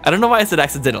 I don't know why I said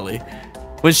accidentally.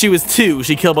 When she was 2,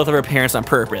 she killed both of her parents on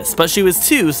purpose. But she was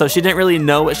 2, so she didn't really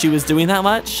know what she was doing that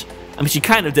much. I mean, she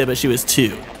kind of did, but she was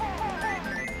 2.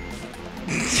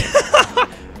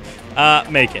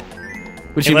 Make it.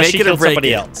 Would you Unless make it or break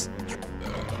somebody it? else.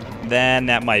 Then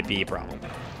that might be a problem.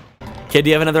 Okay, do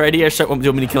you have another idea, or do you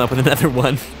want me to come up with another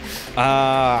one?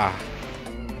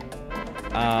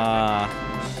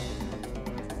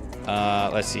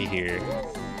 Let's see here.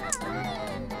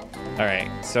 Alright,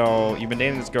 so you've been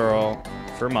dating this girl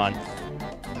for a month,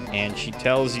 and she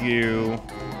tells you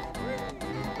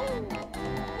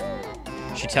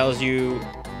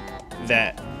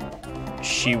that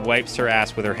she wipes her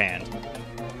ass with her hand.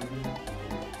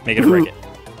 Make it or break it.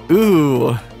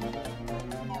 Ooh.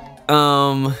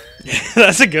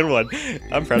 That's a good one.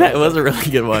 I'm proud of That was a really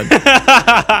good one.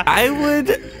 I would...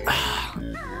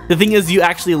 The thing is, you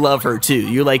actually love her, too.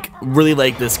 You, like, really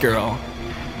like this girl.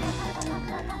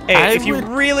 Hey, if you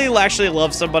really actually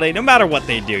love somebody, no matter what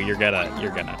they do, you're gonna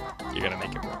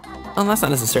make it work. Oh, that's not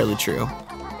necessarily true.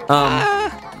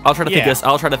 I'll try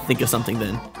to think of something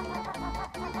then.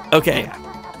 Okay.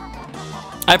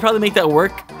 I'd probably make that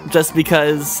work just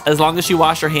because as long as she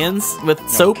washed her hands with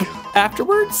soap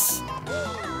afterwards,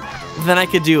 then I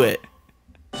could do it.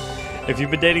 If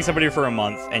you've been dating somebody for a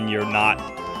month and you're not,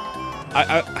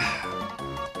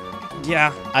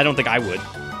 yeah, I don't think I would.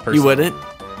 Personally. You wouldn't?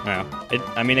 No.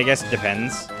 I mean, I guess it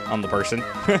depends on the person.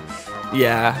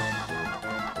 Yeah.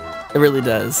 It really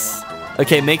does.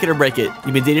 Okay, make it or break it.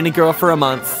 You've been dating a girl for a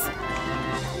month,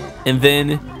 and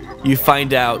then you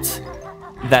find out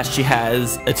that she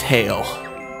has a tail.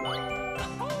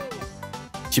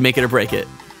 Did you make it or break it?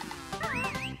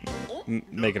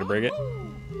 Make it or break it?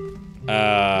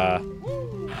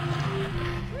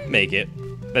 Make it.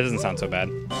 That doesn't sound so bad.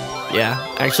 Yeah,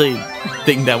 I actually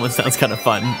think that one sounds kind of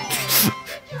fun.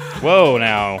 Whoa,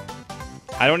 now.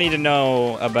 I don't need to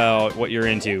know about what you're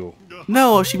into.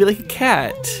 No, she'd be like a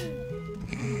cat.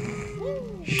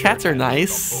 Cats are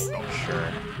nice.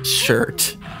 Sure.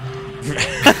 Shirt.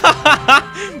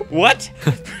 What?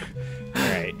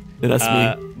 Alright. That's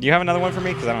me. Do you have another one for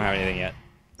me? Because I don't have anything yet.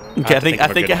 Okay, I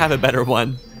think I have a better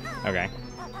one. Okay.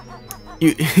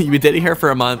 You've been dating her for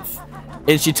a month,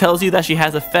 and she tells you that she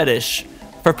has a fetish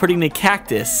for putting a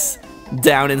cactus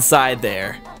down inside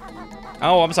there.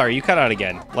 Oh, I'm sorry. You cut out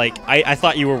again. Like, I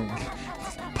thought you were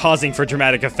pausing for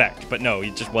dramatic effect, but no,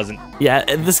 it just wasn't. Yeah,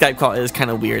 this Skype call is kind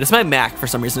of weird. It's my Mac for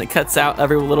some reason. It cuts out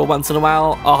every little once in a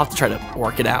while. I'll have to try to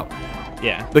work it out.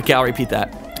 Yeah. But okay, I'll repeat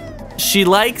that. She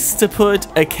likes to put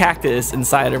a cactus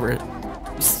inside of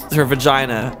her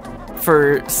vagina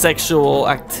for sexual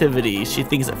activity. She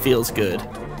thinks it feels good.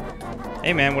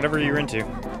 Hey, man, whatever you're into.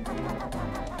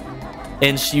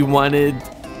 And she wanted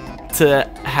to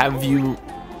have you...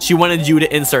 She wanted you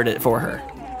to insert it for her.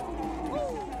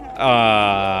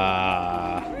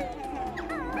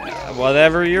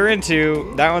 Whatever you're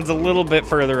into. That one's a little bit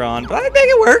further on, but I'd make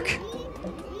it work.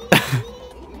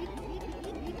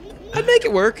 I'd make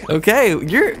it work. Okay,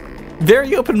 you're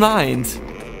very open mind.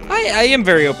 I am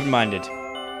very open-minded.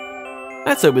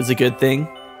 That's always a good thing.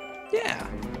 Yeah.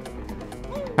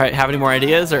 All right, have any more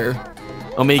ideas, or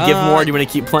want me to give more? Do you want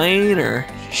to keep playing, or?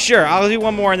 Sure, I'll do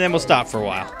one more and then we'll stop for a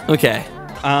while. Okay.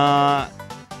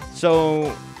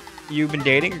 So you've been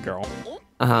dating a girl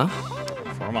Uh-huh.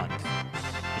 for a month.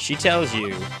 She tells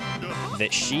you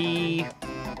that she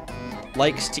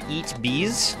likes to eat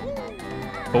bees,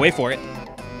 but wait for it.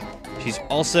 She's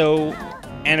also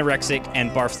anorexic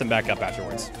and barfs them back up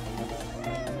afterwards.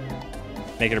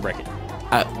 Make it or break it.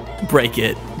 Break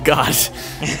it. God.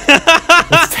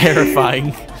 That's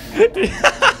terrifying.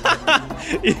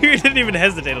 You didn't even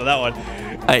hesitate on that one.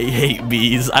 I hate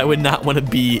bees. I would not want to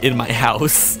be in my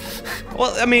house.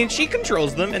 Well, I mean, she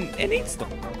controls them and eats them.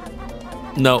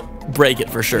 No, break it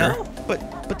for sure. No,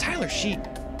 but Tyler, she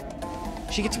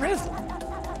gets rid of them.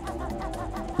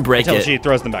 Break Until it. she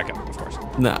throws them back up, of course.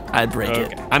 No, I'd break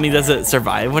it. Okay. I mean, does it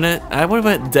survive when it? I would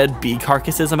want dead bee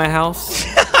carcasses in my house.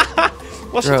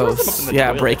 Well, she throws them up in Gross. the Yeah,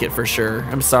 toilet. break it for sure.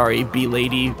 I'm sorry, bee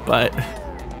lady, but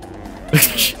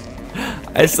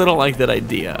I still don't like that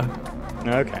idea.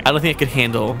 Okay. I don't think I could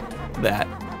handle that.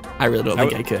 I really don't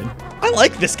think I could. I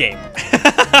like this game.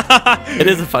 It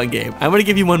is a fun game. I'm gonna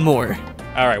give you one more.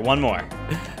 All right, one more.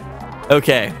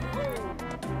 Okay.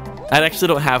 I actually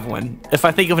don't have one. If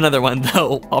I think of another one,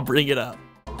 though, I'll bring it up.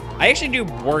 I actually do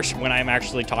worse when I'm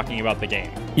actually talking about the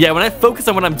game. Yeah, when I focus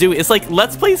on what I'm doing, it's like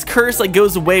Let's Play's curse like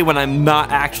goes away when I'm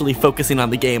not actually focusing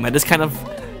on the game. I just kind of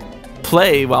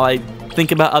play while I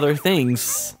think about other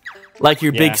things, like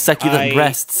your big succulent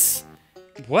breasts.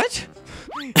 What?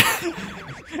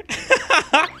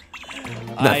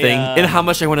 Nothing. And how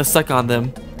much I want to suck on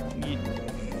them.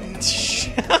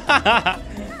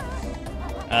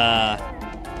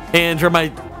 And from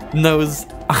my nose.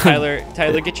 Tyler,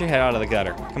 get your head out of the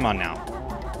gutter. Come on now.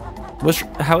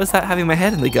 How is that having my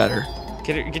head in the gutter?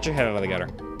 Get your head out of the gutter.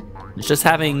 It's just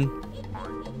having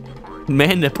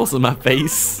man nipples in my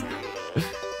face.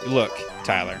 Look,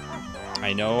 Tyler,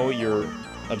 I know your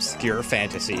obscure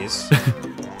fantasies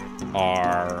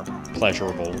are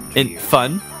pleasurable to And you,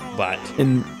 fun. but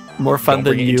And more fun don't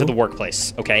than bring it you. into the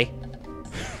workplace, okay?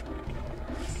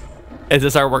 Is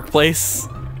this our workplace?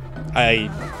 I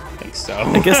think so.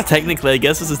 I guess technically,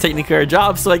 this is technically our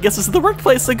job, so I guess this is the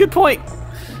workplace. So good point.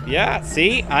 Yeah,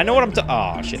 see? I know what I'm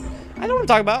oh, shit. I know what I'm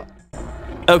talking about.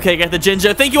 Okay, got the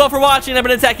ginger. Thank you all for watching. I've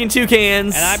been Attacking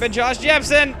Toucans. And I've been Josh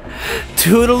Jepson.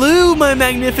 Toodaloo, my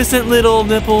magnificent little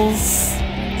nipples.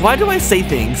 Why do I say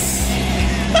things?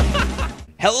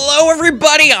 Hello,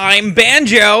 everybody. I'm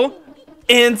Banjo.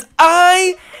 And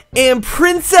I am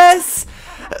Princess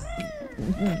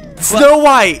Snow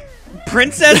White.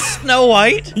 Princess Snow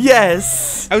White?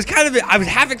 Yes. I was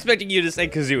half expecting you to say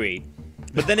Kazooie.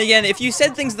 But then again, if you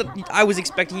said things that I was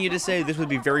expecting you to say, this would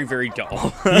be very, very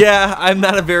dull. Yeah, I'm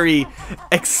not a very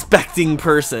expecting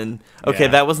person. Okay,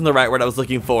 Yeah. that wasn't the right word I was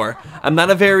looking for. I'm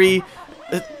not a very...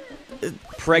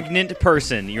 Pregnant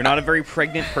person. You're not a very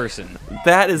pregnant person.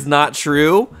 That is not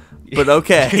true, but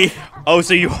okay. Oh,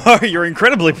 so you are. You're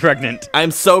incredibly pregnant.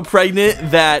 I'm so pregnant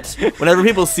that whenever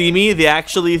people see me, they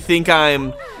actually think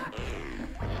I'm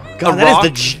God, a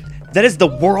rock. that is the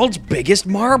world's biggest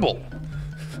marble.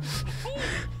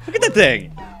 Look at that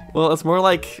thing. Well, it's more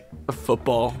like a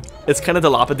football. It's kind of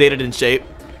dilapidated in shape.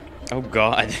 Oh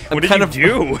God, what kind did you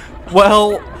do?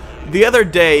 Well, the other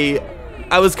day,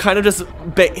 I was kind of just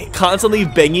constantly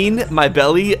banging my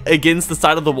belly against the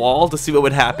side of the wall to see what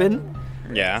would happen.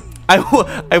 Yeah. I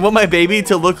want my baby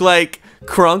to look like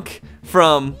Crunk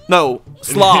from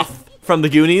Sloth from the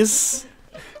Goonies.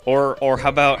 Or how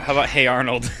about Hey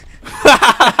Arnold?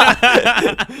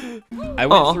 I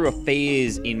went through a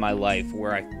phase in my life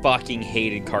where I fucking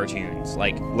hated cartoons.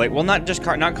 Like well, not just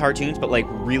not cartoons, but like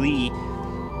really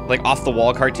like off the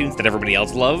wall cartoons that everybody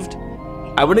else loved.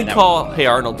 I wouldn't call Hey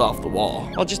Arnold off the wall.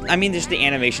 Well, just the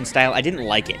animation style. I didn't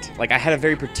like it. Like I had a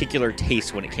very particular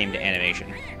taste when it came to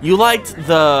animation. You liked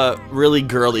the really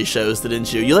girly shows,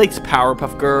 didn't you? You liked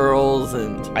Powerpuff Girls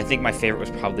and... I think my favorite was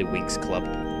probably Winx Club.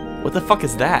 What the fuck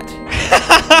is that?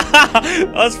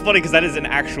 That's funny because that is an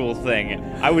actual thing.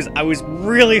 I was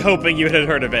really hoping you had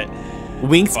heard of it.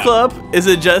 Winx Club? Is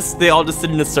it just they all just sit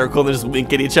in a circle and they just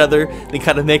wink at each other? They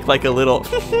kind of make like a little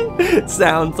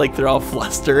sounds like they're all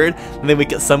flustered, and they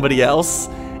wink at somebody else,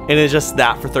 and it's just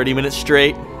that for 30 minutes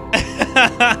straight. No,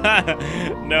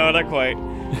 not quite.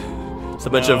 It's a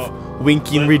bunch of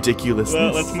winking ridiculousness.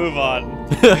 Well, let's move on.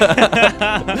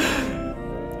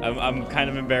 I'm kind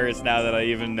of embarrassed now that I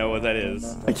even know what that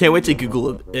is. I can't wait to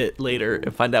Google it later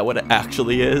and find out what it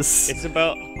actually is. It's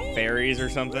about fairies or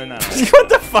something. I don't know. What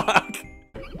the fuck?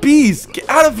 Bees, get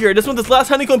out of here! I just want this last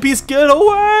honeycomb piece. Get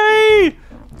away!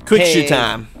 Quick shoot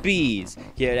time. Bees,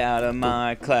 get out of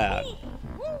my cloud.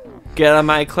 Get out of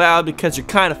my cloud because you're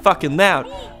kind of fucking loud.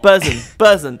 Buzzing,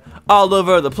 buzzing all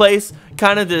over the place.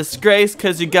 Kind of disgrace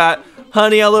because you got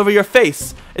honey all over your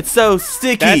face. It's so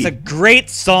sticky. That's a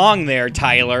great song there,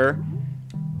 Tyler.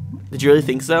 Did you really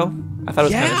think so? I thought it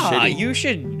was kind of Yeah, shitty. you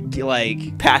should,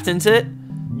 like... Patent it?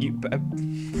 You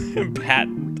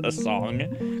patent a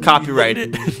song? Copyright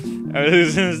it. I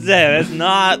was gonna say, that's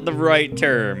not the right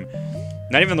term.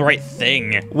 Not even the right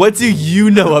thing. What do you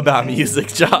know about music,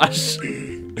 Josh?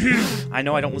 I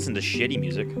know I don't listen to shitty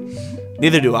music.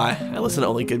 Neither do I. I listen to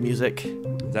only good music.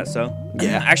 Is that so?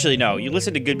 Yeah. Actually, no. You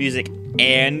listen to good music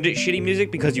and shitty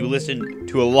music because you listen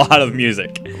to a lot of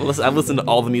music. Listen, I've listened to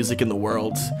all the music in the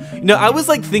world. You know, I was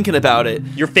like thinking about it.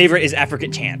 Your favorite is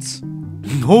African Chants.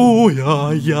 Oh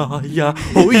yeah, yeah, yeah.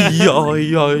 Oh yeah, yeah,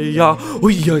 yeah. Oh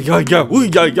yeah, yeah, yeah. Oh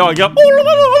yeah, yeah, yeah.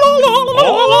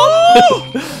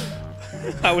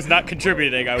 I was not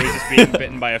contributing. I was just being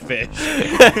bitten by a fish.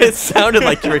 It sounded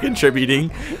like you were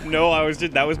contributing. No,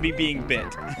 that was me being bit.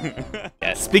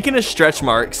 Yes. Speaking of stretch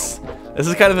marks, this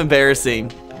is kind of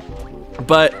embarrassing,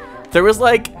 but there was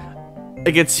like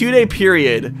a 2-day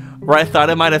period where I thought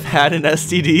I might have had an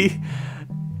STD,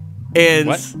 and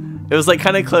What? it was like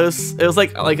kind of close. It was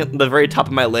like at the very top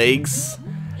of my legs.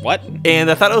 What?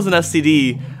 And I thought it was an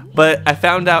STD, but I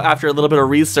found out after a little bit of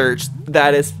research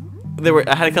that I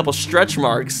had a couple stretch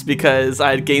marks because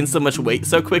I had gained so much weight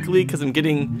so quickly because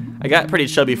I got pretty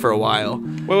chubby for a while.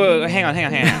 Wait, hang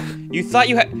on. You thought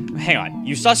you had, hang on,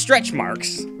 you saw stretch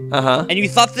marks, Uh-huh. and you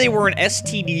thought they were an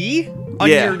STD on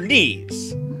Yeah. your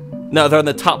knees. No, they're on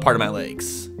the top part of my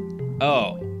legs.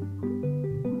 Oh,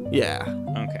 Yeah.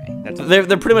 okay. That's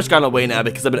They're pretty much gone away now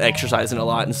because I've been exercising a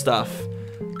lot and stuff.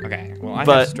 okay. Well, I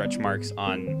But- have stretch marks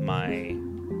on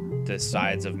the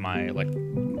sides of my like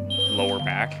lower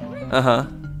back Uh-huh.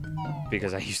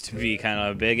 because I used to be kind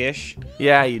of big-ish.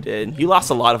 Yeah, you did. You lost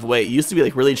a lot of weight. You used to be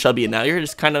like really chubby and now you're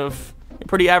just kind of a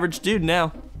pretty average dude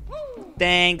now.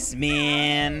 Thanks,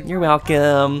 man. You're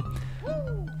welcome.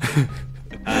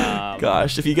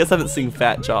 Gosh, if you guys haven't seen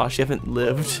Fat Josh, you haven't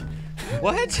lived.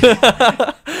 What?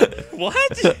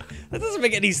 What? That doesn't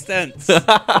make any sense.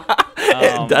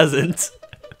 It doesn't.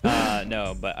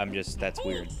 No, but that's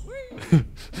weird.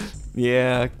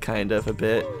 Yeah, kind of a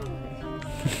bit.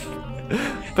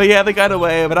 But yeah, they got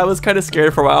away, but I was kind of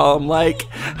scared for a while. I'm like,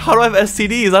 how do I have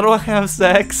STDs? I don't have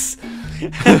sex.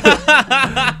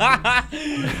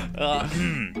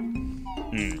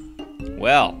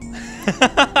 Well.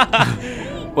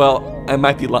 Well, I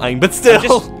might be lying, but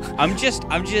still. I'm just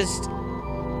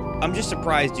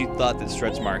surprised you thought that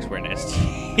stretch marks were an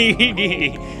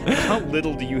STD. How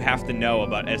little do you have to know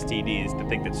about STDs to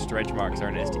think that stretch marks are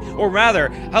an STD? Or rather,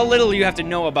 how little do you have to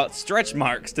know about stretch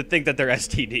marks to think that they're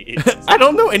STDs? I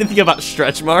don't know anything about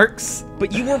stretch marks.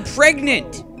 But you were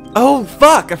pregnant. Oh,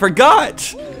 fuck, I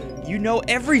forgot. You know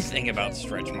everything about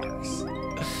stretch marks.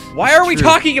 Why are we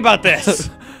talking about this?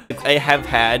 I have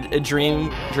had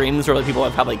dreams where like people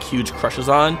I've had like huge crushes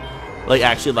on, like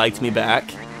actually liked me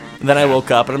back. And then I woke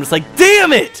up and I'm just like,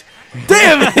 damn it!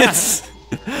 Damn it!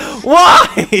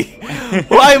 Why?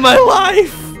 Why my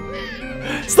life?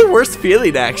 It's the worst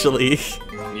feeling, actually.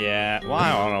 Yeah, well,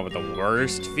 I don't know about the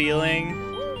worst feeling.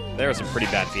 There are some pretty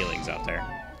bad feelings out there.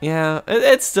 Yeah,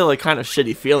 it's still a kind of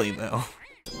shitty feeling, though.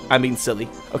 I mean, silly.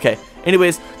 Okay,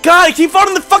 anyways. God, I keep falling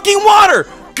in the fucking water!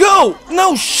 Go!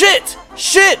 No, shit!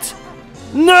 Shit!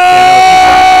 No!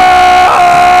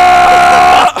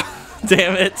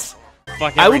 Damn it.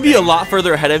 I would be a lot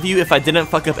further ahead of you if I didn't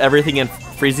fuck up everything in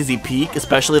Freezy Peak,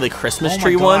 especially the Christmas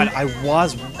tree one. I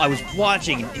was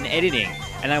watching and editing,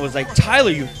 and I was like,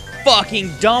 Tyler, you fucking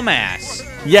dumbass.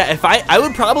 Yeah, if I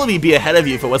would probably be ahead of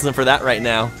you if it wasn't for that right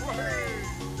now.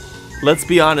 Let's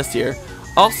be honest here.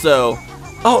 Also,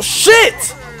 oh shit!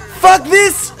 Fuck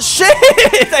this shit!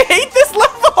 I hate this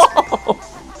level!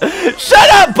 Shut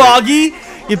up, Boggy!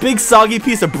 You big soggy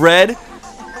piece of bread.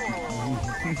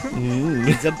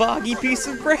 It's a boggy piece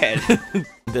of bread.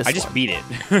 I just beat it.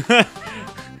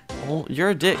 Oh, you're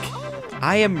a dick.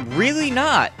 I am really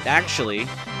not, actually.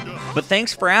 But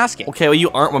thanks for asking. Okay, well, you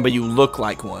aren't one, but you look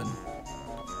like one.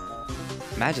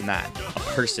 Imagine that. A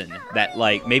person that,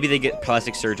 like, maybe they get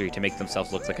plastic surgery to make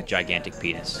themselves look like a gigantic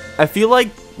penis. I feel like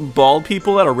bald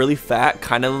people that are really fat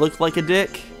kind of look like a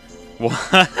dick. What?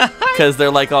 Because they're,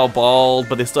 like, all bald,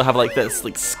 but they still have, like, this,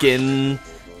 like, skin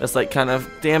that's, like, kind of...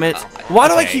 Damn it. Why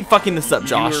do I keep fucking this up,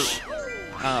 Josh?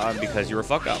 Because you're a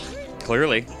fuck-up.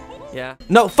 Clearly. Yeah.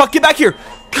 No, fuck, get back here!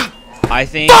 I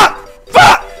think... Fuck!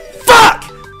 Fuck! Fuck!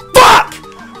 Fuck!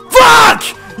 Fuck!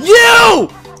 You!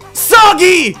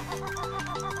 Soggy!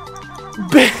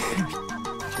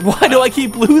 Why do I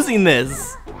keep losing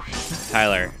this?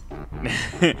 Tyler.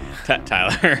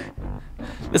 Tyler.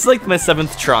 This is like my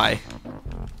 7th try.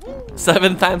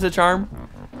 7 times a charm?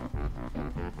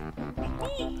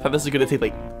 I thought this was gonna take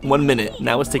like 1 minute.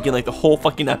 Now it's taking like the whole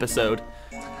fucking episode.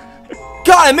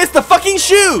 God, I missed the fucking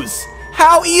shoes!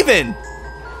 How even?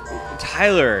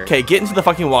 Tyler. Okay, get into the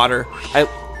fucking water.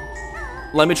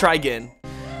 Let me try again.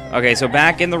 Okay, so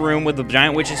back in the room with the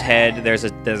giant witch's head, there's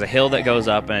a hill that goes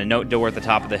up and a note door at the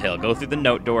top of the hill. Go through the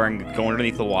note door and go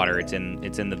underneath the water. It's in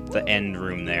the end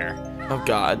room there. Oh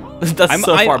God, that's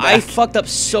so far back. I fucked up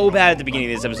so bad at the beginning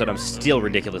of this episode. I'm still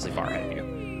ridiculously far ahead of you.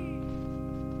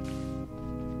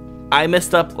 I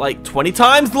messed up like 20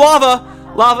 times.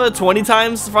 Lava 20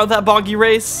 times for that boggy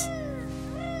race.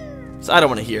 So I don't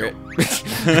want to hear it.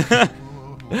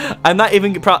 I'm not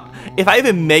even if I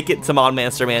even make it to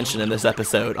Monster Mansion in this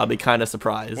episode, I'll be kind of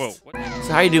surprised. Whoa, so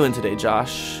how are you doing today,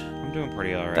 Josh? I'm doing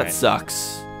pretty alright. That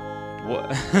sucks. What?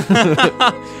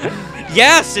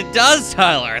 Yes, it does,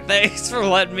 Tyler. Thanks for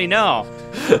letting me know.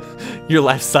 Your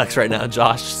life sucks right now,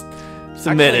 Josh. Just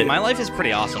admit it. My life is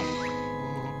pretty awesome.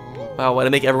 Wow, way to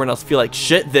make everyone else feel like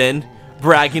shit then,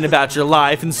 bragging about your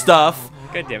life and stuff.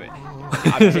 God damn it.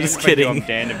 I'm just kidding. I'm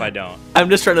damned if I don't. I'm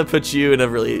just trying to put you in a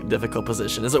really difficult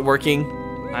position. Is it working?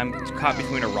 I'm caught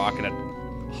between a rock and a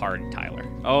hard Tyler.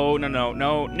 Oh, no.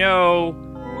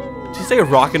 Did you say a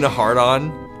rock and a hard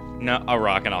on? No, a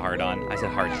rock and a hard on. I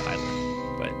said hard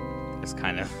Tyler, but it's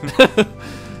kind of...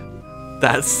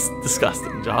 That's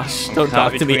disgusting, Josh. Don't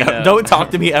talk to me. Don't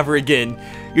talk to me ever again.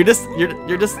 You're just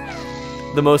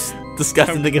the most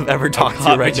disgusting thing I've ever talked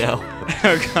to right now.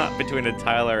 I'm caught between a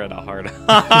Tyler and a hard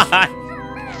on.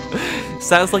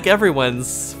 Sounds like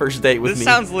everyone's first date with me. This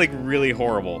sounds like really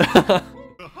horrible.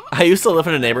 I used to live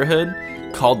in a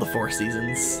neighborhood called the Four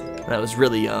Seasons when I was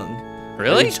really young.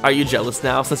 Really? Are you jealous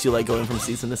now since you like going from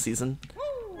season to season?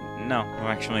 No, I'm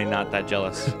actually not that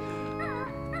jealous.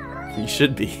 You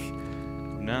should be.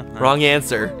 No. Wrong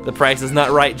answer. The price is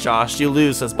not right, Josh. You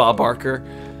lose, says Bob Barker.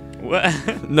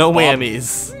 What? No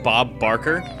whammies. Bob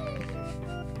Barker?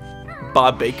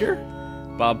 Bob Baker?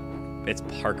 It's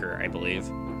Parker, I believe.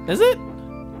 Is it?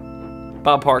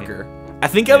 Bob Parker. I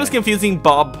think I was confusing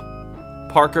Bob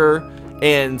Parker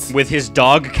and... With his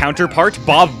dog counterpart,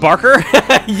 Bob Barker?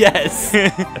 Yes.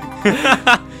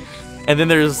 And then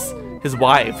there's his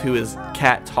wife, who is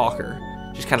Cat Talker.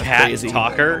 She's kind of crazy. Cat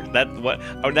Talker?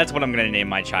 That's what I'm gonna name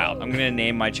my child. I'm gonna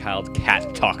name my child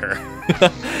Cat Talker.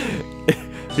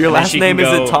 Your last name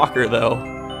isn't Talker, though.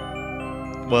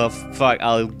 Well, fuck.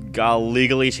 I'll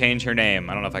legally change her name.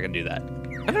 I don't know if I can do that.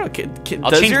 I don't know.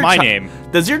 I'll change my name.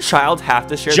 Does your child have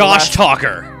to share Josh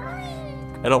Talker.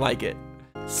 I don't like it.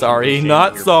 Sorry,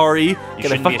 not sorry. You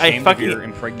shouldn't be ashamed of your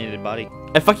impregnated body.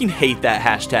 I fucking hate that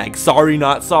hashtag. Sorry,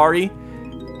 not sorry.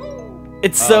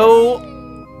 It's so...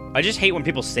 I just hate when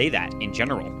people say that in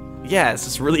general. Yeah, it's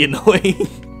just really annoying.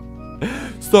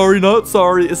 Sorry, not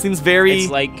sorry. It seems very...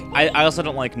 It's like, I also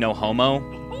don't like no homo.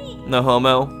 No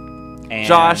homo. And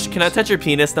Josh, can I touch your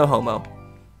penis? No homo.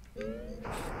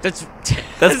 That's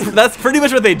pretty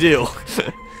much what they do.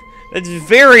 That's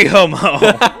very homo.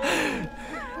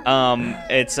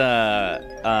 It's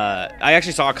I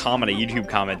actually saw a YouTube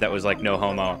comment that was like no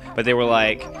homo, but they were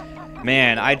like,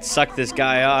 man, I'd suck this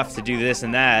guy off to do this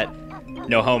and that,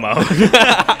 no homo.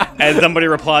 And somebody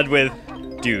replied with,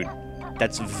 dude,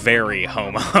 that's very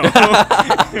homo.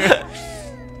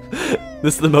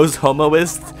 This is the most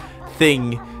homoist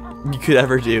thing you could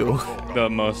ever do. The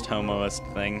most homoist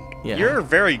thing. Yeah. You're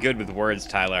very good with words,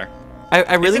 Tyler.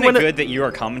 I really Isn't want it to. good that you are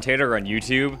a commentator on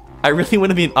YouTube? I really want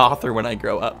to be an author when I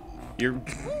grow up, You're.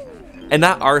 and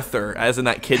not Arthur, as in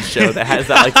that kid show that has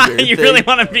that like weird You thing. really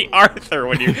want to be Arthur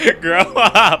when you grow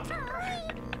up.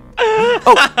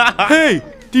 Oh, hey,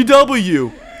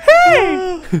 DW.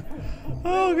 Hey.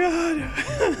 Oh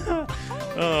god.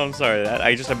 Oh, I'm sorry that.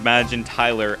 I just imagined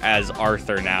Tyler as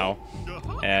Arthur now.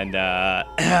 And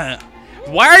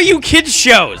why are you kids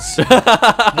shows?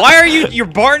 Why are you're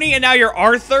Barney and now you're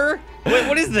Arthur?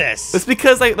 What is this? It's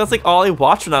because that's like all I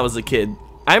watched when I was a kid.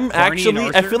 I'm Barney and actually, I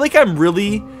Arthur? feel like I'm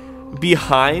really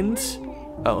behind.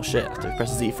 Oh shit, I have to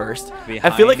press Z first. I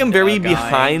feel like I'm very Behind a guy.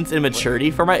 behind in maturity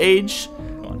for my age.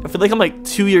 I feel like I'm like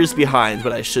 2 years behind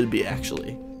what I should be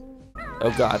actually.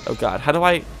 Oh god, how do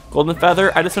I, golden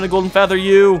feather? I just want to golden feather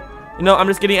you. No, I'm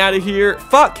just getting out of here.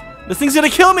 Fuck, this thing's gonna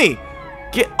kill me.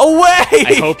 Get away!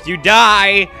 I hope you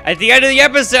die at the end of the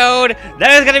episode.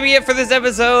 That is gonna be it for this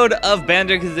episode of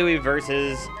Banjo Kazooie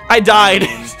Versus. I died.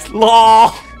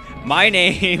 Lol. My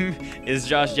name is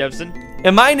Josh Jepson.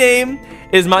 And my name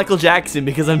is Michael Jackson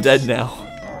because I'm dead now.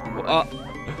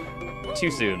 Too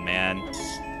soon, man.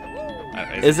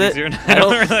 Is too it? Soon? I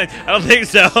don't- I don't think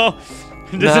so.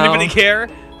 Does No. anybody care?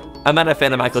 I'm not a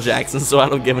fan of Michael Jackson, so I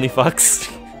don't give any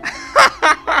fucks.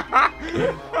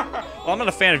 Well, I'm not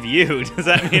a fan of you. Does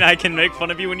that mean I can make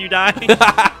fun of you when you die?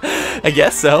 I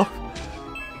guess so.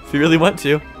 If you really want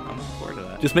to. I'm looking forward to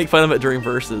that. Just make fun of it during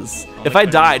verses. I'll If make I fun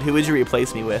of died, who would you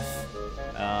replace me with?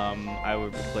 I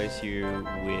would replace you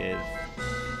with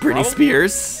Britney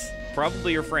Spears?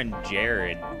 probably your friend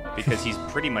Jared, because he's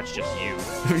pretty much just you.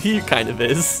 He kind of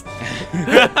is.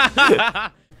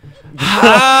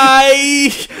 Hi!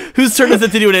 Whose turn is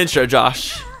it to do an intro,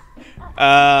 Josh?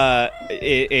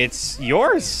 It's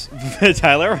yours,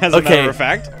 Tyler, as a matter of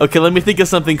fact. Okay, let me think of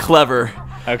something clever.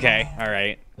 Okay, all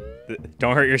right.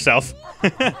 Don't hurt yourself.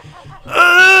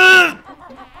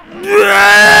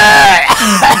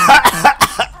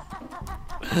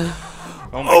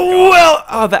 Oh my god. Well,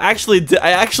 oh, that actually did,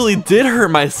 I actually did hurt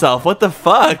myself. What the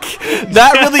fuck?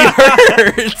 That really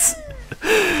hurts.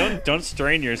 Don't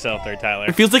strain yourself there, Tyler.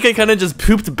 It feels like I kind of just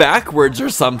pooped backwards or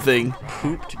something.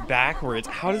 Pooped backwards.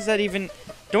 How does that even...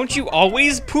 Don't you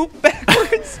always poop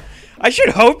backwards? I should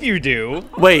hope you do.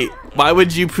 Wait, why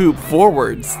would you poop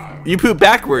forwards? You poop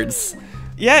backwards.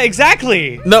 Yeah,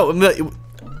 exactly. No,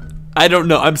 I don't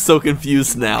know. I'm so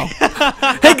confused now.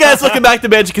 Hey guys, welcome back to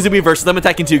Banjo Kazooie Versus. I'm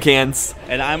attacking Tucans.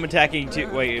 And I'm attacking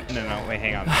wait,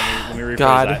 hang on. Let me rephrase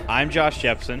God. that. I'm Josh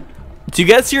Jepson. Do you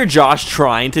guys hear Josh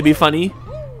trying to be funny?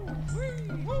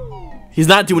 He's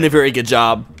not doing a very good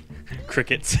job.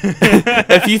 Crickets.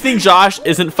 If you think Josh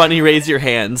isn't funny, raise your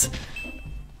hands.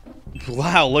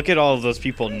 Wow, look at all of those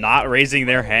people not raising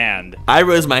their hand. I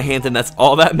raise my hand and that's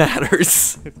all that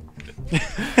matters.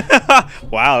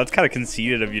 Wow, that's kind of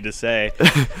conceited of you to say.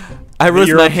 I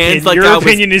rose my hands like your I was...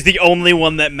 opinion is the only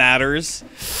one that matters.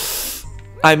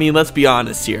 I mean, let's be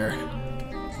honest here.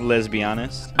 Let's be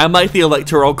honest. I'm like the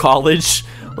Electoral College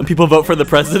when people vote for the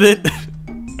president.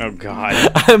 Oh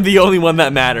god. I'm the only one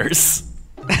that matters.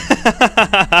 No,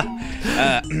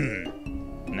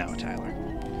 Tyler.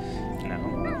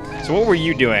 No. So what were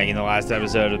you doing in the last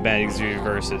episode of Banjo Kazooie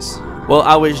Versus? Well,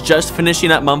 I was just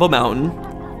finishing up Mumble Mountain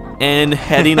and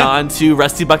heading on to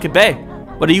Rusty Bucket Bay.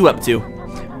 What are you up to?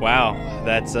 Wow,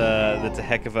 that's a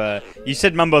heck of a... You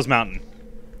said Mumbo's Mountain.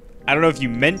 I don't know if you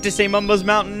meant to say Mumbo's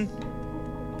Mountain.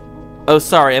 Oh,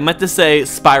 sorry. I meant to say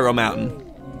Spiral Mountain.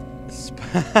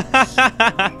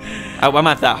 I'm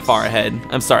not that far ahead.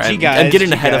 I'm sorry. I'm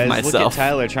getting ahead of myself. Look at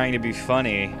Tyler trying to be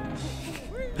funny.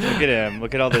 Look at him.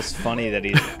 Look at all this funny that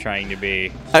he's trying to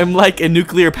be. I'm like a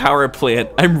nuclear power plant.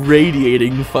 I'm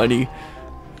radiating funny.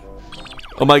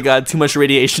 Oh my god, too much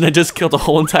radiation. I just killed a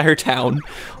whole entire town.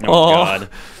 Oh god.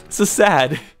 So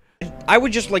sad. I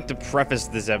would just like to preface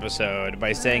this episode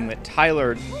by saying that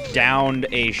Tyler downed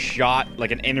a shot,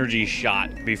 like an energy shot,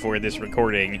 before this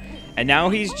recording, and now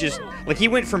he's just like he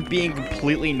went from being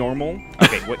completely normal.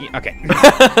 Okay, okay,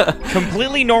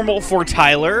 completely normal for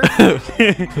Tyler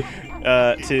to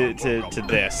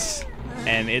this,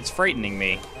 and it's frightening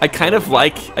me. I kind of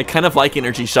like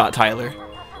energy shot Tyler.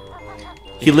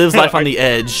 He lives life on the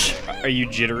edge. Are you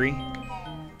jittery?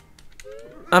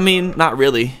 I mean, not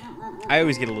really. I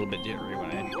always get a little bit jittery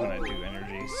when I do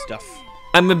energy stuff.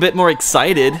 I'm a bit more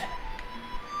excited.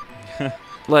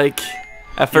 Like,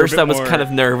 at first I was kind of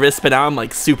nervous, but now I'm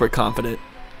like super confident.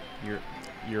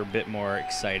 You're a bit more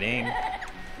exciting.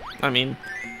 I mean,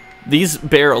 these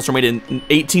barrels were made in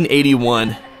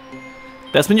 1881.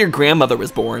 That's when your grandmother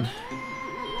was born.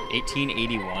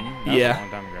 1881? That Yeah. was a long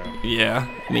time ago. Yeah,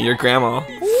 I mean your grandma.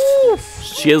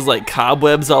 She has like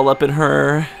cobwebs all up in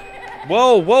her,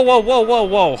 Whoa, whoa, whoa, whoa, whoa,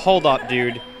 whoa! Hold up,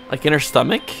 dude. like in her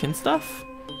stomach and stuff.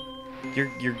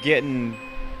 You're going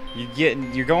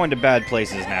to bad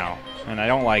places now, and I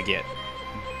don't like it.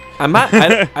 I'm not.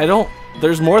 I don't.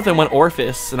 There's more than one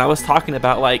orifice, and I was talking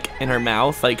about like in her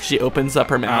mouth. Like she opens up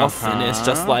her mouth, and it's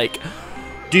just like.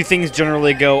 Do things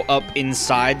generally go up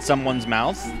inside someone's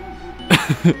mouth?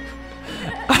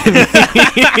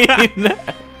 I mean,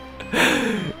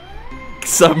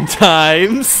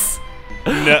 sometimes.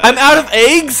 No. I'm out of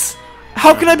eggs.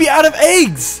 How can I be out of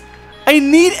eggs? I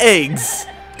need eggs.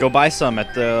 Go buy some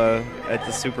at the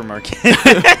supermarket.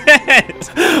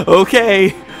 Okay.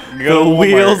 Go The to Walmart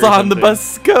wheels or on the something.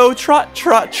 bus go trot,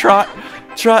 trot, trot,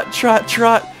 trot, trot,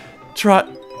 trot, trot.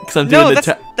 Because I'm doing No,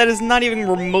 the. that is not even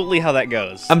remotely how that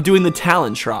goes. I'm doing the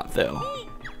Talon trot though.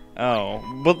 Oh,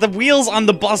 well, the wheels on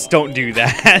the bus don't do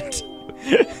that.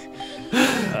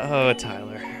 Oh,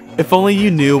 Tyler. If only you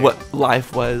knew what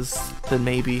life was, then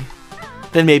maybe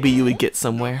you would get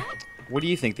somewhere. What do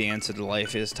you think the answer to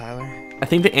life is, Tyler? I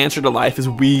think the answer to life is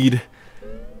weed.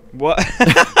 What?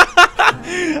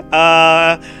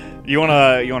 You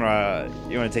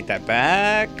wanna take that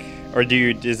back, or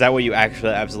is that what you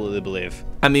actually absolutely believe?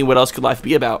 I mean, what else could life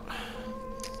be about?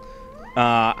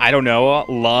 I don't know.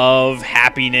 Love,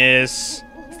 happiness,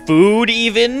 food,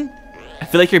 even. I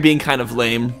feel like you're being kind of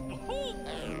lame.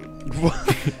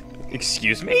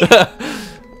 Excuse me?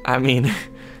 I mean,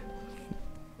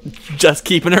 just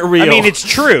keeping it real. I mean, it's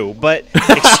true, but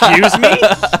excuse me?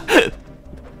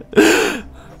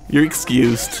 You're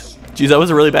excused. Jeez, that was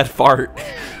a really bad fart.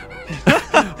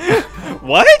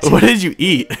 What? What did you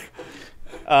eat?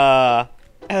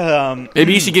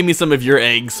 Maybe you Hmm. should give me some of your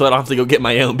eggs so I don't have to go get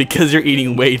my own because you're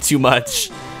eating way too much.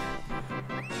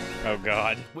 Oh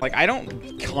god. Like, I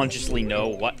don't consciously know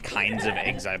what kinds of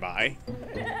eggs I buy.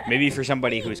 Maybe for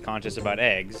somebody who's conscious about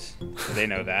eggs, they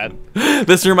know that.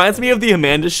 This reminds me of the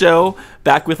Amanda show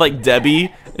back with like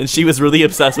Debbie, and she was really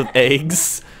obsessed with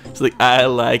eggs. She's like, I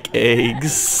like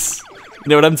eggs. You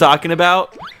know what I'm talking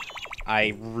about?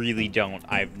 I really don't.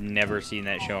 I've never seen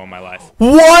that show in my life.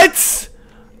 What?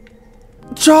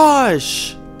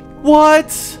 Josh!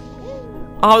 What?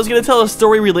 I was gonna tell a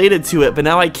story related to it, but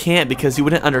now I can't because you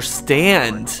wouldn't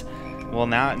understand. Well,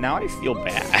 now I feel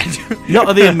bad.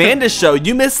 No, the Amanda show.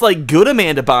 You missed like good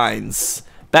Amanda Bynes.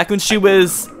 Back when she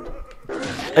was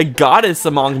a goddess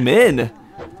among men.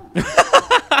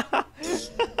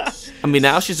 I mean,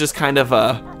 now she's just kind of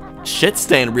a shit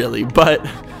stain, really, but...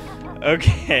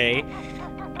 Okay.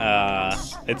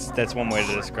 That's one way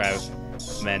to describe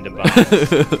Amanda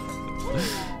Bynes.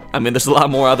 I mean, there's a lot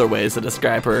more other ways to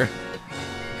describe her.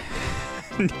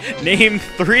 Name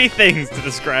 3 things to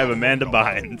describe Amanda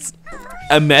Bynes.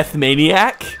 A meth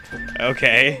maniac?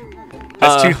 Okay.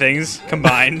 That's 2 things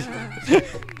combined.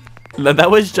 No,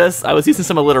 that was just... I was using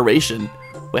some alliteration.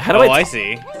 Wait, how do I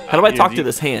see. How do I talk to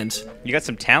this hand? You got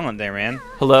some talent there, man.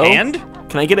 Hello? Hand?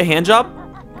 Can I get a hand job?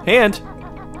 Hand.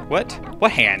 What?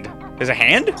 What hand? There's a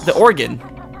hand? The organ.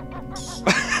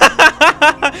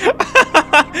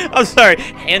 I'm sorry.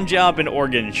 Hand job and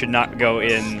organ should not go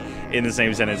in the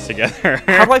same sentence together.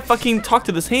 How do I fucking talk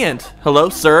to this hand? Hello,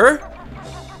 sir?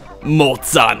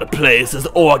 Mozart plays his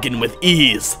organ with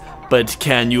ease, but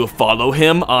can you follow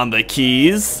him on the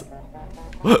keys?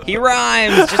 He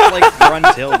rhymes, just like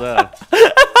Gruntilda.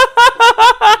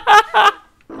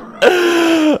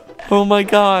 Oh my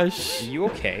gosh. Are you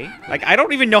okay? Like, I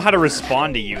don't even know how to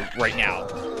respond to you right now.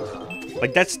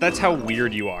 Like, that's how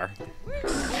weird you are.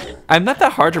 I'm not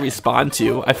that hard to respond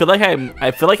to. I feel like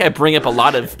I bring up a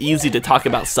lot of easy to talk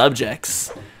about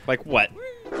subjects. Like what?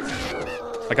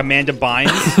 Like Amanda Bynes?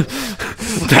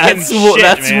 That's Shit,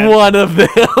 that's man. one of them.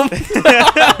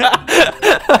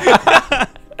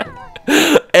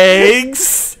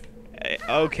 Eggs.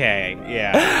 Okay,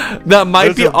 yeah. That might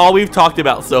Those be are- all we've talked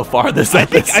about so far this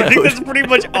episode. I think that's pretty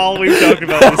much all we've talked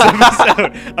about this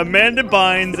episode. Amanda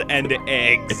Bynes and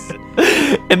eggs.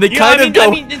 And they You know, kind of go.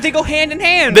 I mean, they go hand in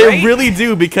hand, They right? really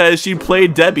do, because she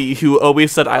played Debbie, who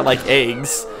always said, I like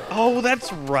eggs. Oh,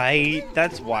 that's right.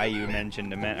 That's why you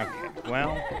mentioned Amanda. Okay,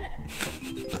 well,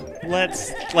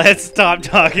 let's stop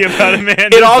talking about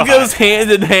Amanda. It all Bynes. goes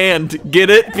hand in hand. Get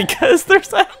it? Because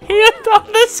there's a hand on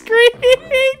the screen.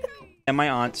 And my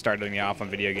aunt started me off on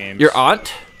video games. Your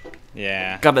aunt?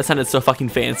 Yeah. God, that sounded so fucking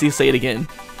fancy. Say it again.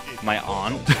 My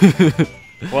aunt?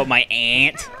 Well, my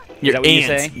aunt. Your Is that what aunt. you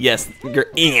say? Yes, your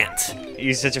aunt.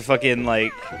 You're such a fucking,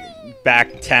 like,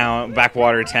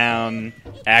 backwater town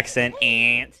accent.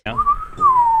 Aunt. No?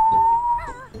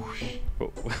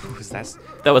 What was that?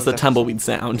 That was the tumbleweed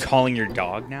sound. Calling your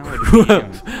dog now? What do you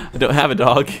mean? I don't have a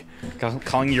dog.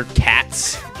 Calling your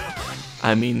cats?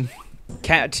 I mean,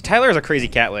 Tyler is a crazy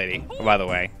cat lady, by the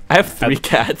way. I have 3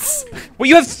 cats. Well,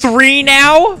 you have 3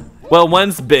 now? Well,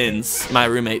 one's Ben's, my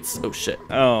roommate's. Oh, shit.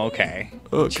 Oh, okay.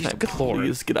 Oh, Jeez, can I good lord.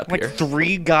 please get up Like here?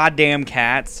 3 goddamn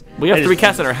cats. We have That 3 is-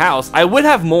 cats in our house. I would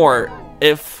have more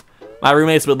if my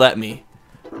roommates would let me.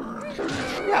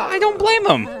 Yeah, I don't blame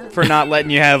them for not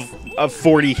letting you have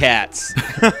 40 cats.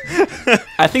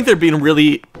 I think they're being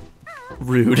really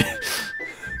rude.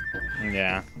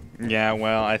 Yeah. Yeah,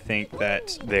 well, I think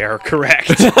that they are correct.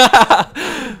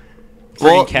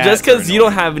 Well, cats just are because you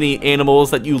don't annoying. have any animals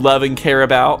that you love and care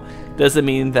about doesn't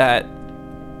mean that...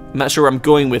 I'm not sure where I'm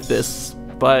going with this,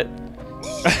 but...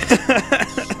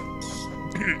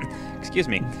 Excuse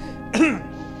me.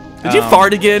 Did you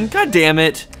fart again? God damn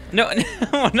it. No,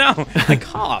 no. I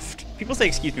coughed. People say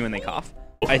excuse me when they cough.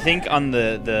 I think on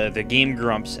the Game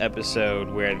Grumps episode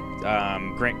where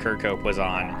Grant Kirkhope was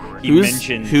on, he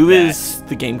mentioned Who that- is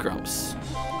the Game Grumps?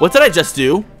 What did I just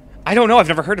do? I don't know. I've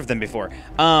never heard of them before.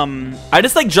 I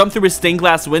just like jumped through a stained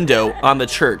glass window on the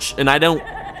church, and I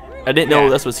didn't know Yeah.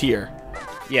 this was here.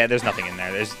 Yeah, there's nothing in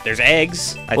there. There's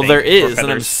eggs. I Well, think, there or is, and I'm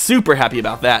feathers. super happy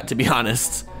about that, to be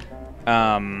honest.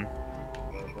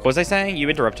 What was I saying? You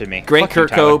interrupted me. Grant Fuck you,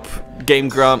 Tyler. Kirkhope, Game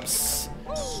Grumps.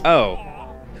 Oh,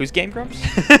 who's Game Grumps?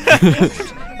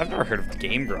 I've never heard of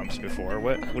Game Grumps before.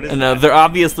 What is And that? they're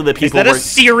obviously the Is people that a were.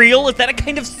 cereal? Is that a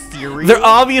kind of cereal? They're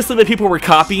obviously the people were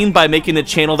copying by making a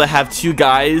channel that have 2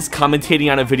 guys commentating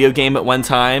on a video game at one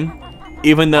time,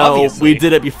 even though Obviously. we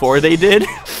did it before they did.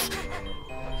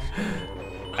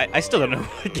 I still don't know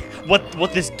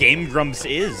what this Game Grumps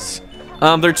is.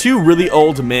 They're 2 really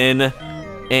old men,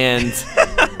 and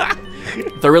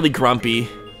they're really grumpy.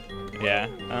 Yeah.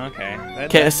 Okay.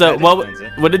 Okay, so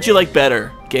what did you like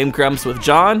better, Game Grumps with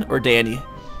John or Danny?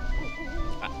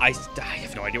 I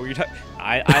have no idea what you're talking.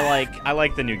 I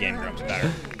like the new Game Grumps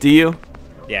better. Do you?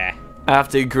 Yeah. I have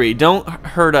to agree. Don't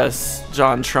hurt us,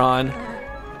 John Tron.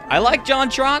 I like John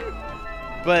Tron,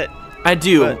 but I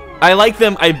do. But- I like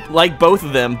them. I like both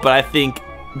of them, but I think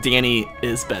Danny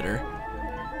is better.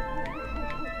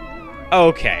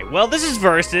 okay. Well, this is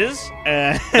Versus,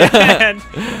 and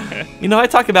You know, I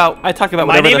talk about my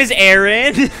whatever name the- is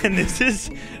Aaron, and this is.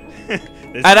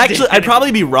 I'd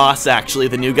probably be Ross, actually,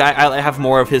 the new guy. I have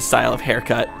more of his style of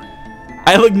haircut.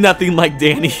 I look nothing like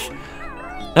Danny.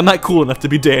 I'm not cool enough to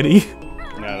be Danny.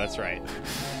 No, that's right.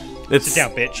 It's, Sit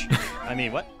down, bitch. I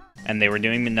mean, what? And they were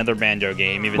doing another Banjo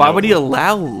game. Even why though would he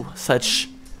allow such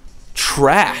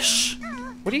trash?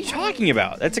 What are you talking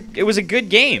about? It was a good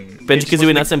game. Banjo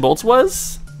Kazooie Nuts and Bolts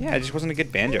was? Yeah, it just wasn't a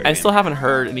good Banjo game. I still haven't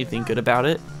heard anything good about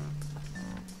it.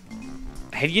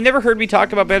 Have you never heard me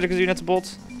talk about Banjo Kazooie Nuts and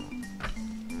Bolts?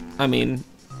 I mean,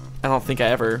 I don't think I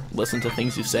ever listen to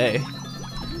things you say.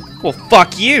 Well,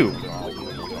 fuck you.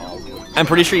 I'm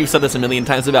pretty sure you've said this a million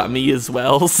times about me as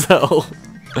well, so...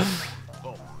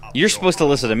 You're supposed to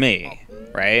listen to me,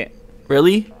 right?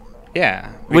 Really?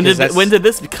 Yeah. When because did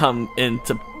this come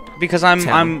into... Because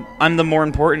town? I'm the more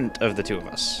important of the 2 of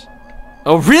us.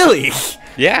 Oh, really?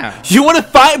 Yeah. You want to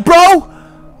fight, bro?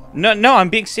 No, I'm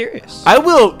being serious. I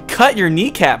will cut your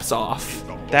kneecaps off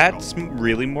That's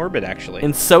really morbid, actually.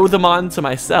 and sew them onto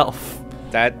myself.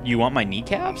 That you want my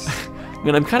kneecaps? I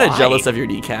mean, I'm kind of Why? jealous of your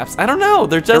kneecaps. I don't know.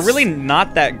 They're They're just... really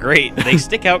not that great. They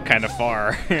stick out kind of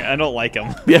far. I don't like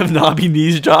them. You have knobby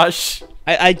knees, Josh.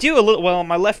 I do a little. Well,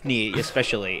 my left knee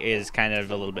especially is kind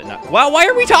of a little bit nut. Wow, why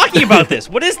are we talking about this?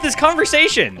 What is this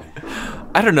conversation?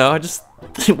 I don't know. I just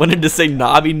wanted to say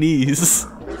knobby knees.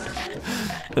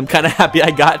 I'm kind of happy I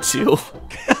got to.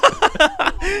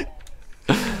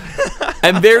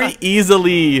 I'm very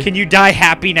easily... Can you die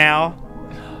happy now?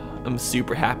 I'm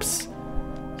super haps.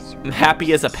 I'm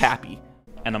happy as a pappy.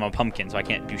 And I'm a pumpkin, so I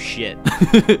can't do shit.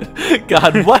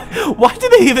 God, why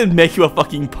did they even make you a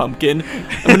fucking pumpkin?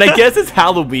 I mean, I guess it's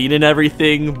Halloween and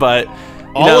everything, but...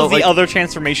 All know, of the like, other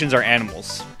transformations are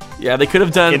animals. Yeah, they could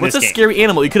have done... in What's a this game. scary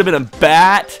animal? You could have been a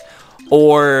bat,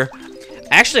 or...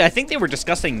 Actually, I think they were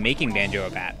discussing making Banjo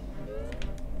a bat.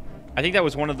 I think that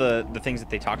was one of the things that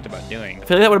they talked about doing. I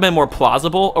feel like that would have been more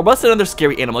plausible. Or what's another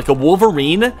scary animal? Like a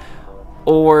wolverine?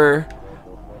 Or...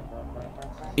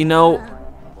 You know...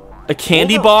 A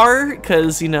candy bar?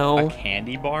 Because, you know... A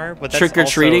candy bar? But that's Trick or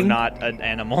treating? also not an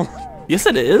animal. Yes,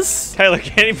 it is. Tyler,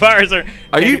 candy bars are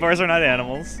you- not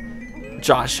animals.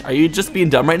 Josh, are you just being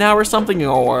dumb right now or something,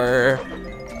 or?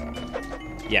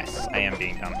 Yes, I am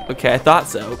being dumb. Okay, I thought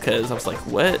so, because I was like,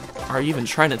 what are you even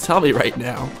trying to tell me right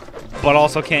now? But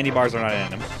also, candy bars are not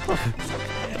animals.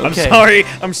 Okay.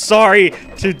 I'm sorry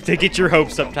to get your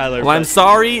hopes up, Tyler. Well, I'm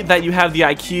sorry that you have the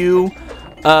IQ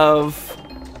of...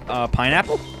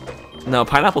 Pineapple? No,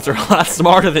 pineapples are a lot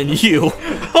smarter than you.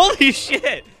 Holy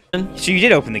shit! So you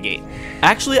did open the gate.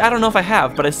 Actually, I don't know if I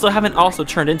have, but I still haven't also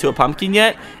turned into a pumpkin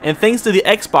yet. And thanks to the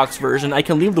Xbox version, I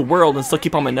can leave the world and still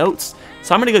keep all my notes.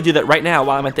 So I'm gonna go do that right now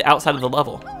while I'm at the outside of the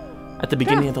level. At the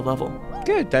beginning of the level.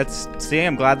 Good. See,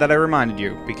 I'm glad that I reminded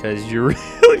you because you're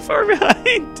really far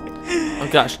behind. Oh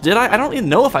gosh, did I? I don't even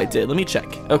know if I did. Let me check.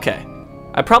 Okay.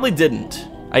 I probably didn't.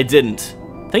 I didn't.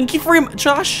 Thank you for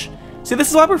Josh. See, this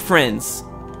is why we're friends.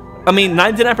 I mean,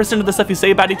 99% of the stuff you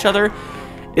say about each other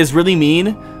is really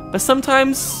mean, but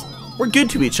sometimes we're good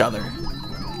to each other.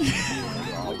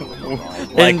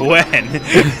 Like when?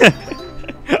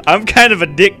 I'm kind of a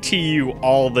dick to you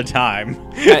all the time.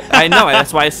 I know,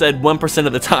 that's why I said 1%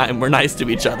 of the time we're nice to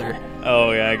each other.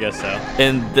 Oh, yeah, I guess so.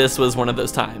 And this was one of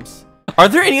those times. Are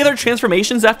there any other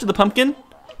transformations after the pumpkin?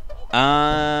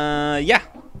 Yeah.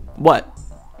 What?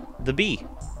 The bee.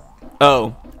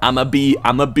 Oh, I'm a bee,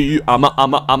 I'm a bee, I'm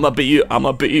a bee, I'm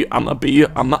a bee, I'm a bee,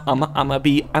 I'm a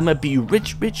bee, I'm a bee,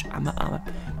 rich, I'm a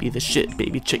be the shit,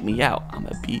 baby, check me out, I'm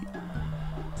a bee.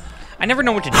 I never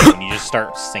know what to do when you just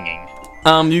start singing.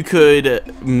 You could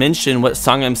mention what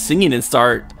song I'm singing and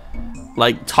start,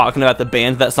 like, talking about the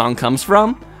band that song comes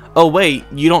from. Oh, wait,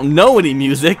 you don't know any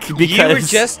music because... You were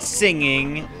just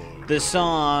singing the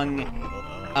song,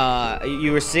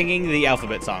 you were singing the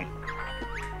alphabet song.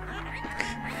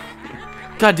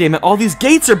 God damn it, all these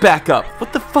gates are back up.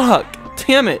 What the fuck?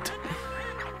 Damn it.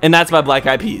 And that's by Black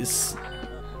Eyed Peas.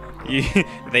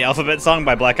 The alphabet song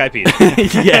by Black Eyed Peas.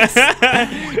 Yes.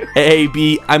 A,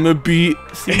 B, I'm a B,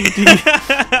 C, D.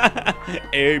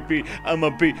 A, B, I'm a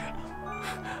B.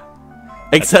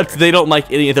 Except they don't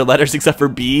like any of the letters except for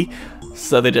B.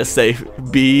 So they just say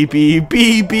B, B,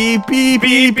 B, B, B,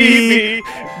 B, B.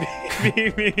 B,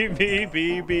 B,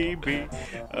 B, B, B.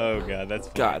 Oh, God, that's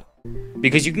funny. God.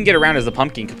 Because you can get around as the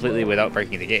pumpkin completely without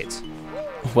breaking the gates.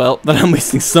 Well, then I'm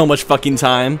wasting so much fucking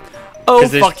time. Oh,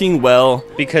 fucking well.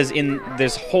 Because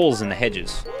there's holes in the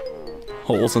hedges.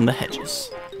 Holes in the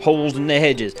hedges. Holes in the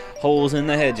hedges. Holes in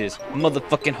the hedges.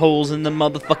 Motherfucking holes in the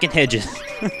motherfucking hedges.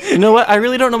 You know what? I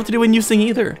really don't know what to do when you sing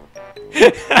either.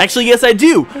 Actually, yes, I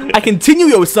do. I continue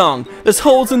your song. There's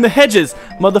holes in the hedges.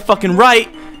 Motherfucking right.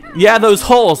 Yeah, those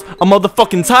holes are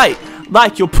motherfucking tight.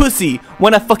 Like your pussy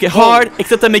when I fuck it hard,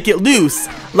 except I make it loose.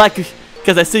 Like,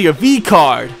 because I steal your V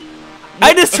card.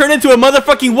 I just turned into a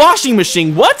motherfucking washing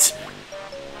machine. What?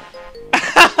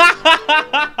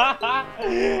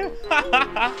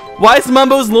 Why is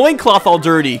Mumbo's loincloth all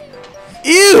dirty?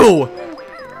 Ew!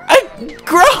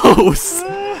 Gross!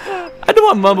 I don't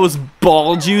want Mumbo's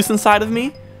ball juice inside of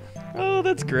me. Oh,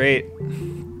 that's great.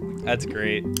 That's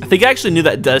great. I think I actually knew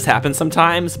that does happen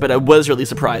sometimes, but I was really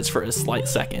surprised for a slight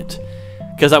second.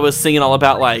 Because I was singing all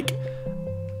about, like,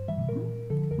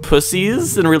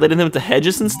 pussies and relating them to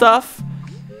hedges and stuff.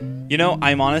 You know,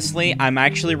 I'm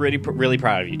actually really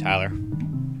proud of you, Tyler.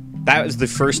 That was the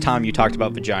first time you talked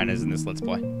about vaginas in this Let's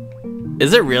Play.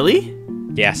 Is it really?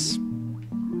 Yes.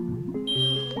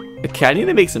 Okay, I need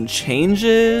to make some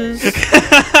changes.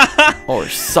 Or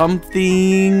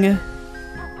something.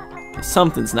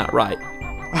 Something's not right.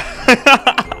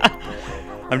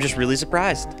 I'm just really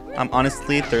surprised. I'm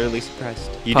honestly thoroughly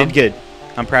surprised. You did good.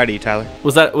 I'm proud of you, Tyler.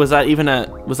 Was that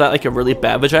like a really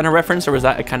bad vagina reference, or was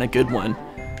that a kind of good one?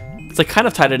 It's like kind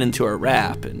of tied it into a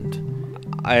rap, and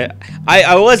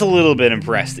I was a little bit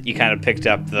impressed that you kind of picked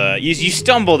up the you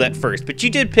stumbled at first, but you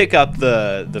did pick up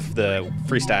the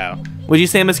freestyle. Would you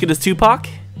say I'm as good as Tupac?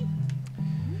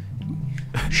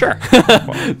 Sure.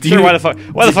 Sure. Why the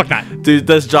fuck not?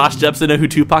 Does JoshJepson know who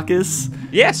Tupac is?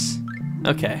 Yes.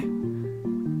 Okay.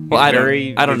 Well, I don't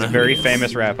know. He's a very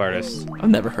famous rap artist. I've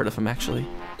never heard of him actually.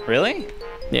 Really?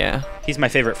 Yeah. He's my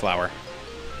favorite flower.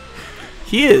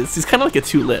 He is. He's kind of like a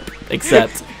tulip,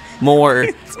 except more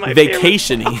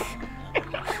vacation-y.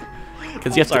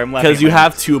 Because you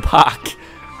have Tupac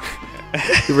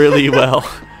really well.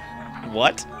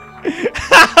 What?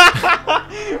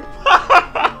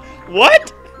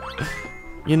 What?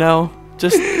 You know,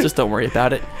 just don't worry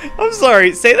about it. I'm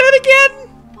sorry. Say that again.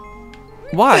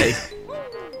 Why?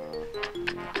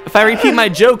 If I repeat my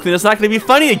joke, then it's not going to be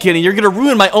funny again, and you're going to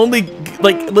ruin my only,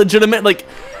 like, legitimate, like,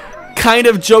 kind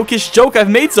of jokish joke I've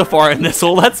made so far in this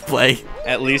whole Let's Play.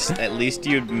 At least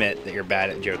you admit that you're bad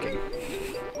at joking.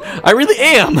 I really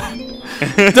am.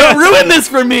 Don't ruin this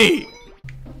for me.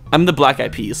 I'm the Black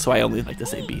Eyed Peas, so I only like to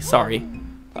say B. Sorry.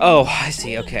 Oh, I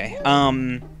see. Okay.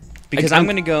 Because I'm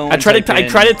gonna go. I try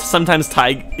to sometimes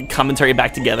tie commentary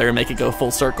back together and make it go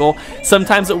full circle.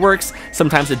 Sometimes it works.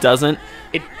 Sometimes it doesn't.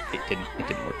 It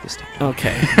didn't work this time.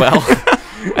 Okay. Well,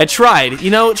 I tried.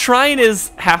 You know, trying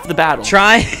is half the battle.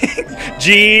 Try.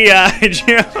 This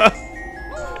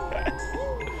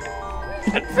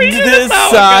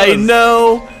I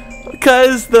know,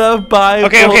 cause the Bible.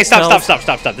 Okay.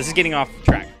 Stop. This is getting off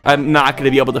track. I'm not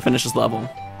gonna be able to finish this level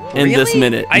in this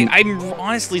minute. I'm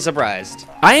honestly surprised.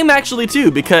 I am actually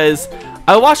too, because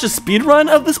I watched a speed run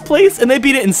of this place and they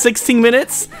beat it in 16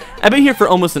 minutes. I've been here for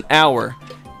almost an hour.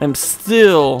 I'm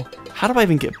still. How do I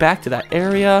even get back to that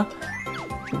area?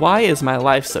 Why is my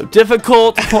life so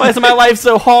difficult? Why is my life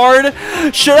so hard?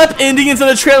 Shut up, Indians in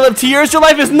a trail of tears. Your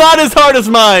life is not as hard as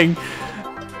mine.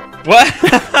 What?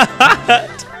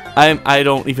 I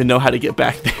don't even know how to get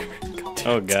back there.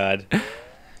 Oh God.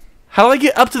 How do I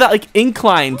get up to that like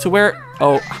incline to where?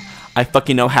 Oh, I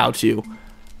fucking know how to.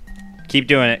 Keep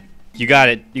doing it. You got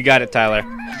it, Tyler.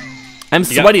 I'm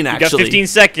sweating actually. You got 15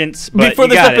 seconds, but before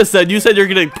this episode, you said you're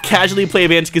gonna casually play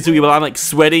Banjo Kazooie, but I'm like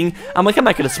sweating. I'm like, I'm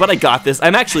not gonna sweat. I got this.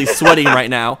 I'm actually sweating right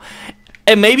now,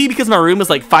 and maybe because my room is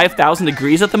like 5,000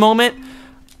 degrees at the moment.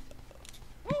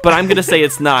 But I'm gonna say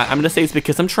it's not. I'm gonna say it's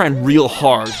because I'm trying real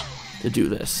hard to do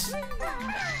this.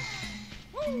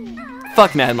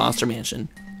 Fuck Mad Monster Mansion.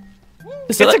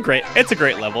 It's a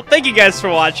great level. Thank you guys for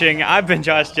watching. I've been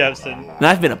Josh Jepson. And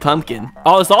I've been a pumpkin.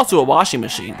 Oh, it's also a washing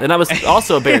machine. And I was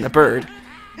also a bear and a bird.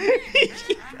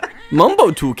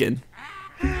 Mumbo Tucan.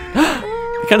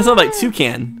 It kind of sounds like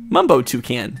toucan. Mumbo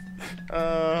Tucan.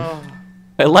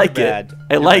 I like it.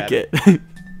 I like it.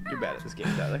 You're bad at this game,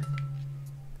 Tyler.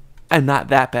 I'm not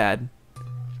that bad.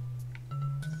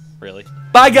 Really?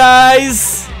 Bye,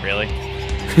 guys. Really?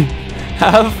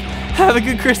 Have a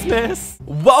good Christmas.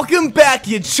 Welcome back,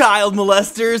 you child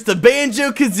molesters, to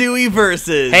Banjo Kazooie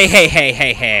Versus.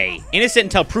 Hey. Innocent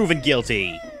until proven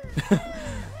guilty.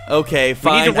 Okay,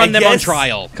 fine. We need to run them on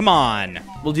trial. Come on.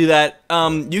 We'll do that.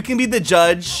 You can be the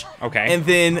judge. Okay. And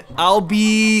then I'll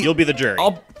be... You'll be the jury.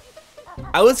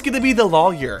 I was gonna be the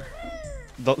lawyer.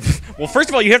 Well, first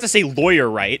of all, you have to say lawyer,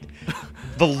 right?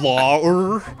 The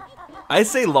lawyer. I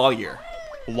say lawyer.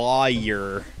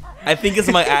 Lawyer. I think it's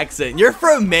my accent. You're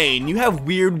from Maine. You have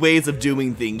weird ways of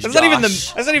doing things. That's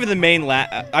Josh. not even the main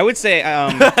I would say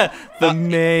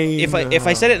Maine. If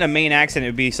I said it in a Maine accent, it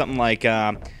would be something like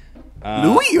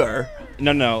lawyer.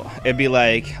 No, it'd be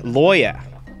like lawyer.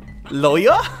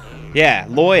 Lawyer? Yeah,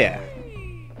 lawyer.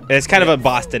 It's kind of a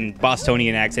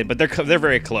Bostonian accent, but they're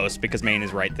very close because Maine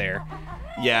is right there.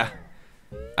 Yeah.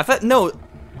 I thought no.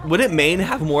 Wouldn't Maine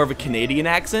have more of a Canadian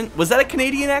accent? Was that a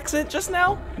Canadian accent just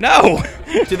now? No!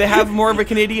 Do they have more of a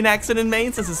Canadian accent in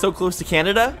Maine since it's so close to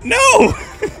Canada? No!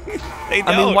 They don't.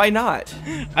 I mean, why not?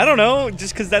 I don't know,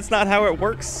 just because that's not how it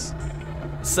works.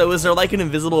 So is there like an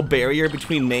invisible barrier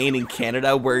between Maine and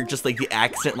Canada where just like the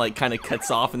accent like kind of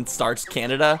cuts off and starts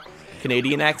Canada?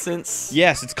 Canadian accents?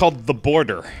 Yes, it's called the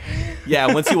border.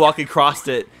 Yeah, once you walk across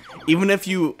it, even if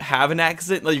you have an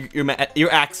accent, like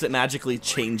your accent magically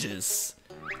changes.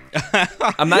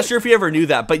 I'm not sure if you ever knew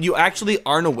that, but you actually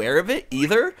aren't aware of it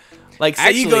either. Like,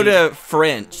 say you go to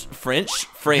France.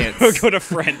 Go to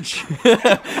French.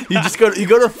 you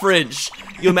go to French.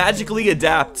 You magically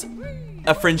adapt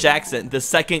a French accent the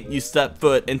second you step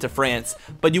foot into France,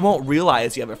 but you won't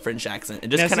realize you have a French accent. It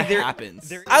just kind of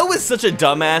happens. I was such a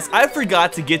dumbass. I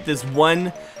forgot to get this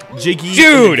one Jiggy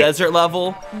in the desert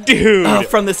level. Dude.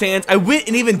 From the sands. I went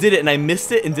and even did it, and I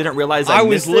missed it and didn't realize I missed it. I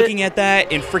was looking at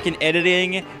that in freaking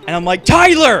editing, and I'm like,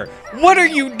 Tyler, what are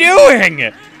you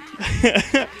doing?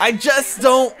 I just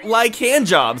don't like hand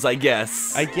jobs, I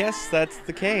guess. I guess that's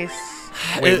the case.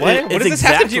 Wait, what? It's what does this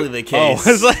exactly have to do? the case.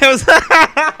 Oh,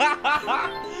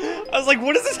 I was like,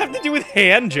 what does this have to do with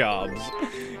hand jobs?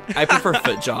 I prefer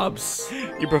foot jobs.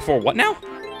 You prefer what now?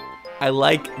 I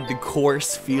like the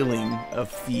coarse feeling of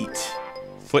feet.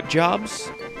 Foot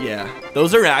jobs? Yeah,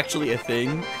 those are actually a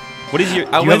thing. What is your?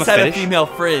 I once had a female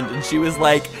friend, and she was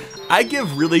like, "I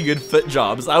give really good foot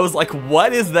jobs." I was like,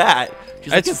 "What is that?"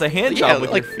 She's like, "It's a hand job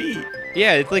with your feet."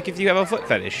 Yeah, it's like if you have a foot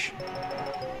fetish.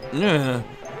 Yeah.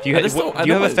 Do you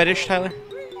have a fetish, Tyler?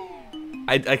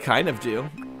 I kind of do.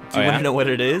 Do you want to know what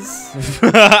it is?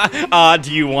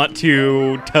 Do you want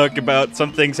to talk about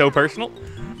something so personal?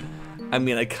 I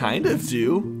mean, I kind of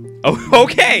do. Oh,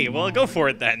 okay. Well, go for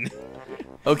it then.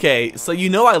 Okay, so you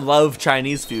know I love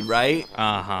Chinese food, right?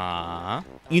 Uh-huh.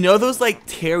 You know those, like,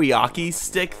 teriyaki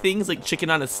stick things, like chicken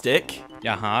on a stick?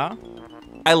 Uh-huh.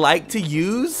 I like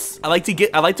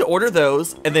to order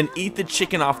those and then eat the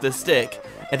chicken off the stick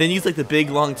and then use like the big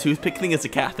long toothpick thing as a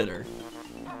catheter.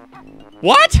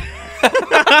 What?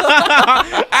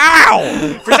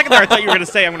 Ow! For a second there, I thought you were gonna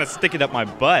say I'm gonna stick it up my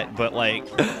butt, but like,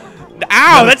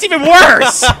 ow, that's even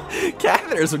worse.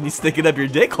 Catheters when you stick it up your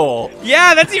dick hole.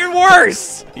 Yeah, that's even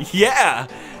worse. Yeah.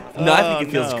 No, I think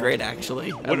it feels no. great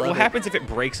actually. What happens if it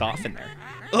breaks off in there?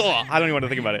 Ugh, I don't even want to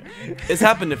think about it. It's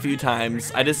happened a few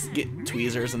times. I just get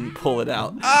tweezers and pull it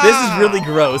out. This is really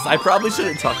gross. I probably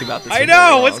shouldn't talk about this. I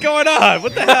know. What's going on?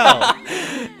 What the hell?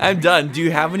 I'm done. Do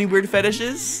you have any weird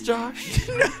fetishes, Josh?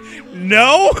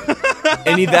 No.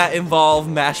 Any that involve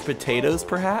mashed potatoes,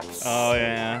 perhaps? Oh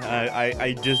yeah.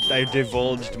 I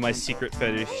divulged my secret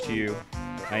fetish to you.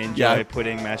 I enjoy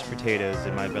putting mashed potatoes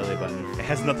in my belly button. It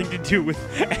has nothing to do with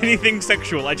anything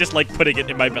sexual. I just like putting it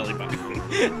in my belly button.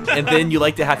 And then you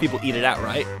like to have people eat it out,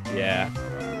 right? Yeah.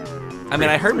 I mean,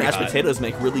 I heard mashed potatoes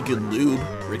make really good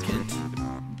lubricant.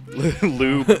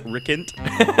 Lubricant?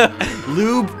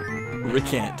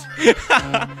 Lubricant.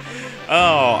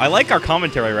 Oh, I like our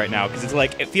commentary right now because it's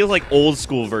like it feels like old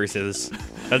school Versus,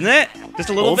 doesn't it? Just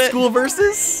a little bit. Old school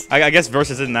Versus? I guess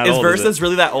Versus isn't that old. Is Versus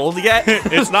really that old yet?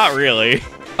 It's not really.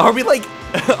 Are we like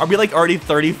already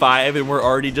 35 and we're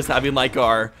already just having like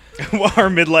our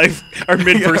midlife, our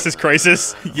mid-Versus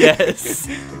crisis? Yes.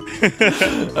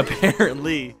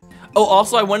 Apparently. Oh,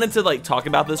 also I wanted to like talk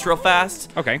about this real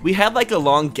fast. Okay. We had like a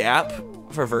long gap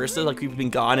for Versus, like we've been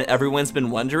gone and everyone's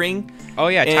been wondering. Oh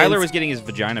yeah, and Tyler was getting his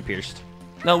vagina pierced.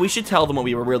 No, we should tell them what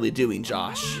we were really doing,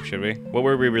 Josh. Should we? What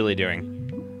were we really doing?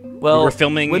 Well, we were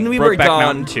filming when we were Brokeback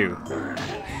gone, Mountain 2.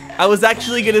 I was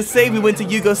actually gonna say we went to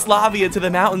Yugoslavia to the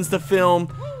mountains to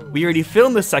film. We already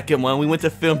filmed the second one. We went to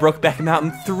film Brokeback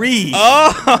Mountain 3.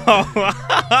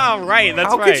 Oh, right, that's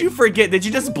How right. could you forget? Did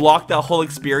you just block that whole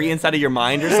experience out of your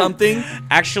mind or something?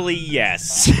 Actually,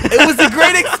 yes. It was a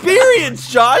great experience,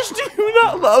 Josh. Do you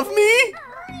not love me?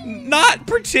 Not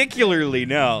particularly,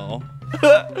 no.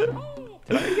 Did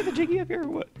I get the jiggy up here or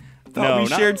what? Thought we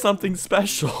shared something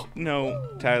special.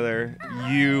 No, Tyler,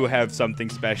 you have something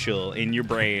special in your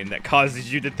brain that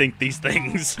causes you to think these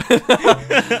things.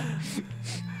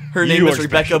 Her name is are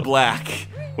Rebecca special. Black.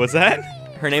 What's that?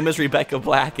 Her name is Rebecca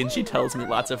Black, and she tells me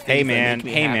lots of things. Hey that man, make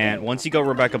me happy. once you go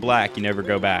Rebecca Black, you never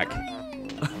go back.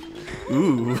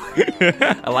 Ooh.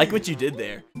 I like what you did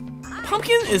there.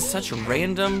 Pumpkin is such a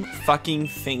random fucking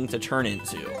thing to turn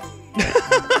into.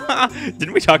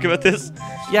 Didn't we talk about this?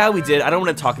 Yeah, we did. I don't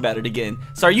want to talk about it again.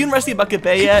 So are you in Rusty Bucket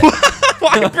Bay yet?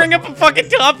 Why bring up a fucking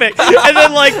topic and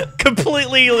then like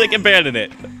completely like abandon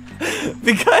it?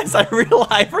 Because I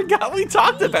forgot we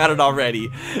talked about it already.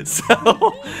 So,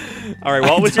 all right,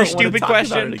 what was your stupid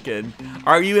question? Again.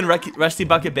 Are you in Rusty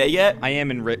Bucket Bay yet? I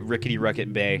am in Rickety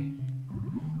Rucket Bay.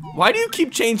 Why do you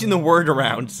keep changing the word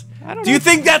around? I don't Do know. you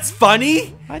think that's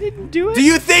funny? I didn't do it. Do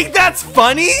you think that's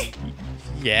funny?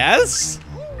 Yes.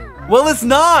 Well, it's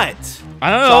not.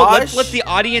 I don't know. Josh? Let the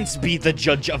audience be the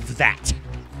judge of that.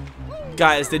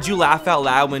 Guys, did you laugh out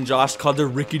loud when Josh called the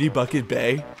Rickety Bucket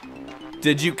Bay?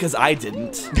 Did you? Because I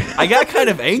didn't. I got kind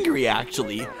of angry,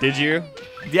 actually. Did you?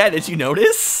 Yeah, did you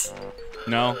notice?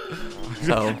 No.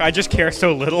 Oh. I just care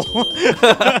so little.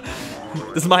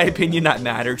 Does my opinion not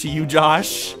matter to you,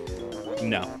 Josh?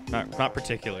 No, not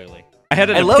particularly. I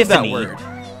had an I love that epiphany, word.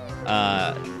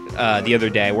 The other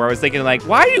day where I was thinking like,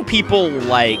 why do people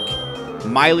like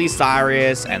Miley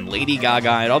Cyrus and Lady Gaga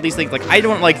and all these things? Like, I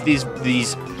don't like these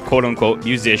quote unquote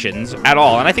musicians at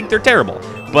all, and I think they're terrible.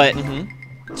 But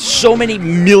so many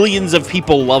millions of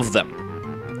people love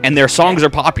them, and their songs are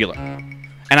popular.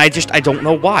 And I don't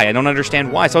know why. I don't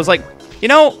understand why. So I was like, you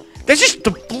know, there's just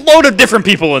a load of different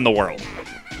people in the world.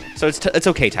 So it's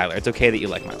okay, Tyler. It's okay that you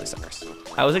like Miley Cyrus.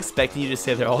 I was expecting you to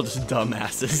say they're all just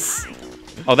dumbasses.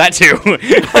 Oh, that too.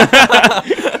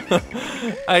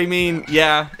 I mean,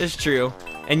 yeah, it's true.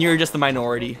 And you're just the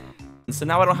minority. So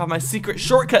now I don't have my secret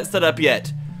shortcut set up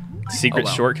yet. Secret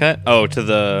shortcut? Oh, to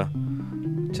the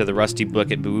Rusty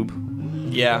Bucket Boob.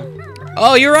 Yeah.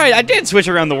 Oh, you're right. I did switch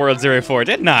around the World 04,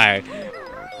 didn't I?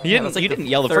 You didn't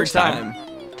yell the first time.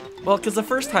 Well, because the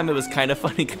first time it was kind of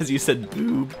funny because you said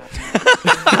boob.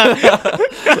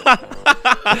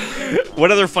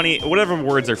 What other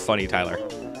words are funny, Tyler?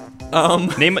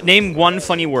 Name one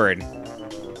funny word.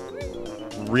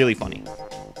 Really funny.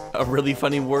 A really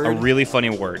funny word? A really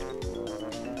funny word.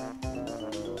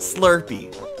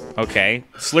 Slurpee. Okay.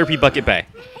 Slurpee Bucket Bay.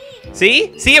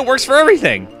 See, it works for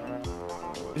everything.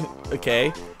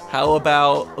 Okay. How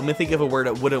about, let me think of a word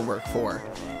it wouldn't work for.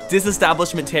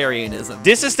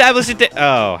 Disestablishmentarianism.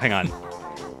 Oh, hang on.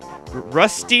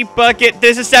 Rusty Bucket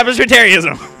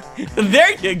Disestablishmentarianism.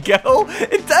 There you go.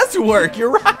 It does does work.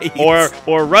 You're right.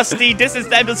 Or rusty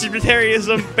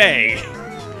disestablishmentarianism bay.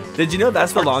 Did you know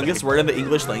that's the longest word in the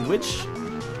English language?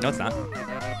 No, it's not.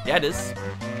 Yeah, it is.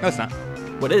 No, it's not.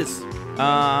 What is?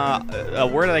 A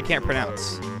word that I can't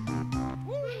pronounce.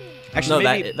 Actually, No,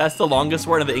 maybe that's the longest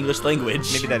word in the English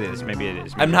language. maybe that is. Maybe it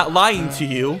is. I'm not lying to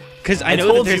you. Because I know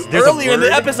told that you there's earlier a in the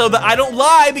word- episode that I don't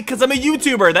lie because I'm a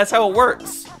YouTuber. That's how it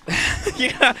works.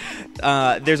 Yeah.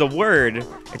 There's a word.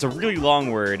 It's a really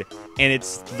long word, and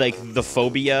it's like the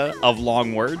phobia of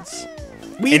long words.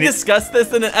 We And discussed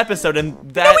this in an episode, and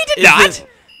that No, we did not.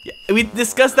 Yeah, we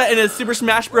discussed that in a Super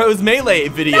Smash Bros. Melee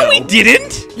video. No, we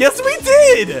didn't. Yes, we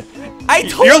did. I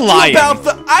told You're you lying. about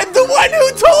the. I'm the one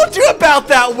who told you about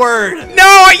that word.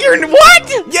 No, you're what?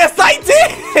 Yes, I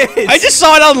did. I just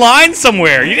saw it online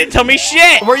somewhere. You didn't tell me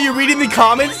shit. Were you reading the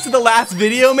comments to the last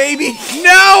video, maybe?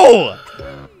 No.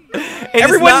 And it's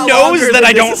Everyone not knows longer that than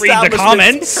I this don't read the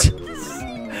comments.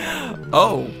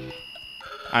 Oh.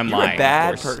 I'm You're a lying. of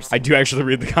bad course. person. I do actually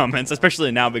read the comments,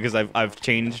 especially now because I've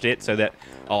changed it so that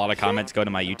a lot of comments go to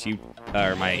my YouTube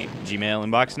or my Gmail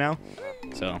inbox now,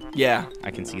 so Yeah.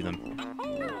 I can see them.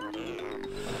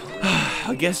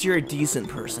 I guess you're a decent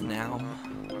person now.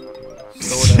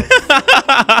 Sort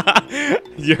of.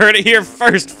 You heard it here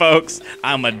first, folks.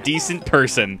 I'm a decent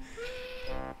person.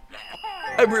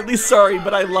 I'm really sorry,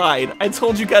 but I lied. I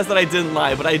told you guys that I didn't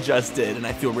lie, but I just did, and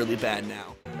I feel really bad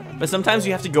now. But sometimes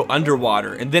you have to go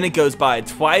underwater, and then it goes by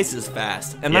twice as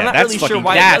fast. And I'm not really sure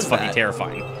why it that's does fucking that.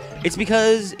 terrifying. It's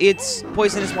because it's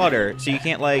poisonous water, so you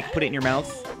can't like put it in your mouth.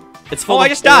 It's full Oh, of I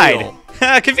just died.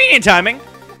 oil. Convenient timing.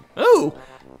 Ooh.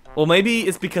 Well, maybe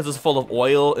it's because it's full of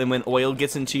oil, and when oil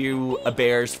gets into a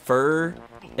bear's fur,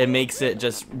 it makes it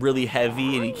just really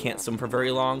heavy, and he can't swim for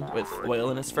very long with oil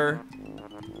in his fur.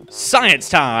 Science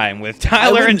time with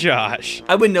Tyler and Josh.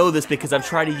 I would know this because I've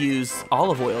tried to use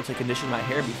olive oil to condition my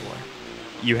hair before.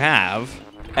 You have.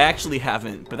 I actually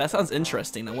haven't, but that sounds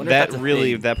interesting. I wonder if That that's a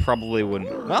really, thing. that probably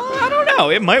wouldn't. Well, I don't know.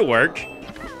 It might work.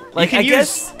 Like, I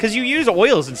guess because you use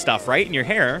oils and stuff, right, in your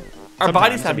hair. our Sometimes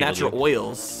bodies some have people natural do.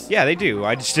 oils. Yeah, they do.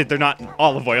 I just they're not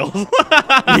olive oils.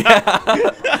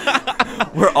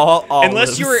 We're all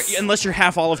olives. unless you're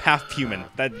half olive, half human.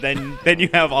 Then you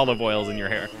have olive oils in your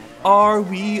hair. Are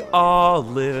we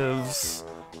olives?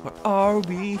 Or are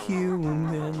we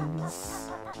humans?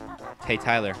 Hey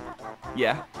Tyler,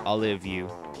 Yeah. I'll live you.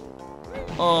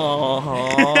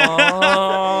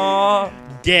 Aww.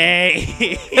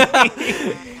 Gay.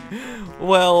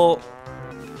 Well,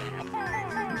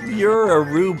 you're a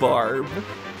rhubarb.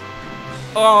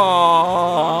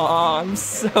 Aww, I'm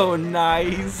so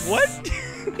nice. What?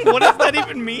 What does that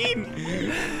even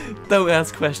mean? Don't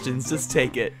ask questions, just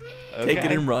take it. Take it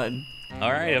Okay. and run.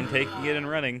 All right, I'm taking it and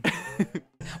running.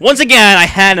 Once again, I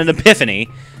had an epiphany.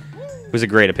 It was a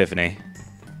great epiphany.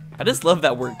 I just love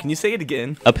that word. Can you say it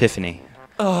again? Epiphany.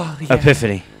 Oh, yeah.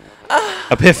 Epiphany.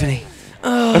 Epiphany.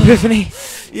 Epiphany.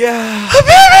 Yeah.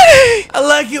 Epiphany. I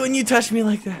like it when you touch me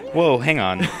like that. Whoa, hang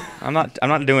on. I'm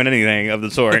not doing anything of the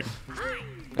sort.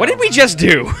 What did we just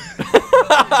do?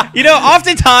 You know,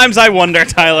 oftentimes I wonder,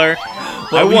 Tyler.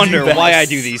 I we do wonder why I best.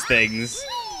 do these things.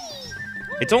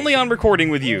 It's only on recording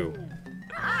with you.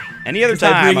 Any other 'Cause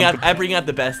I time, I bring out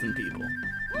the best in people.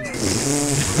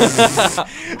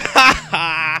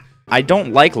 I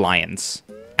don't like lions,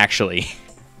 actually.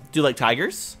 Do you like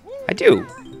tigers? I do.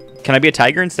 Can I be a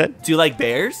tiger instead? Do you like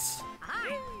bears?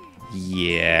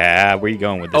 Yeah. Where are you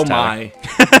going with this, Oh Tyler?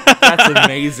 my. That's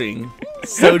amazing.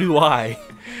 So do I.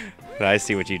 I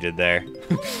see what you did there.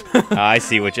 I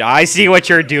see what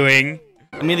you're doing.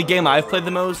 I mean, the game I've played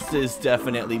the most is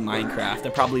definitely Minecraft. I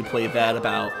probably play that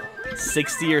about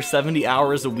 60 or 70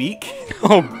 hours a week.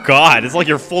 Oh God, it's like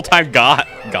your full-time God.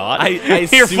 I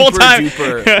You're super full-time.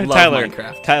 duper love Tyler,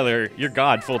 Minecraft. Tyler, you're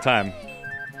God full-time.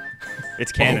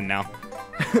 It's canon now.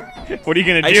 What are you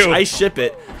gonna do? I ship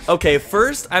it. Okay,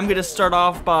 first I'm gonna start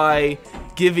off by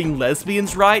giving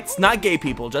lesbians rights. Not gay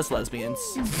people, just lesbians.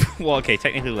 Well, okay,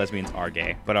 technically lesbians are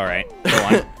gay, but all right, go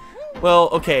on. Well,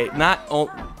 okay,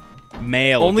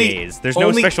 Male Only- gays. There's no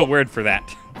only- special word for that.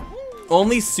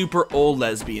 only super old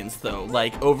lesbians though,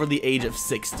 like over the age of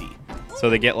 60. So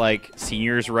they get like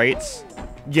seniors' rights.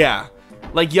 Yeah.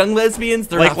 Like young lesbians,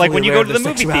 they're Like- not like fully when you aware go of to the their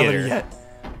movie sexuality theater. yet.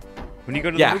 When you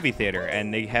go to Yeah. the movie theater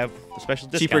and they have special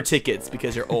discounts. Cheaper tickets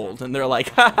because you're old, and they're like,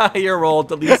 haha, you're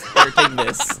old, at least here, take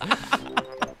this.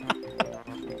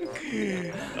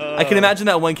 I can imagine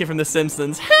that one kid from The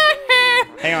Simpsons.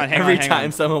 Hang on, Every hang time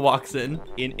on. someone walks in.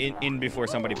 In before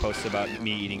somebody posts about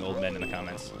me eating old men in the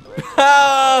comments.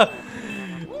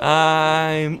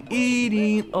 I'm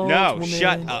eating old No, woman.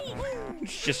 shut up.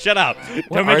 Just shut up.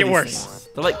 What Don't make are it these worse. things?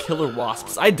 They're like killer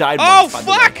wasps. I died Oh once, by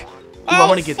the way. fuck! Oh,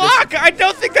 want to get fuck! I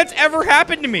don't think that's ever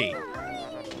happened to me.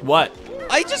 What?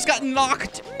 I just got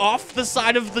knocked off the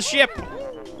side of the ship.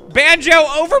 Banjo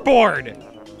overboard!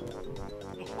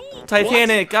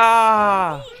 Titanic,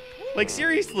 ah! Like,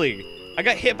 seriously. I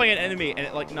got hit by an enemy, and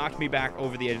it, like, knocked me back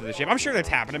over the edge of the ship. I'm sure that's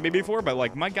happened to me before, but,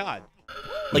 like, my God.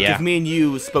 Like, Yeah. if me and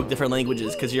you spoke different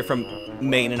languages, because you're from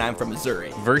Maine and I'm from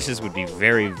Missouri. Versus would be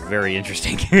very, very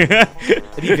interesting. It'd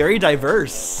be very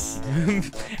diverse.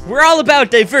 We're all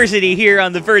about diversity here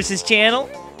on the Versus channel.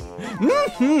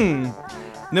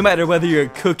 No matter whether you're a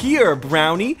cookie or a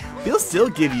brownie, we'll still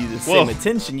give you the same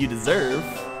attention you deserve.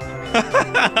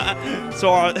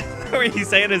 So, what he's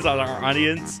saying is our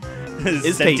audience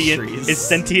Is sentient, pastries. is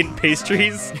sentient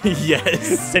pastries.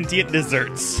 Yes. Sentient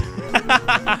desserts.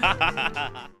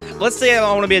 Let's say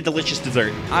I want to be a delicious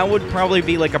dessert. I would probably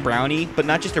be like a brownie, but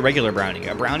not just a regular brownie.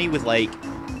 A brownie with like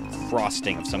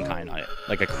frosting of some kind on it.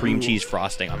 Like a cream cheese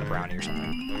frosting on the brownie or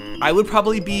something. I would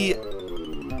probably be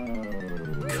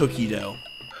cookie dough.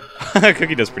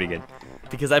 Cookie dough's pretty good.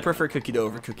 Because I prefer cookie dough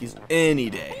over cookies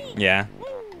any day. Yeah.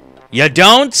 You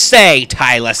don't say,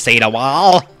 Tyler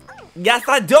Sadawal. Yes,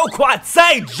 I do quite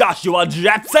say, Joshua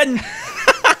Jepson.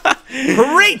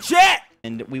 Preach it!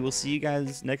 And we will see you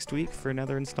guys next week for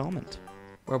another installment.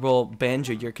 Where we'll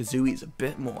banjo your kazooies a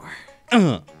bit more.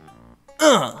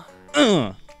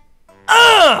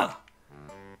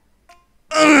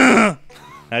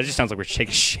 That just sounds like we're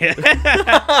shaking shit.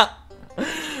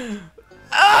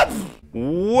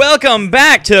 Welcome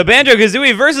back to Banjo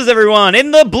Kazooie Versus, everyone.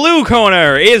 In the blue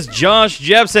corner is Josh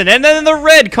Jepson, and then in the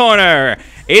red corner,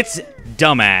 it's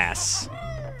Dumbass.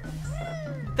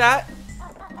 That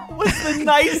was the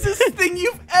nicest thing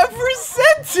you've ever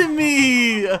said to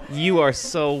me. You are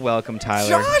so welcome,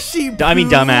 Tyler. Joshy Poo. I mean,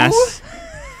 Dumbass.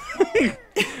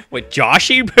 Wait,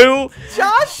 Joshy Poo?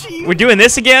 Joshy. We're doing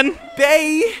this again?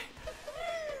 Bay.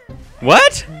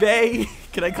 What? Bay.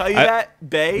 Can I call you that?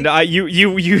 Bay? No,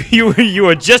 you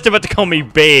were just about to call me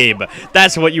Babe.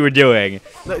 That's what you were doing.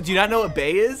 No, do you not know what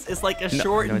Bay is? It's like a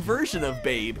shortened no. version of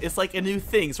Babe. It's like a new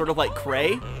thing, sort of like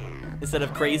Cray. Instead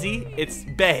of crazy, it's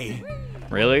Bay.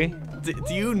 Really?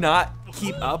 Do you not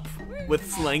keep up with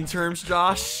slang terms,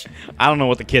 Josh? I don't know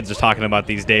what the kids are talking about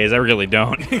these days. I really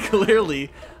don't.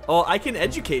 Clearly. Oh, I can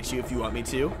educate you if you want me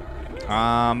to.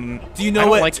 Do you know I don't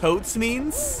what like- totes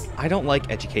means? I don't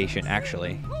like education,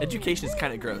 actually. Education is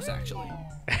kind of gross, actually.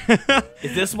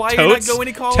 Is this why you're not going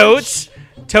to college?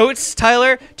 Totes,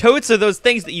 Tyler. Totes are those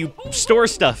things that you store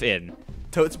stuff in.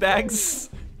 Totes bags?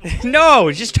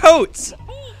 No, just totes.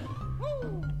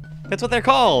 That's what they're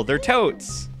called. They're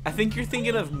totes. I think you're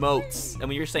thinking of moats, and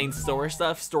when you're saying store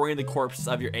stuff, storing the corpse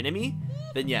of your enemy,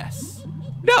 then yes.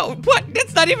 No, what?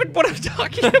 That's not even what I'm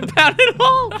talking about at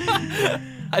all.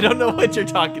 I don't know what you're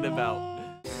talking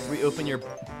about. Reopen your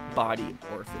body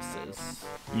orifices.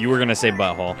 You were gonna say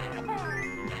butthole.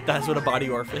 That's what a body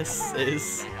orifice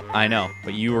is. I know,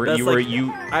 but you were That's like-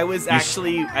 you. I was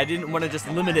actually, I didn't want to just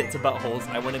limit it to buttholes.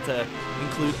 I wanted to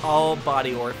include all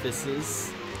body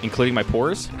orifices. Including my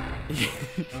pores?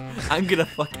 I'm gonna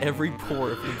fuck every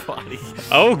pore of your body.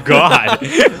 Oh God!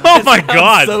 Oh my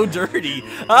God! So dirty.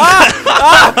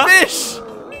 Fish!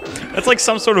 That's like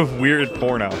some sort of weird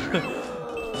porno.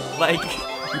 Like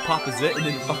you pop a zit and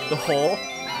then fuck the hole.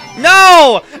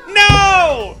 No!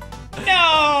 No!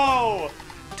 No!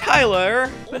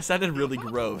 Tyler! That sounded really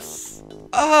gross.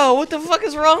 Oh, what the fuck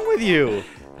is wrong with you?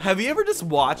 Have you ever just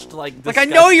watched like? Like, I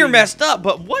know you're disgusting- messed up,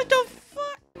 but what the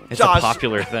fuck? It's Josh. a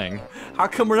popular thing. How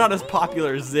come we're not as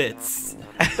popular as zits?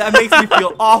 That makes me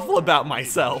feel awful about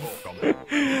myself.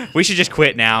 We should just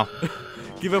quit now.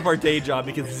 Give up our day job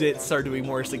because zits are doing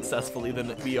more successfully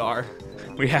than we are.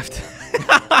 We have to.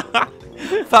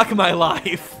 Fuck my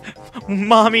life.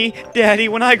 Mommy, Daddy,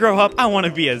 when I grow up, I want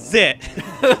to be a zit.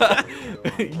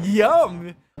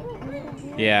 Yum.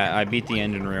 Yeah, I beat the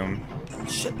engine room.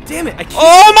 Shit, damn it. I can't.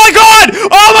 Oh my God!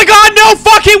 Oh my God! No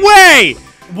fucking way!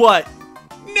 What?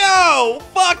 No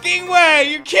fucking way!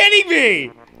 You're kidding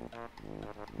me!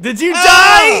 Did you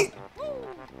die?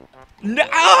 No,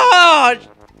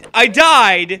 I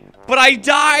died, but I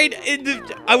died in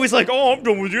the. I was like, oh, I'm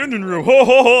done with the engine room. Ho,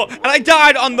 ho, ho. And I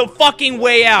died on the fucking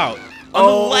way out. On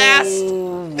the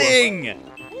last thing.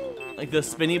 Like the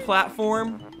spinny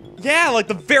platform? Yeah, like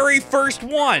the very first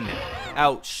one.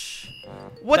 Ouch.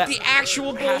 What That- the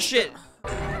actual bullshit? Oh,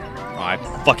 I'm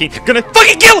gonna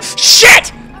fucking kill.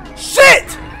 Shit!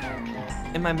 Shit!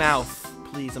 In my mouth.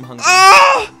 Please, I'm hungry.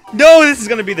 Oh! No, this is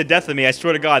gonna be the death of me. I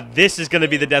swear to God, this is gonna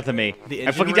be the death of me. The I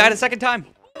engine fucking room? died a second time.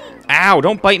 Ow,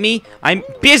 don't bite me. I'm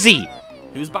busy.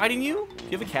 Who's biting you?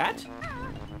 You have a cat?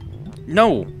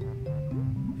 No,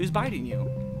 Who's biting you?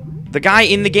 the guy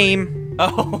in the game.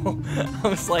 Oh, I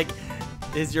was like,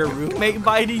 is your roommate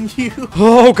biting you?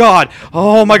 Oh god!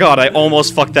 Oh my god! I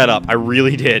almost fucked that up. I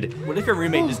really did. What if your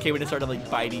roommate just came in and started like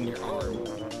biting your arm?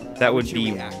 That would you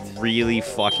be react? really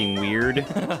fucking weird.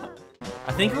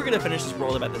 I think we're gonna finish this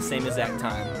world about the same exact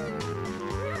time.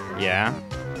 Yeah.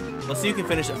 Let's see who can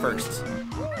finish it first.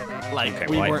 Like, Okay,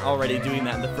 we well, weren't already doing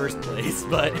that in the first place,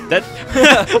 but... That.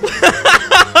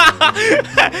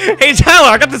 Hey Tyler,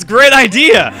 I got this great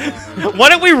idea. Why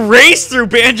don't we race through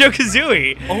Banjo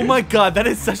Kazooie? Oh my god, that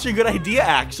is such a good idea,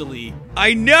 actually.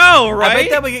 I know, right? I bet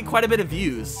that would get quite a bit of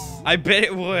views. I bet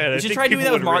it would. We should try doing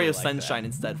that with Mario Sunshine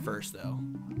instead first, though.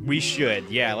 We should.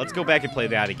 Yeah, let's go back and play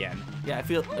that again. Yeah, I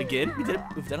feel, again,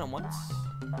 we've done it once.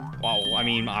 Well, I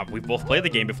mean, we've both played the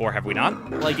game before, have we not?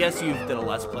 Well, I guess you've done a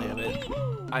Let's Play of it.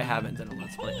 I haven't done a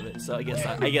Let's Play of it, so I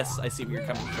guess I see where you're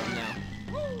coming from now.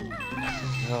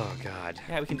 Oh god.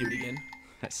 Yeah, we can do it again.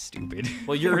 That's stupid.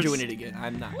 Well, you're doing it again.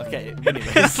 I'm not. Okay.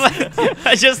 Anyways.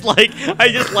 I just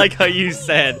like how you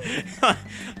said,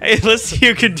 hey, let's see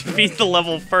who can defeat the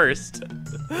level first.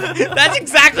 That's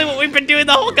exactly what we've been doing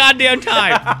the whole goddamn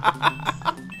time.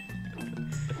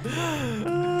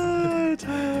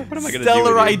 What am I gonna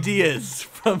Stellar do? ideas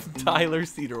from Tyler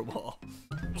Cedarwall.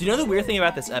 Do you know the weird thing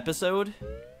about this episode?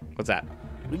 What's that?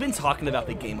 We've been talking about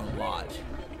the game a lot,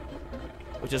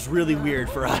 which is really weird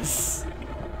for us.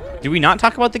 Do we not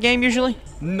talk about the game usually?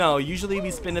 No, usually we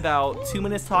spend about 2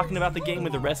 minutes talking about the game,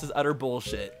 and the rest is utter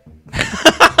bullshit.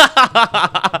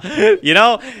 You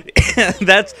know,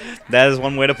 that is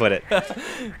one way to put it.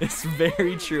 It's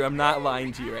very true. I'm not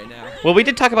lying to you right now. Well, we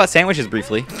did talk about sandwiches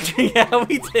briefly. Yeah,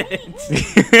 we did.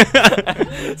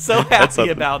 So happy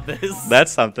about this.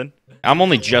 That's something. I'm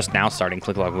only just now starting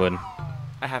Click Lock Wood.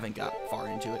 I haven't got far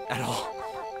into it at all.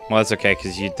 Well, that's okay,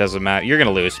 because it doesn't matter. You're going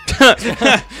to lose. Thank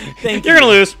you. You're going to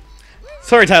lose.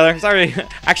 Sorry, Tyler. Sorry.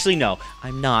 Actually, no.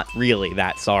 I'm not really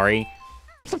that sorry.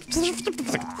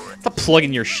 Stop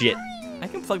plugging your shit. I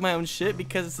can plug my own shit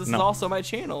because this is No. also my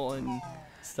channel and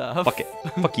stuff. Fuck it.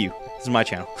 Fuck you. This is my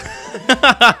channel.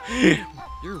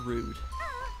 You're rude.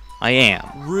 I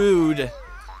am. Rude.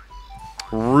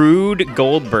 Rude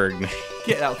Goldberg.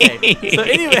 Yeah, okay. So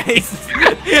anyways,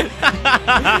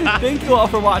 thank you all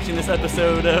for watching this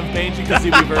episode of Banjo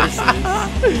Kazooie Versus.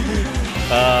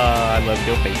 I love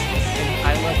your faces.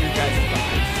 I love your guys'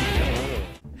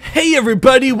 comments. Hey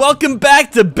everybody, welcome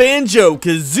back to Banjo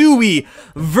Kazooie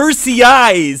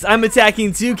Versus. I'm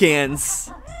Attacking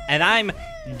Toucans. And I'm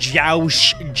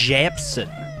JoshJepson.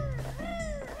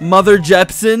 Mother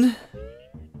Jepson.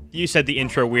 You said the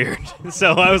intro weird,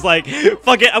 so I was like,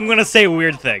 fuck it, I'm gonna say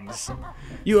weird things.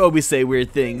 You always say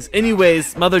weird things.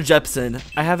 Anyways, Mother Jepson,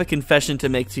 I have a confession to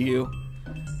make to you.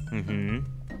 I'm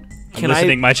Can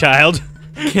listening, my child.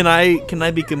 Can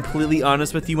I be completely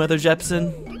honest with you, Mother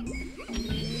Jepson?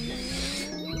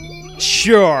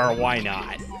 Sure, why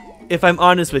not? If I'm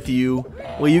honest with you,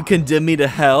 will you condemn me to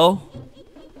hell?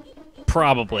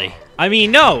 Probably. I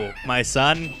mean, no, my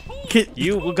son.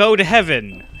 You will go to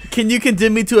heaven. Can you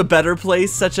condemn me to a better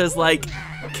place, such as like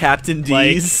Captain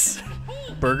D's?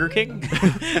 Burger King?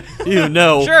 You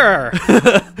know. Sure.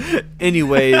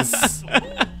 Anyways,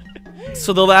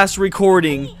 so the last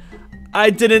recording, I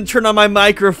didn't turn on my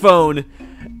microphone,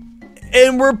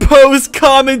 and we're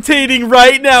post-commentating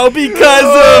right now because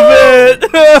of it.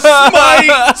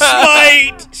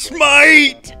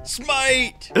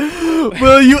 Smite!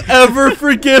 Will you ever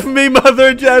forgive me,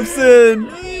 Mother Jepson?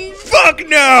 Fuck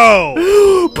no!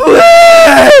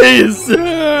 Please!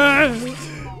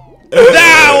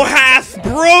 Thou hast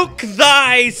broke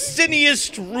thy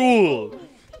siniest rule.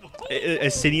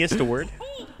 Is siniest a word?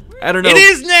 I don't know. It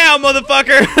is now,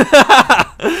 motherfucker!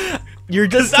 You're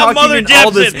just I'm talking Mother in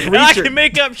all this Jepson, and I preacher. can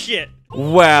make up shit.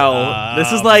 Wow,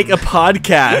 this is like a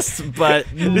podcast, but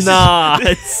not.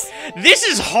 This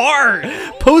is hard.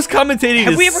 Post-commentating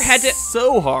Have is we ever had to-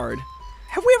 so hard.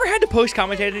 Have we ever had to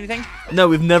post-commentate anything? No,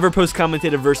 we've never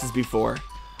post-commentated Versus before.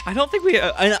 I don't think we.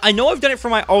 I know I've done it for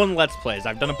my own Let's Plays.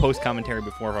 I've done a post-commentary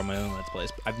before for my own Let's Plays.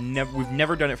 But we've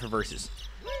never done it for Versus.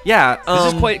 Yeah,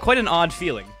 This is quite an odd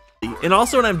feeling. And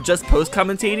also when I'm just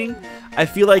post-commentating, I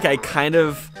feel like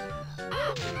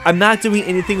I'm not doing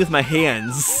anything with my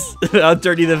hands. How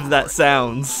dirty that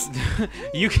sounds.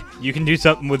 You can do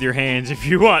something with your hands if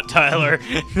you want, Tyler.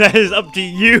 That is up to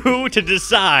you to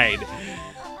decide.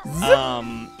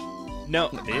 No.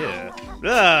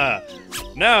 Yeah.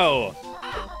 No.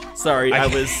 Sorry, I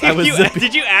was You- zipping.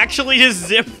 Did you actually just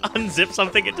unzip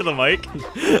something into the mic?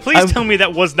 Please tell me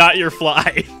that was not your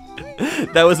fly.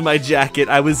 That was my jacket.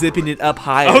 I was zipping it up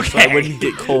higher so I Okay. wouldn't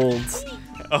get cold.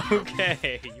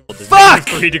 Okay. Fuck!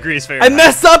 3 degrees I Fahrenheit.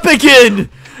 messed up again!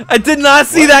 I did not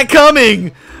see that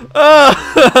coming!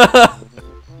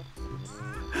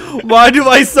 Why do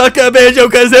I suck at Banjo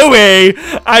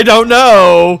Kazooie? I don't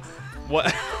know.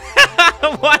 What?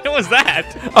 What was that?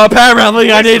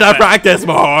 Apparently, I need to practice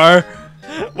more.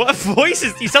 What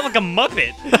voices? You sound like a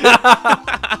Muppet.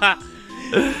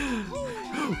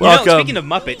 Welcome. Speaking of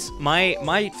Muppets,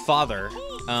 my father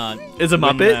Is a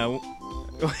Muppet?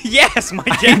 Yes, my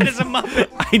dad is a Muppet.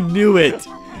 I knew it.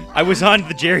 I was on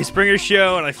the Jerry Springer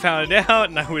show and I found it out,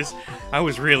 and I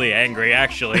was really angry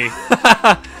actually.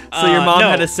 So your mom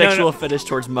had a no. sexual fetish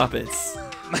towards Muppets,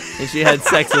 and she had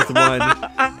sex with one,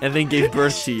 and then gave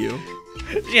birth to you.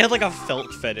 She had like a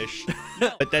felt fetish,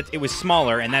 but it was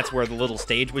smaller, and that's where the little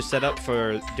stage was set up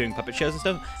for doing puppet shows and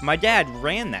stuff. My dad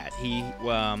ran that. He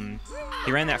ran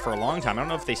that for a long time. I don't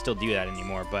know if they still do that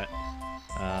anymore, but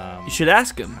You should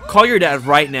ask him. Call your dad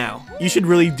right now. You should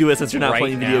really do it since you're not Right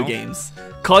playing video now? games.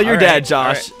 Call your All dad, right,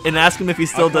 Josh, and ask him if he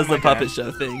still I'll call does the my puppet dad.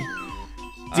 show thing.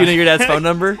 Do you know your dad's phone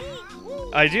number?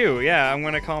 I do. Yeah, I'm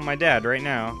gonna call my dad right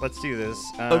now. Let's do this.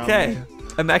 Okay.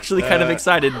 I'm actually kind of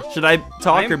excited. Should I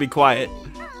talk or be quiet?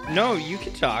 No, you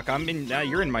can talk.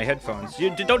 You're in my headphones.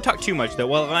 Don't talk too much though.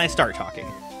 Well, when I start talking.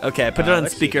 Okay, put it on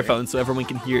let's see here. speakerphone so everyone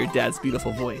can hear your dad's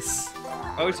beautiful voice.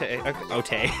 Ote,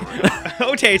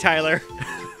 Tyler.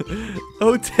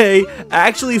 Ote, I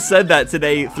actually said that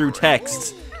today through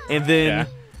text, and then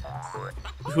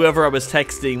whoever I was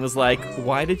texting was like,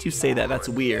 "Why did you say that? That's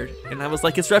weird." And I was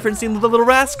like, "It's referencing the Little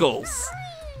Rascals."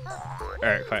 All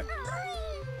right, quiet.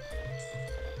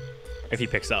 If he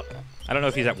picks up, I don't know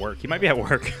if he's at work. He might be at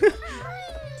work.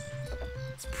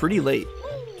 It's pretty late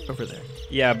over there.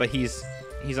 Yeah, but he's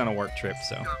on a work trip,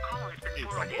 so.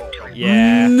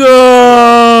 Yeah.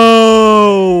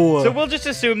 No. So we'll just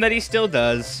assume that he still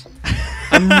does.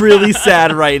 I'm really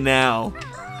sad right now.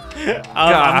 I'm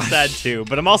Gosh. sad too,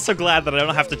 but I'm also glad that I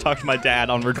don't have to talk to my dad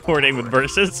on recording with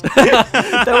Versus.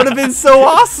 That would have been so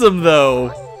awesome,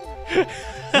 though.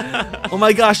 Oh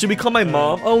my gosh, should we call my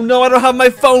mom? Oh no, I don't have my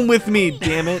phone with me.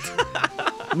 Damn it.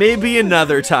 Maybe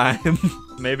another time.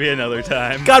 Maybe another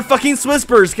time. God fucking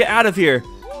Swispers, get out of here.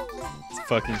 It's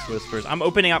fucking Whispers. I'm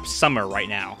opening up Summer right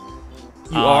now.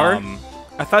 You are?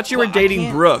 I thought you were well, I dating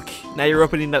can't- Brooke. Now you're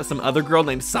opening up some other girl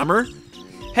named Summer?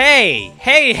 Hey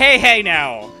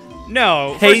now.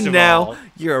 No. Hey first of now, all,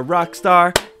 you're a rock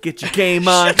star. Get your game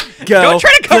on. Go. Don't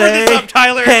try to cover play. this up,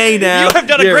 Tyler. Hey now, You have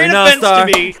done a you're great an offense to all-star.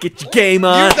 me. Get your game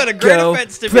on. You've done a great go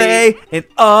offense to me. play. And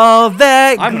all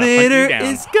that I'm gonna hunt you glitter down.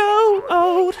 is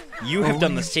gold. You have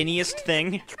done the siniest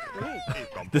thing.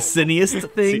 The siniest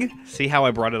thing? See how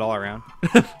I brought it all around?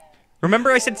 Remember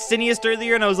I said siniest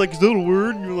earlier, and I was like, is that a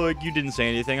word? And you're like, you didn't say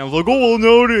anything. I was like, oh, well,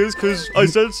 no, it is, because I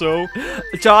said so.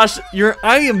 Josh,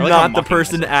 I am like how not I'm the mocking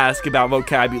person to ask about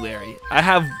vocabulary. I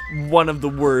have one of the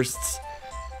worst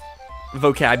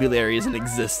vocabularies in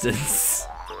existence.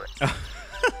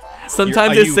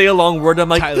 Sometimes Are they you- say a long word, I'm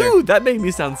like, Tyler, ooh, that made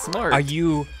me sound smart. Are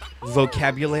you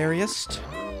vocabulariist?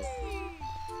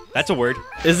 That's a word.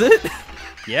 Is it?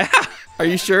 Yeah. Are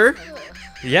you sure?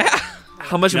 Yeah.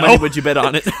 How much No. money would you bet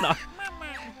on it?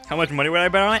 How much money would I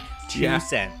bet on it? 2 Yeah.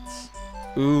 cents.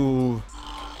 Ooh.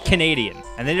 Canadian.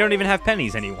 And they don't even have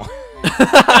pennies anymore.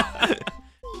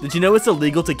 Did you know it's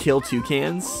illegal to kill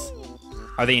toucans?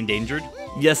 Are they endangered?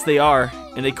 Yes, they are.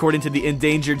 And according to the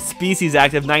Endangered Species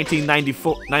Act of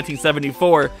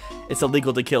 1974, it's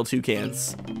illegal to kill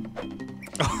toucans.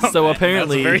 So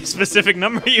apparently, That's a very specific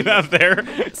number you have there.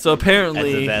 so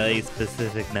apparently, very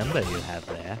specific number you have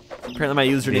there. apparently my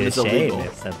username Be a is shame illegal.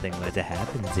 if something were to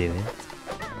happen to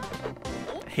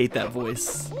it. Hate that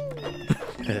voice.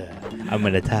 I'm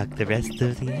gonna talk the rest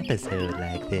of the episode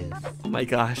like this. Oh my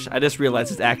gosh, I just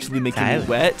realized it's actually making me Tyler.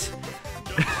 wet.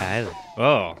 Tyler,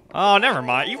 Oh, never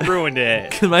mind. You ruined it.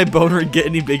 Can my boner get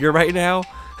any bigger right now?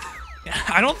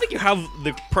 I don't think you have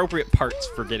the appropriate parts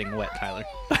for getting wet, Tyler.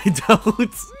 I don't.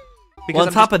 Because Well, on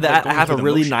I'm top just, of that, I going have a through the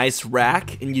really motions. nice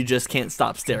rack, and you just can't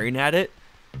stop staring at it.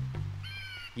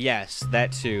 Yes,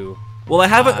 that too. Well, I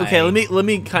haven't. Okay, I- let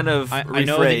me kind of I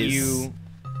rephrase.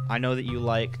 know that you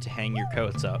like to hang your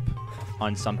coats up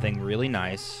on something really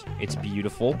nice. It's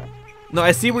beautiful. No,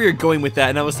 I see where you're going with that,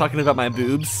 and I was talking about my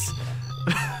boobs.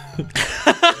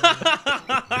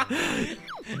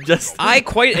 Just I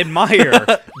quite admire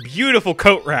beautiful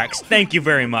coat racks. Thank you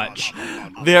very much.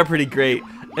 they are pretty great.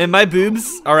 And my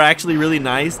boobs are actually really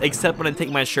nice, except when I take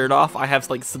my shirt off, I have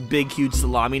like some big, huge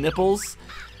salami nipples.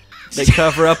 They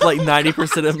cover up like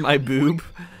 90% of my boob.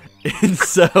 And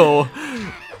so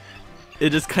it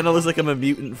just kind of looks like I'm a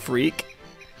mutant freak.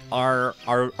 Are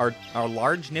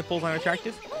large nipples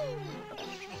unattractive?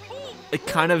 It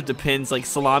kind of depends. Like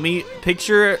salami,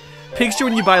 picture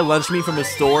when you buy lunch meat from a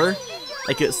store,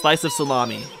 like a slice of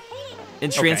salami.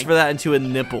 and transfer that into a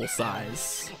nipple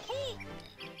size.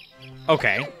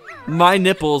 Okay. My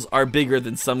nipples are bigger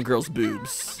than some girls'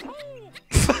 boobs.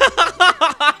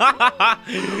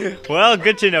 Well,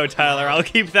 good to know, Tyler. I'll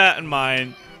keep that in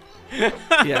mind.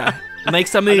 Yeah. Make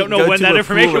somebody I don't know go when to that a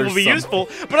information pool or will be something.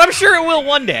 useful, but I'm sure it will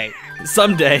one day.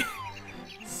 Someday.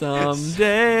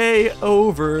 Someday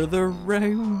over the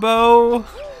rainbow.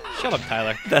 Shut up,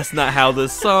 Tyler. That's not how the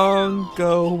song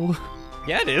go.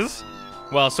 Yeah, it is.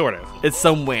 Well, sort of. It's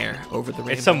somewhere over the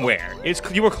rainbow. It's somewhere.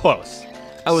 You were close.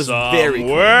 I was very close.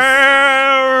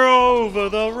 Somewhere over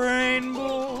the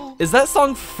rainbow. Is that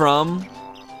song from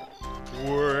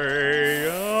Way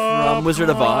up Wizard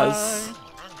of high, Oz?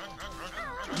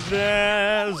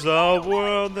 There's a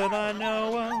world that I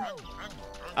know of.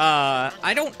 I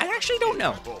actually don't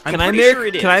know. I'm Can I pretty marry? sure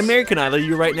it is. Can I marry Kanila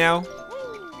you right now?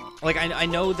 Like I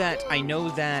know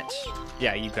that.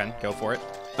 Yeah, you can go for it.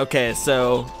 Okay,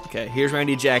 here's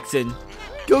Randy Jackson.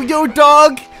 Yo,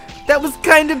 dog. That was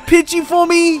kind of pitchy for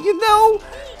me, you know?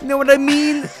 You know what I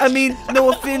mean? I mean,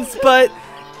 no offense, but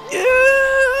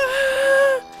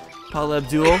Paula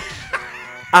Abdul,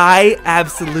 I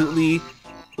absolutely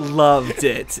loved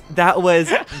it. That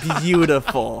was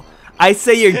beautiful. I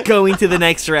say you're going to the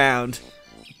next round.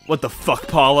 What the fuck,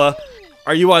 Paula?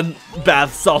 Are you on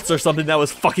bath salts or something? That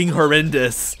was fucking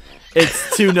horrendous.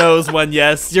 It's 2 no's, 1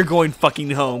 yes. You're going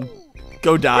fucking home.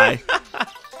 Go die.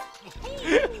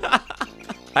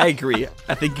 I agree.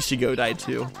 I think you should go die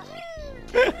too.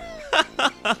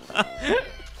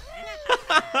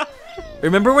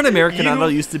 Remember when American Idol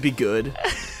used to be good?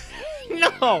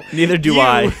 No. Neither do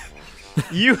I.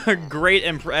 You are great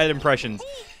at impressions.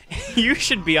 You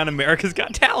should be on America's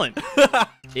Got Talent.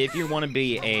 If you want to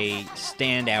be a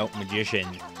standout magician,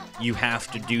 you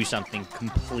have to do something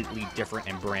completely different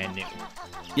and brand new.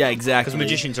 Yeah, exactly. Because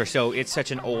magicians are it's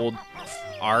such an old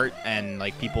art, and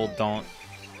like people don't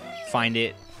find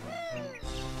it,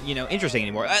 interesting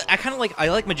anymore. I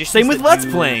like magicians. Same with that Let's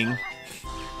do- Playing.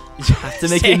 Have to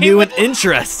make it Same new with- and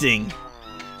interesting.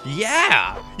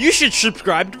 Yeah, you should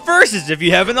subscribe to Versus if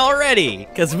you haven't already.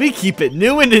 Because we keep it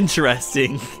new and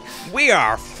interesting. We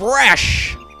are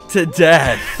fresh. To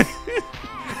death.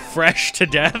 Fresh to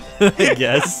death? I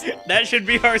guess. That should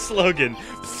be our slogan.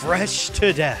 Fresh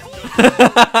to death.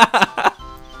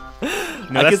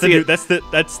 No, that's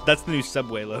the new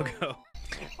Subway logo.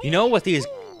 You know what these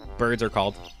birds are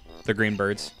called? The green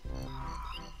birds.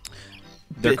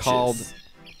 They're Bitches. called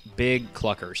big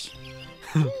cluckers.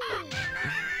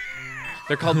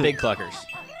 They're called big cluckers.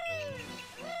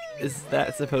 Is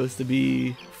that supposed to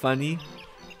be funny?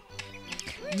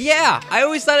 Yeah, I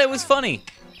always thought it was funny.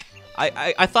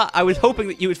 I was hoping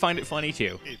that you would find it funny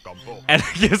too. And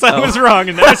I guess I was wrong,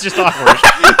 and that was just awkward.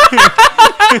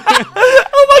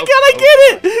 Oh my god, I get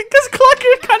it! Because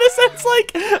clucker kind of sounds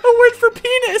like a word for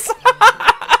penis.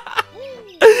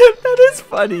 That is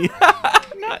funny.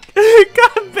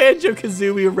 God, Banjo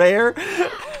Kazooie Rare.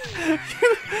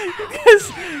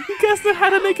 You guys know how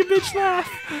to make a bitch laugh.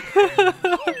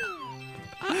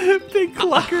 Big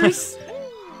cluckers.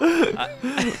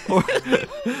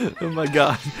 Oh my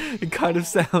god, it kind of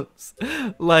sounds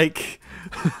like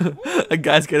a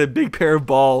guy's got a big pair of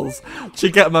balls.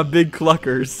 Check out my big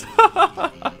cluckers.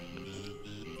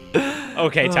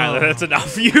 Okay, Tyler, that's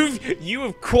enough. You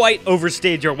have quite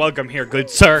overstayed your welcome here, good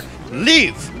sir.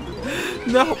 Leave.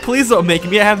 No, please don't make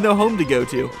me. I have no home to go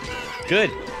to.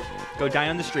 Good. Go die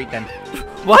on the street then.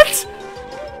 What?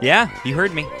 Yeah, you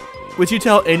heard me. Would you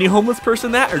tell any homeless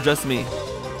person that, or just me?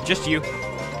 Just you.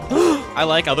 I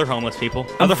like other homeless people.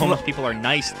 Other homeless people are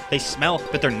nice. They smell,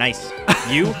 but they're nice.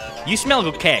 You smell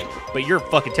okay, but you're a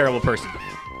fucking terrible person.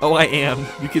 Oh, I am.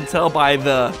 You can tell by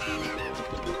the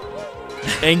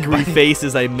angry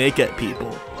faces I make at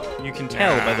people. You can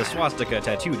tell by the swastika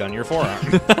tattooed on your forearm.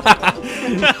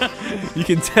 You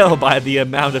can tell by the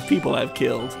amount of people I've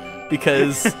killed,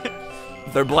 because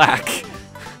they're black.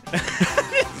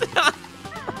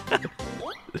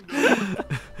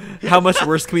 How much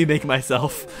worse can we make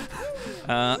myself?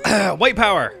 White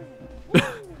power.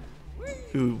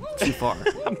 Ooh, too far.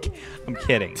 I'm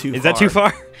kidding. Too Is that too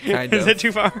far? Kind Is of. that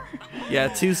too far? Yeah,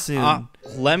 too soon.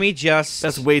 Let me just...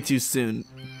 That's way too soon.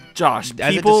 Josh,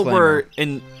 As a people disclaimer. were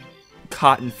in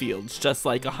cotton fields just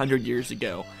like 100 years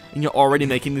ago, and you're already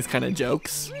making these kind of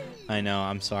jokes? I know,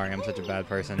 I'm sorry. I'm such a bad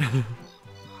person.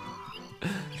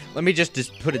 Let me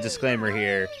just put a disclaimer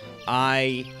here.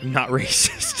 I am not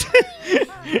racist.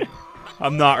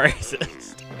 I'm not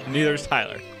racist. Neither is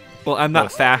Tyler. Well, I'm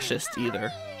not fascist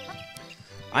either.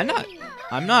 I'm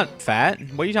not fat.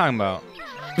 What are you talking about?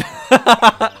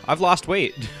 I've lost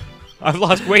weight. I've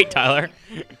lost weight, Tyler.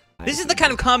 This is the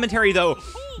kind of commentary, though,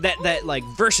 that like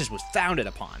Versus was founded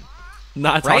upon.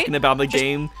 Not Right? talking about the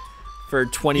game for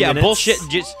 20 Yeah, minutes. bullshit.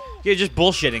 Just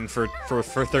bullshitting for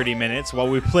 30 minutes while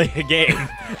we play a game.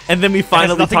 And then we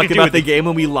finally nothing talk to do about with the game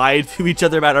when we lied to each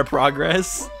other about our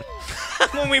progress.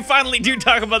 When we finally do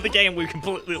talk about the game, we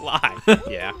completely lie.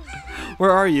 Yeah. Where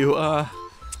are you?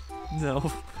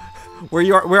 No.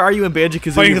 Where are you in Banjo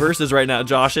Fighting Kazooie the- Versus right now,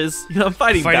 Josh's? You know, I'm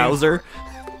fighting Bowser.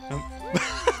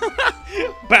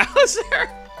 Bowser?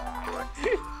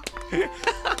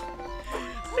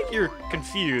 I think you're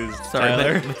confused, Sorry, I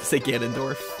Tyler. meant to say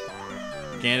Ganondorf.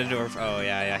 Ganondorf. Oh,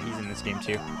 yeah, he's in this game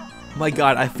too. My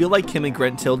god, I feel like him and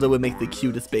Grentilda would make the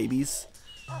cutest babies.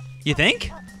 You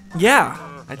think? Yeah,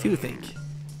 I do think.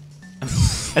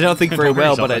 I don't think very Don't hurt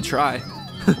well, yourself, but I then. try.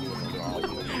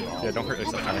 Yeah, don't hurt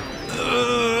yourself, Tyler.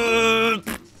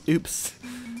 Oops.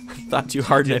 Thought too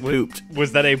hard and I pooped.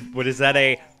 Was that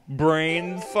a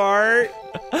brain fart?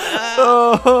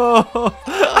 Oh,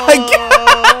 I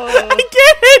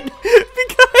get it!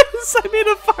 Because I made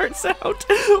a fart sound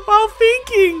while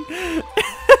thinking.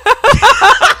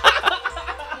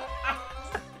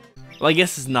 Well, I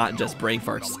guess it's not just brain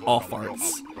farts, it's all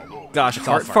farts. Gosh,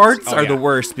 heart all farts farts. Oh, are yeah. the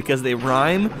worst because they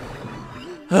rhyme.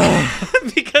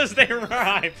 Because they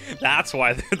rhyme. That's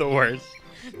why they're the worst.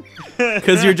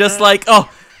 Because you're just like, oh,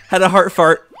 had a heart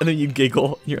fart, and then you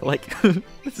giggle. And you're like,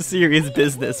 it's a serious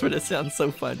business, but it sounds so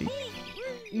funny.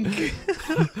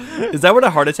 Is that what a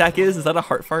heart attack is? Is that a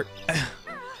heart fart?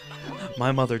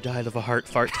 My mother died of a heart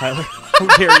fart, Tyler.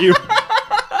 How dare you?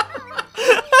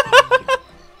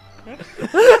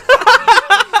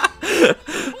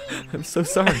 I'm so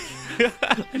sorry.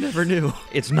 I never knew.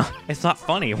 It's not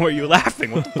funny. Why are you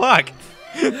laughing? What the fuck?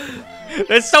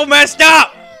 That's so messed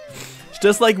up. It's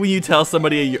just like when you tell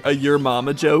somebody a your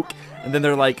mama joke, and then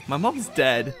they're like, my mom's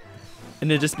dead.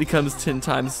 And it just becomes 10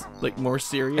 times like more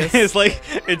serious. It's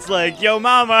like, yo,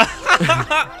 mama.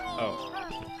 Oh.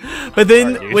 But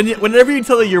then Sorry, dude. whenever you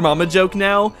tell a your mama joke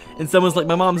now, and someone's like,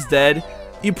 my mom's dead,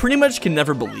 you pretty much can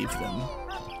never believe them.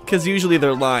 Because usually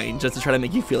they're lying just to try to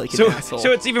make you feel like an asshole.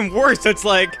 So it's even worse. It's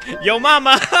like, yo,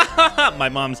 mama. My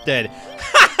mom's dead.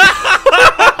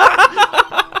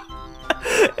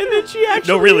 And then she actually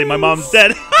No, really, my mom's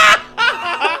dead.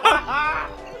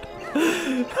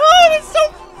 Oh, that's so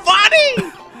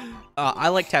funny. I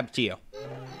like Tapatio.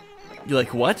 You're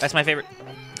like, what? That's my favorite.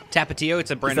 Tapatio.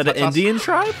 It's a brand Is that of an hot sauce. Indian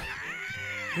tribe?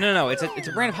 No. It's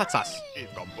a brand of hot sauce.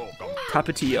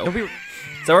 Tapatio. Don't be- Is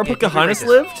that where Yeah, don't be Pocahontas racist.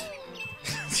 lived?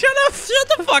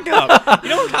 Shut the fuck up. You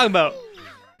know what I'm talking about.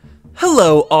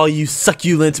 Hello, all you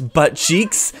succulent butt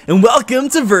cheeks, and welcome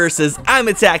to Versus. I'm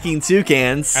Attacking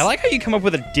Toucans. I like how you come up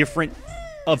with a different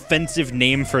offensive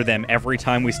name for them every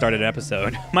time we start an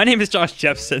episode. My name is Josh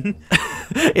Jepson.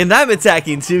 And I'm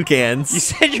Attacking Toucans. You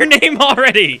said your name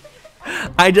already.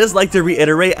 I just like to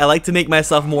reiterate, I like to make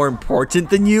myself more important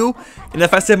than you, and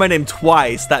if I say my name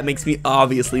twice, that makes me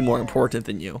obviously more important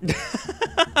than you.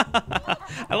 I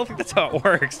don't think that's how it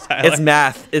works, Tyler.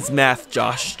 It's math,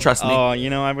 Josh, trust me. Oh, you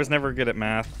know, I was never good at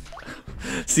math.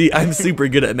 See, I'm super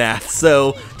good at math,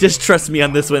 so just trust me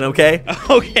on this one, okay?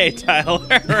 Okay, Tyler.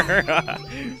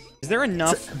 Is there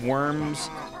enough worms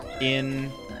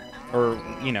in, or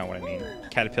you know what I mean,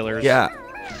 caterpillars? Yeah.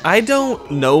 I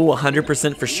don't know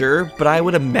 100% for sure, but I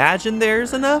would imagine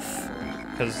there's enough.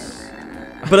 Because,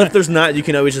 But if there's not, you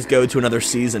can always just go to another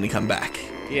season and come back.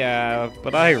 yeah,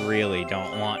 but I really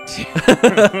don't want to.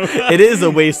 It is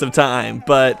a waste of time,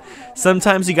 but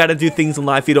sometimes you gotta do things in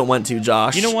life you don't want to,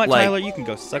 Josh. You know what, like, Tyler? You can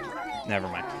go suck. Never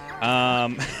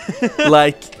mind.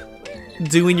 Like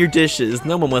doing your dishes.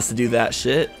 No one wants to do that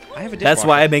shit. I have a That's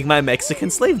why I make my Mexican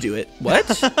slave do it. What?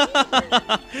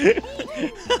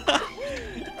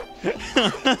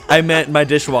 I meant my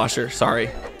dishwasher. Sorry.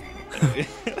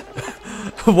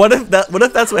 What if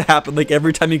that's what happened? Like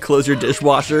every time you close your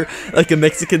dishwasher, like a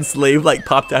Mexican slave like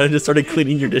popped out and just started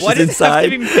cleaning your dishes Why does inside.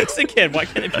 it have to be Mexican? Why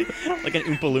can't it be like an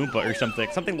Oompa Loompa or something?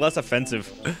 Something less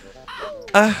offensive.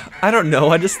 I don't know.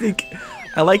 I just think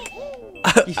I like.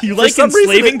 You for like some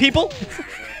reason enslaving people?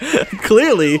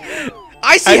 Clearly,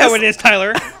 I see how just- it is,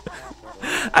 Tyler.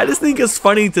 I just think it's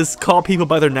funny to call people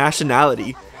by their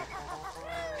nationality.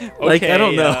 Like, I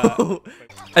don't know.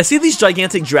 I see these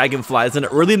gigantic dragonflies, and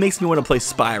it really makes me want to play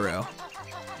Spyro.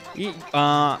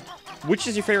 Which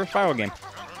is your favorite Spyro game?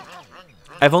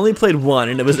 I've only played one,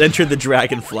 and it was Enter the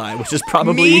Dragonfly, which is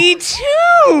probably... Me too.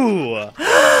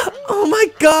 Oh my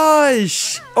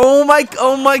gosh! Oh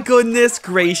my goodness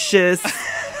gracious!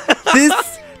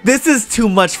 This is too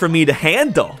much for me to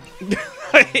handle.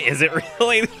 Is it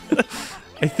really?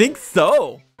 I think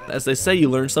so. As they say, you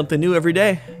learn something new every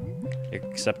day.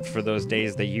 Except for those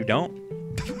days that you don't.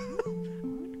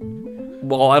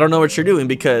 Well, I don't know what you're doing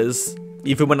because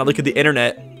even when I look at the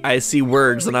internet, I see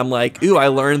words and I'm like, ooh, I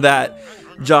learned that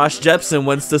Josh Jepson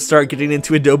wants to start getting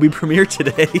into Adobe Premiere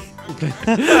today.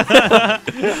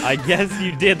 I guess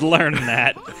you did learn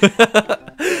that.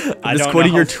 I'm just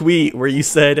quoting your tweet where you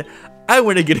said, I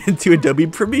want to get into Adobe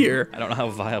Premiere. I don't know how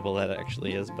viable that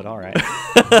actually is, but all right.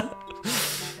 I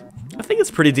think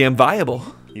it's pretty damn viable.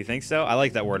 You think so? I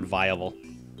like that word, viable.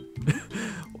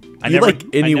 You like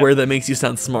any word that makes you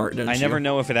sound smart, don't you? I never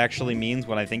know if it actually means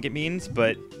what I think it means,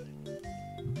 but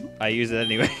I use it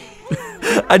anyway.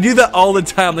 I do that all the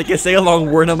time. Like, I say a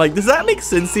long word, and I'm like, does that make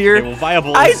sense here? Okay, well,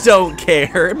 viable I don't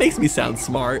care. It makes me sound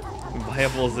smart.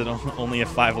 Viable is only a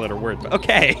 5-letter word, but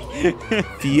okay.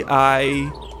 V-I-A-B-L-E.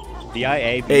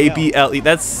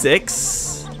 That's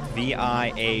 6.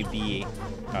 V-I-A-B.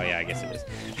 Oh, yeah, I guess it is.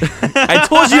 I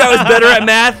told you I was better at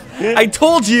math. I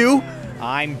told you.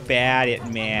 I'm bad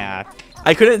at math.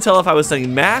 I couldn't tell if I was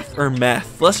saying math or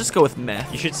meth. Let's just go with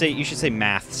meth. You should say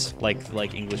maths,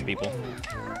 like English people.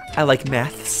 I like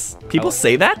maths. People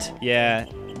say that? Yeah,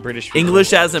 British people.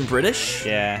 English as in British?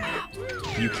 Yeah.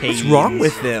 UK. What's wrong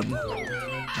with them?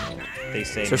 They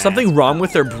say. Is there something wrong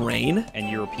with their brain? And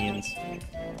Europeans.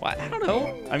 What? I don't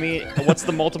know. I mean, what's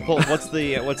the multiple? What's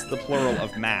the plural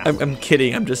of math? I'm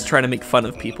kidding. I'm just trying to make fun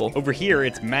of people. Over here,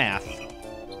 it's math.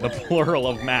 The plural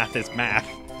of math is math,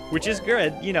 which is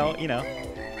good. You know.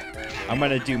 I'm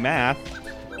gonna do math,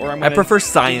 or I prefer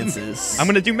sciences. I'm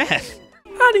gonna do math.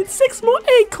 I need 6 more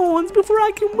acorns before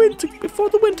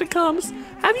the winter comes.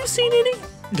 Have you seen any?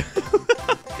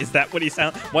 Is that what he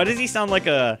sounds? Why does he sound like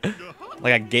a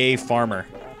gay farmer?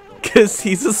 Because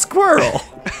he's a squirrel.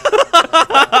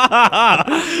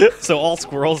 So all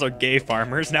squirrels are gay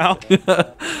farmers now?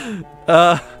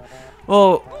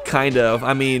 Well, kind of.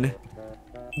 I mean,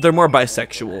 they're more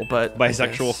bisexual, but...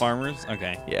 Bisexual farmers?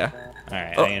 Okay. Yeah.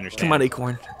 Alright, Oh, I understand. come on,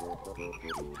 acorn.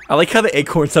 I like how the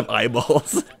acorns have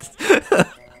eyeballs.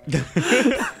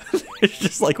 It's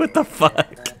just like, what the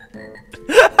fuck?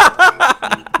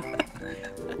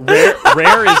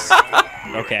 Rare is...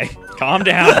 Okay, calm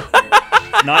down.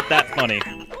 Not that funny.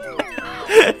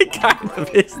 It kind of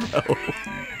is, though.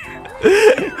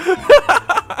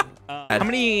 How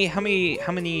many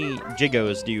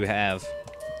Jiggos do you have?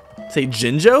 Say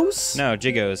Jinjos? No,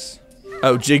 Jiggos.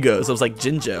 Oh, Jiggos. I was like,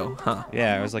 Jinjo. Huh.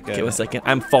 Yeah, it was like a... Okay, 1 second.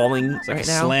 I'm falling It's like right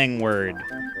a now. slang word.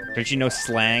 Don't you know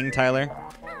slang, Tyler?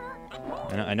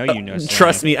 I know you know slang.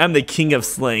 Trust me, I'm the king of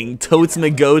slang. Totes my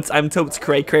goats. I'm totes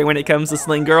cray cray when it comes to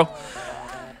slang, girl.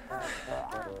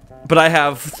 But I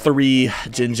have 3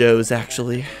 Jinjos,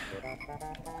 actually.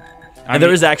 And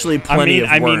there is actually plenty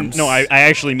of worms. No, I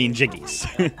actually mean Jiggies.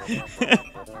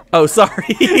 Oh,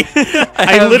 sorry.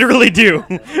 I literally do.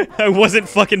 I wasn't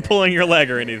fucking pulling your leg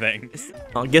or anything.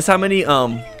 Guess how many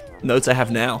notes I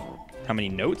have now? How many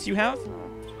notes you have?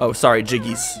 Oh, sorry,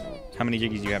 Jiggies. How many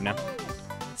Jiggies do you have now?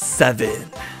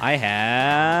 7. I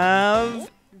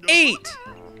have 8.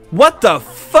 What the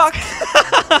fuck?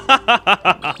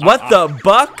 What the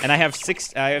buck? And I have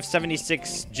 76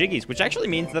 Jiggies, which actually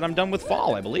means that I'm done with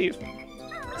fall, I believe.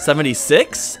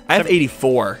 76? I have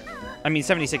 84. I mean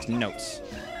 76 notes.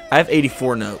 I have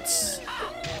 84 notes.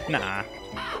 Nah.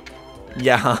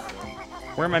 Yeah.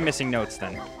 Where am I missing notes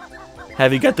then?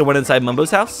 Have you got the one inside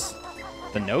Mumbo's house?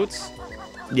 The notes?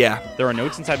 Yeah. There are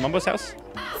notes inside Mumbo's house?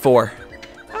 4.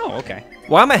 Oh, okay.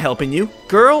 Why am I helping you?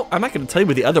 Girl, I'm not going to tell you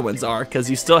where the other ones are, because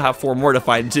you still have 4 more to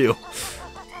find, too.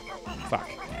 Fuck.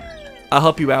 I'll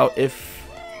help you out if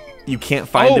you can't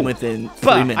find them within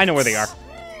 3 minutes. I know where they are.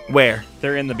 Where?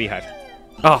 They're in the beehive.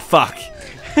 Oh, fuck.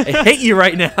 I hate you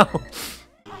right now.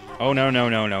 Oh, no, no,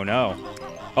 no, no, no.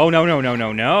 Oh, no, no, no,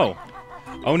 no, no.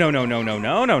 Oh, no, no, no, no,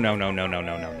 no, no, no, no, no, no,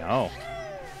 no, no, no.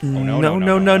 Oh,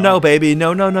 No, baby.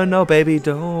 No, baby.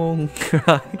 Don't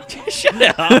cry. Shut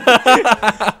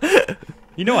up.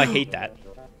 You know I hate that.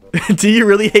 Do you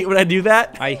really hate when I do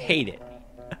that? I hate it.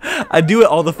 I do it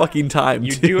all the fucking time,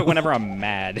 You too. do it whenever I'm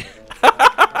mad.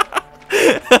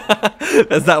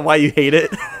 That's not why you hate it?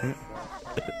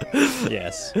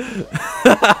 Yes.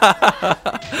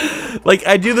 Like,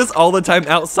 I do this all the time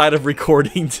outside of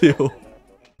recording, too.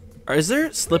 Is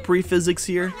there slippery physics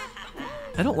here?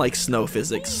 I don't like snow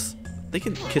physics. They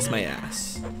can kiss my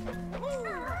ass.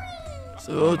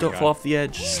 So don't fall off the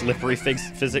edge. Slippery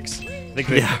physics.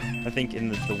 I think in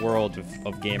the world of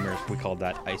gamers, we call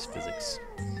that ice physics.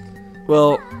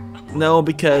 Well, no,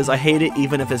 because I hate it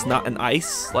even if it's not an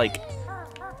ice. Like,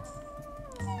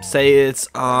 say it's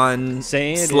on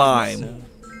slime.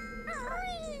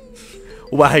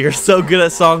 Wow, you're so good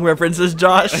at song references,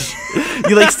 Josh.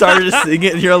 You like started to sing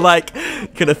it and you're like,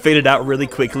 gonna fade it out really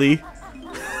quickly.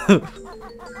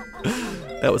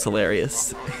 That was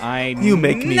hilarious. You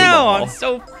make me No, lol. I'm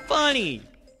so funny.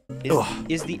 Ugh.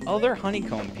 Is the other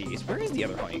honeycomb piece? Where is the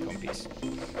other honeycomb piece?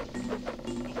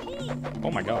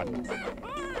 Oh my god.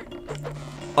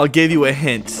 I'll give you a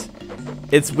hint.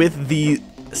 It's with the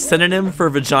synonym for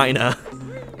vagina.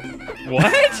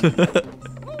 What?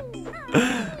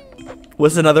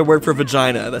 What's another word for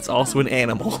vagina that's also an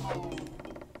animal?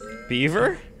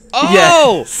 Beaver? Oh!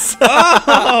 Yes.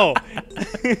 Oh!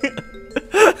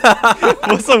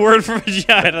 What's the word for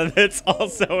vagina that's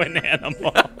also an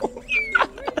animal?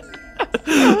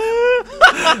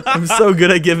 I'm so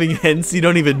good at giving hints you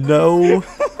don't even know.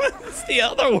 What's the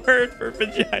other word for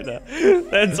vagina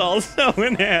that's also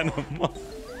an animal?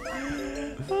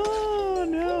 Oh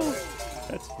no.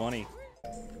 That's funny.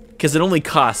 Because it only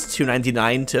costs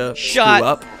 $2.99 to Shut screw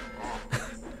up.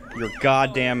 Your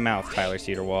goddamn mouth, Tyler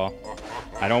Cedarwall.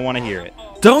 I don't want to hear it.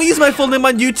 Don't use my full name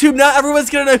on YouTube. Not everyone's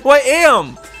gonna know who I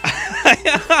am.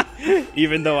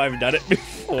 Even though I've done it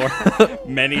before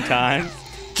many times.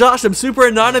 Josh, I'm super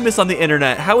anonymous on the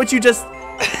internet. How could you just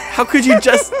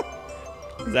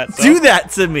Is that so? do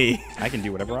that to me? I can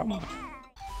do whatever I want.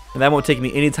 And that won't take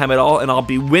me any time at all, and I'll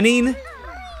be winning.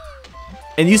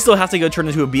 And you still have to go turn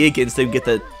into a bee again so you get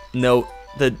the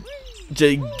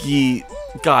jiggy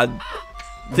god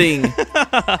thing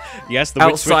Yes, the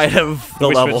outside witch of the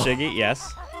witch level. switch jiggy,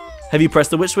 yes. Have you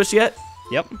pressed the witch switch yet?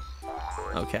 Yep.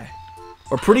 Okay.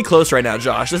 We're pretty close right now,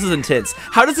 Josh. This is intense.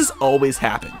 How does this always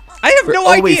happen? I have We're no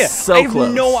always idea. so I have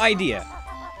close. no idea.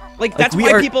 Like that's we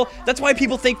why are- people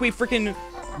think we freaking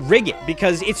rig it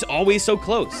because it's always so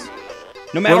close.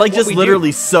 No matter We're like what just we literally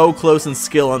do. so close in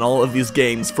skill on all of these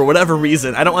games for whatever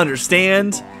reason. I don't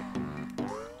understand.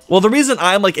 Well, the reason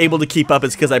I'm like able to keep up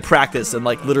is because I practice and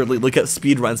like literally look at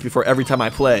speed runs before every time I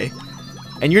play.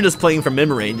 And you're just playing from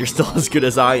memory and you're still as good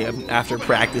as I am after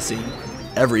practicing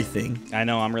everything. I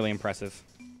know, I'm really impressive.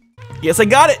 Yes, I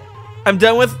got it. I'm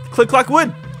done with Click Clock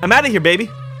Wood. I'm out of here, baby.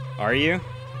 Are you?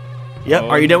 Yep. Oh.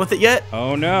 Are you done with it yet?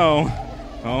 Oh no.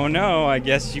 Oh no, I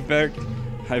guess you better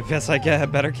I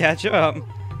better catch up.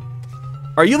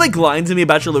 Are you like lying to me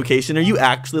about your location? Are you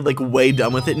actually like way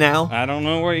done with it now? I don't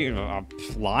know where you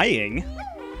lying.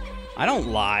 I don't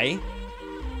lie.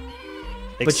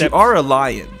 But you are a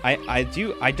lion.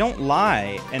 I don't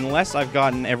lie unless I've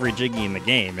gotten every jiggy in the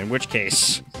game, in which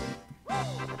case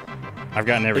I've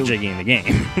gotten every jiggy in the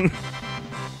game.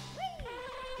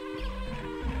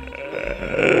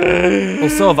 Well,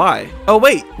 so have I. Oh,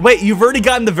 wait, you've already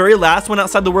gotten the very last one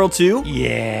outside the world too?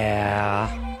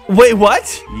 Yeah. Wait,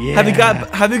 what? Yeah. Have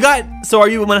you got, so are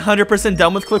you 100%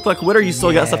 done with Click Clock Wood, or you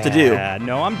still got stuff to do? Yeah,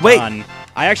 no, I'm Wait. done.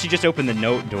 I actually just opened the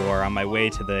note door on my way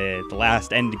to the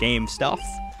last end game stuff.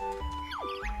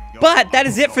 But that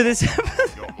is it for this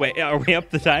episode. Wait, are we up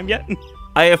the time yet?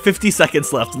 I have 50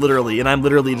 seconds left, literally, and I'm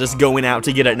literally just going out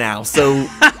to get it now. So,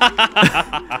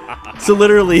 so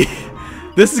literally,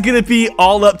 this is gonna be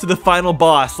all up to the final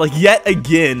boss, like yet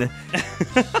again.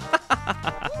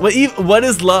 What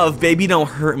is love? Baby, don't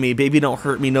hurt me. Baby, don't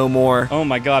hurt me no more. Oh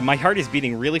my god, my heart is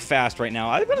beating really fast right now.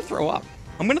 I'm gonna throw up.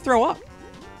 I'm gonna throw up.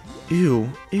 Ew,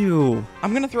 ew.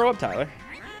 I'm gonna throw up, Tyler.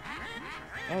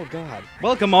 Oh god.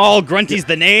 Welcome all, Grunty's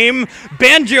the name.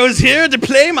 Banjo's here to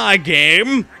play my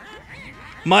game.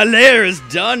 My lair is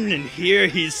done, and here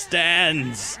he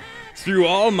stands. Through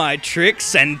all my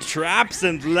tricks and traps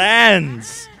and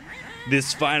lands.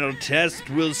 This final test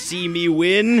will see me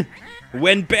win.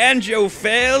 When Banjo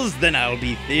fails, then I'll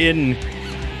be thin.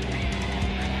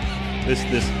 This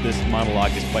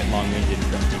monologue is quite long-winded.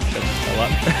 Shut the hell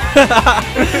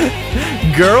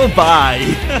up. Girl, bye.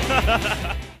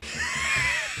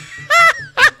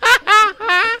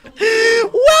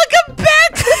 Welcome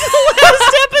back to the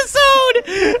last episode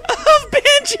of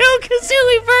Banjo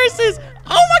Kazooie Versus.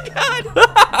 Oh my god!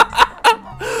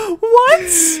 What?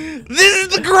 This is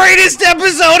the greatest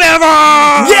episode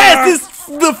ever! Yes, it's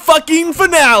the fucking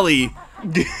finale.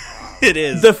 It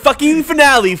is. The fucking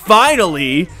finale,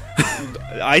 finally.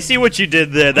 I see what you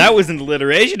did there. That was an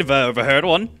alliteration if I ever heard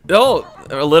one. Oh,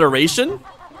 alliteration?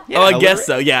 Yeah, oh, I guess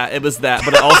so. Yeah, it was that.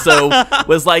 But it also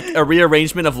was like a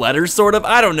rearrangement of letters, sort of.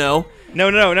 I don't know. No,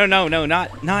 not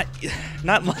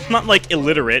like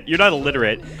illiterate. You're not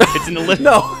illiterate. It's an illiterate.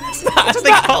 No, it's not. That's what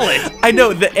they call it. I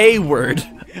know, the A word.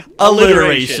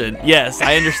 Alliteration. Alliteration. Yes,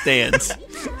 I understand.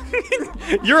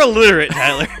 You're illiterate,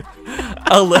 Tyler.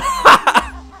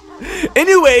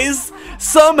 Anyways,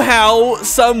 somehow,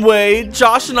 some way,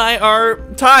 Josh and I are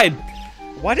tied.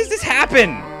 Why does this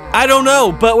happen? I don't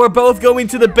know, but we're both going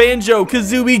to the Banjo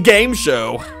Kazooie game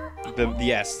show.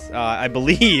 Yes, I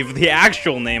believe the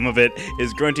actual name of it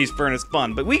is Grunty's Furnace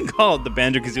Fun, but we can call it the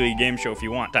Banjo Kazooie Game Show if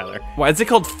you want, Tyler. Why is it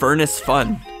called Furnace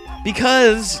Fun?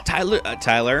 Because Tyler,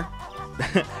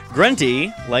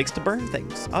 Grunty likes to burn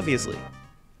things, obviously.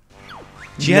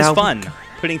 She has fun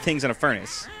putting things in a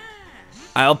furnace.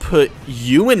 I'll put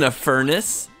you in a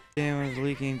furnace. Damn, was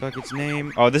leaking bucket's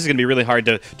name. Oh, this is gonna be really hard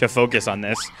to focus on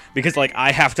this because like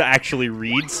I have to actually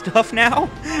read stuff now.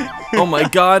 Oh my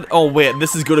god. Oh wait,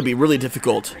 this is gonna be really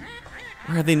difficult.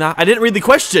 Where are they not? I didn't read the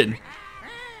question.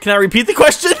 Can I repeat the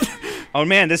question? Oh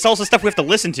man, this is also stuff we have to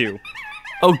listen to.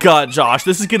 Oh god, Josh,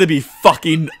 this is gonna be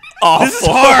fucking awful. This is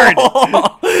hard.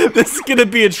 This is gonna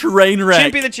be a train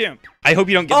wreck. Chimpy the chimp. I hope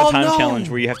you don't get the time no. challenge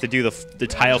where you have to do the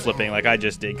tile flipping like I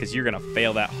just did, because you're gonna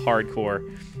fail that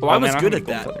hardcore. Well, I was man, good I'm at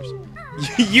gonna that. go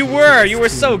feathers. You were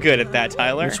so good at that,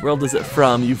 Tyler. Which world is it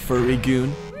from, you furry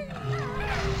goon?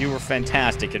 You were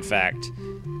fantastic, in fact.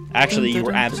 Actually, you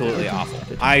were absolutely awful.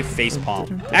 I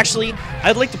facepalm. Actually,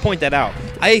 I'd like to point that out.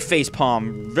 I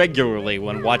facepalm regularly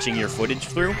when watching your footage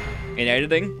through in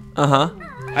editing. Uh-huh.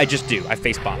 I just do. I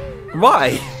facepalm.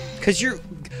 Why? Because you're,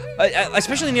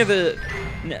 especially near the,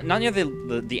 not near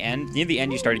the end. Near the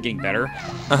end, you started getting better.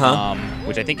 Uh-huh.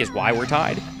 Which I think is why we're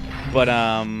tied. But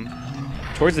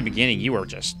towards the beginning, you were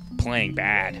just playing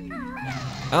bad.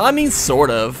 I mean, sort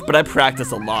of, but I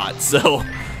practice a lot, so.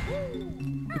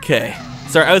 Okay.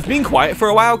 Sorry, I was being quiet for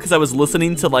a while because I was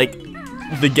listening to like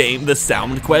the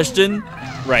sound question.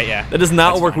 Right, yeah. That does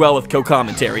not That's work fine. well with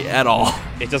co-commentary at all.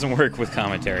 It doesn't work with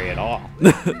commentary at all.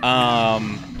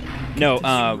 No,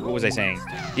 what was I saying?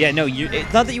 Yeah, no,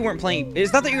 it's not that you weren't playing,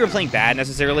 it's not that you were playing bad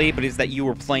necessarily, but it's that you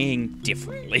were playing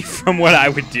differently from what I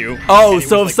would do. Oh, And it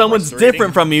so was, if like, someone's frustrating.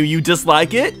 different from you, you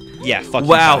dislike it? Yeah, fuck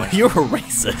Wow, you. you're a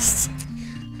racist.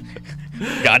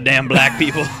 Goddamn black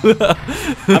people.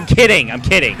 I'm kidding, I'm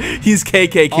kidding. He's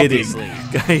KK kidding. Obviously.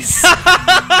 Guys.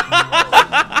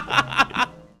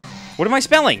 What am I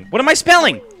spelling? What am I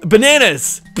spelling?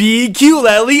 Bananas.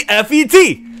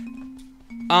 B-Q-L-E-F-E-T.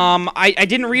 I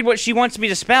didn't read what she wants me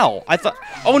to spell. I thought,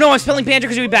 oh no, I'm spelling Banjo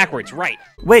Kazooie backwards, right.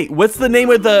 Wait, what's the name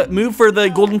of the move for the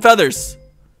golden feathers?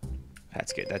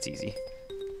 That's good, that's easy.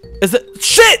 Is it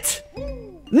shit?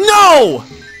 No!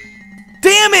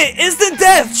 Damn it! Instant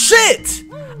death! Shit!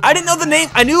 I didn't know the name.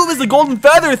 I knew it was the golden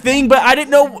feather thing, but I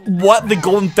didn't know what the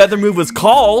golden feather move was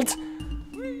called.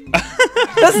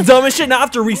 That's dumb as shit. Now I have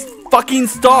to fucking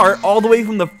start all the way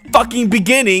from the fucking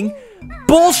beginning.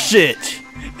 Bullshit!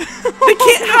 They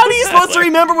can't. How are you supposed to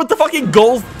remember what the fucking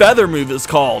gold feather move is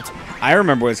called? I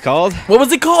remember what it's called. What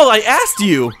was it called? I asked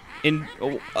you.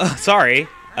 Sorry.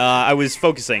 I was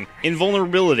focusing.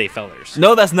 Invulnerability feathers.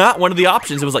 No, that's not one of the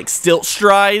options. It was like Stilt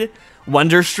Stride,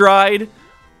 Wonder Stride,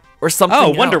 or something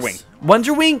else. Wonderwing.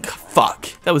 Wonderwing? Fuck.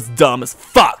 That was dumb as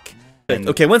fuck.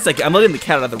 Okay, 1 second. I'm letting the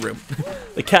cat out of the room.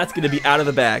 The cat's gonna be out of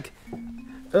the bag.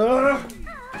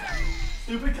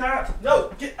 Stupid cat.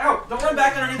 No, get out. Don't run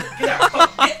back underneath. Get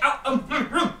out. Get out of my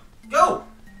room. Go.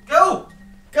 Go.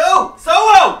 Go.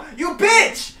 Solo! You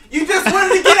bitch! You just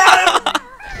wanted to get out of...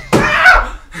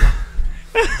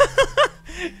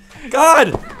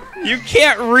 God! You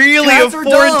can't really Cats are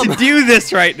afford to dumb. do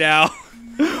this right now.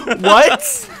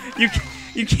 What?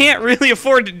 You can't really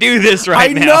afford to do this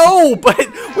right now. I know, but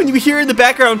when you hear in the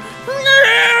background...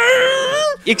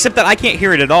 Except that I can't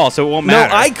hear it at all, so it won't No,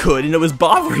 matter. I could, and it was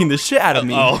bothering the shit out of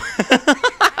me. Oh.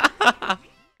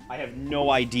 I have no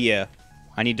idea.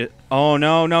 I need to... Oh,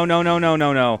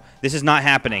 no. This is not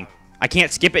happening. I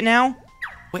can't skip it now?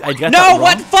 Wait, I got that No, wrong?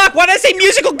 what the fuck? Why did I say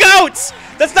musical goats?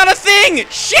 That's not a thing!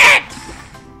 Shit!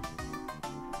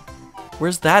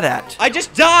 Where's that at? I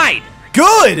just died!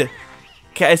 Good!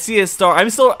 Okay, I see a star. I'm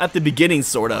still at the beginning,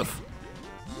 sort of.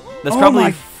 That's Oh probably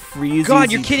my freezing.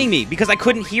 God, you're kidding me, because I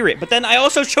couldn't hear it. But then I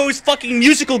also chose fucking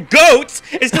musical goats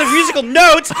instead of musical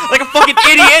notes, like a fucking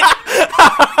idiot.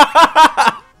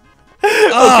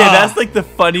 Okay, that's like the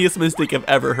funniest mistake I've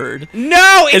ever heard.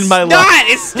 No, it's In my not. life.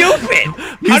 It's stupid.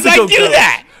 How did I Musical do goats.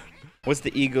 that? What's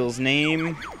the eagle's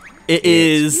name? It It's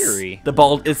is Fury. the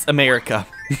bald. It's America.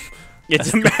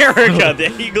 It's America.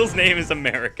 The eagle's name is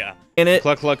America. In it,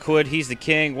 Cluck Cluck Hood, he's the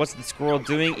king. What's the squirrel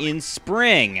doing in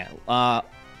spring? What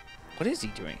is he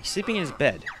doing? He's sleeping in his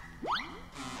bed.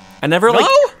 I never like No?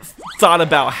 thought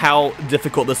about how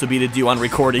difficult this would be to do on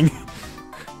recording.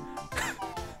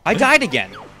 I died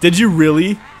again. Did you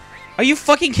really? Are you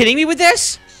fucking kidding me with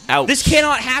this? Ouch. This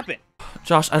cannot happen.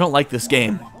 Josh, I don't like this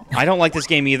game. I don't like this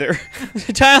game either.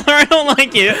 Tyler, I don't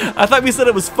like it. I thought we said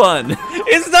it was fun.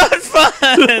 It's not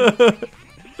fun.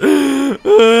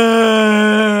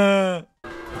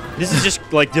 This is just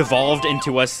like devolved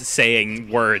into us saying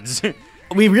words.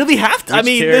 We really have to. I Which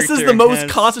mean, this is the character most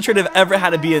has- concentrated I've ever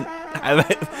had to be in.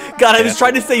 God, I was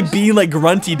trying to say being like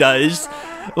Grunty does.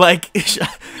 Like,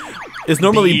 is It's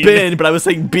normally Bean. bin, but I was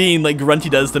saying bean like Grunty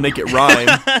does to make it rhyme.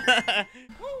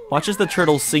 Watch as the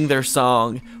turtles sing their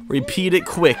song. Repeat it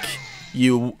quick,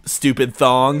 you stupid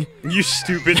thong. You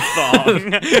stupid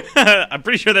thong. I'm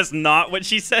pretty sure that's not what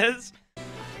she says.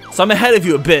 So I'm ahead of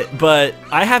you a bit, but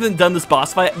I haven't done this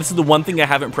boss fight. This is the one thing I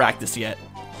haven't practiced yet.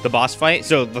 The boss fight?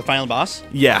 So the final boss?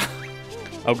 Yeah.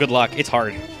 Oh, good luck. It's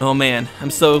hard. Oh man,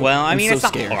 I'm so Well, I I'm mean, so it's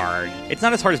not scared. hard. It's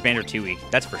not as hard as Banjo Kazooie,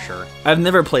 that's for sure. I've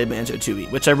never played Banjo Kazooie,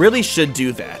 which I really should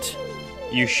do that.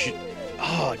 You should...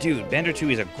 Oh, dude, Banjo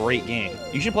Kazooie is a great game.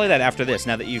 You should play that after this,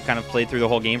 now that you've kind of played through the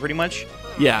whole game pretty much.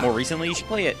 Yeah. More recently, you should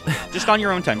play it. Just on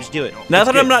your own time, just do it. Now It's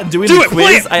that good. I'm not doing Do the it, play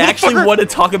quiz, it, I actually motherfucker! want to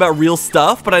talk about real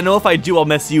stuff, but I know if I do, I'll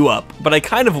mess you up. But I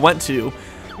kind of want to.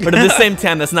 But at the same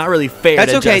time, that's not really fair.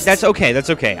 That's to okay, just- that's okay, that's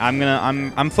okay.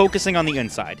 I'm focusing on the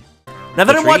inside. Now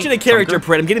that I'm Tree, watching a character Funker.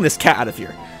 parade, I'm getting this cat out of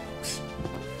here.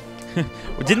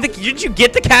 Didn't you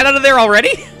get the cat out of there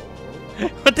already?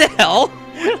 What the hell?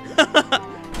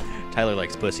 Tyler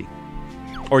likes pussy.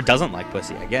 Or doesn't like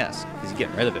pussy, I guess. He's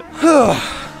getting rid of it.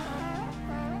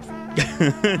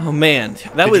 Oh man,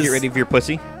 that Did was. you get ready for your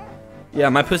pussy? Yeah,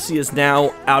 my pussy is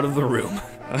now out of the room.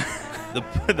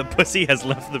 The pussy has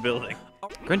left the building.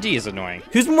 Grunty is annoying.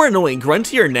 Who's more annoying,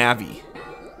 Grunty or Navi?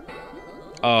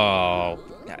 Oh,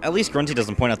 at least Grunty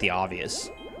doesn't point out the obvious.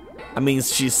 I mean,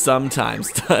 she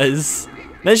sometimes does.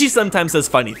 Then she sometimes says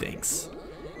funny things.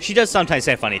 She does sometimes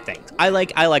say funny things. I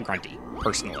like Grunty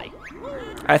personally.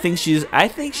 I think she's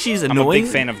I'm annoying. a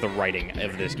big fan of the writing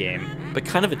of this game. but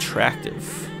kind of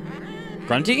attractive.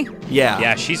 Grunty? Yeah.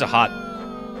 Yeah, she's a hot,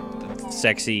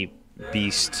 sexy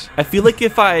beast. I feel like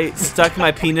if I stuck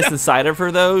my penis inside of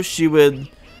her, though, she would,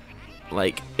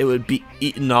 like, it would be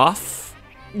eaten off.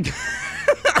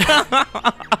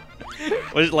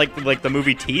 Was it like the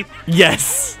movie Teeth?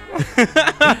 Yes.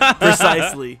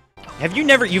 Precisely.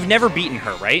 You've never beaten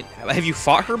her, right? Have you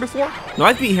fought her before? No,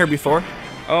 I've beaten her before.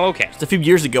 Oh, okay. Just a few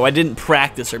years ago. I didn't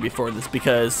practice her before this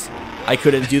because I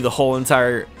couldn't do the whole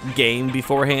entire game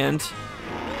beforehand.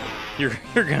 You're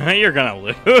gonna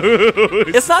lose.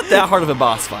 It's not that hard of a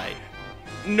boss fight.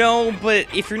 No, but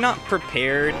if you're not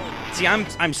prepared, see,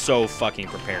 I'm so fucking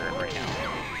prepared right now.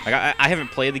 Like I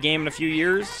haven't played the game in a few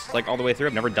years, like all the way through.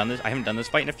 I've never done this. I haven't done this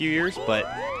fight in a few years, but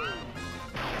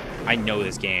I know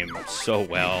this game so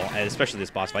well, and especially this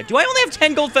boss fight. Do I only have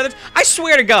 10 gold feathers? I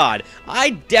swear to God,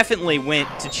 I definitely went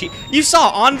to cheat. You saw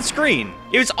on the screen.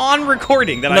 It was on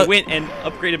recording that I No. went and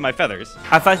upgraded my feathers.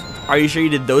 I thought, are you sure you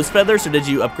did those feathers, or did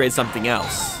you upgrade something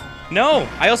else? No,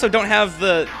 I also don't have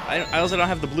the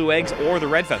blue eggs or the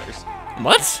red feathers.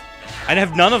 What? I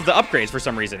have none of the upgrades for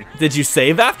some reason. Did you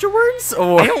save afterwards,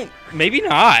 or? I don't. Maybe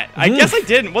not. I guess I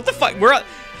didn't. What the fuck?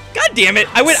 God damn it!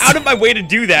 I went out of my way to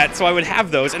do that so I would have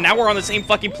those, and now we're on the same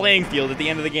fucking playing field at the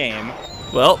end of the game.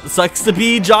 Well, sucks to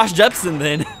be Josh Jepson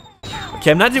then.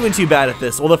 Okay, I'm not doing too bad at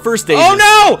this. Well, the first stage Oh is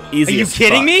no! easy Are you as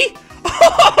kidding fuck. me?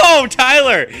 Oh,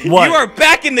 Tyler! What? You are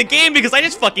back in the game because I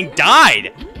just fucking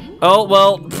died. Oh,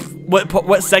 well,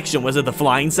 what section? Was it the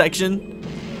flying section?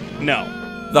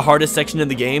 No, The hardest section in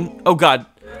the game? Oh god.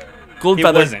 Gold it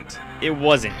feather. wasn't. It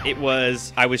wasn't. It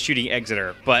was. I was shooting eggs at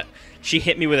her, but she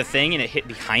hit me with a thing, and it hit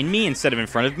behind me instead of in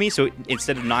front of me. So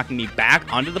instead of knocking me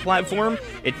back onto the platform,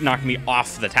 it knocked me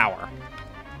off the tower.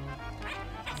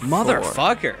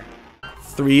 Motherfucker.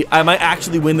 3. I might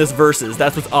actually win this versus.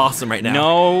 That's what's awesome right now.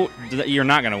 No, you're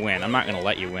not gonna win. I'm not gonna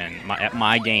let you win at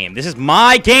my game. This is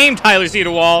my game, Tyler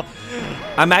Cedarwall.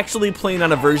 I'm actually playing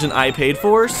on a version I paid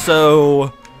for,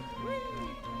 so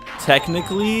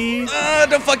technically.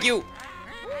 Don't fuck you.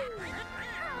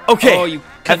 Okay. Oh, you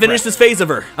I cut finished breath. this phase of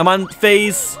her. I'm on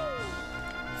phase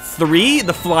 3,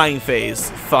 the flying phase.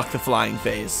 Fuck the flying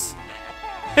phase.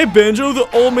 Hey Banjo, the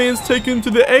old man's taken to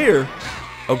the air.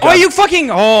 Oh god. Oh, you fucking.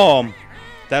 Oh,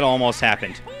 that almost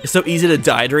happened. It's so easy to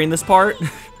die during this part.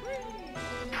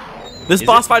 This Is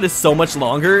boss it? fight is so much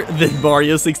longer than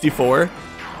Mario 64.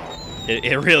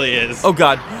 It really is. Oh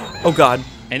god. Oh god.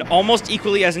 And almost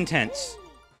equally as intense.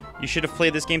 You should have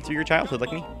played this game through your childhood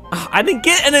like me. I didn't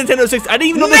get a Nintendo 60. I didn't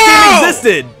even know this No! game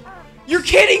existed. You're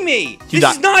kidding me. You This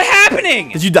die- is not happening.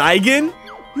 Did you die again?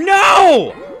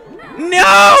 No.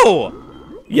 No.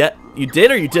 Yeah, you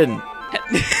did or you didn't?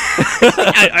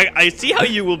 I see how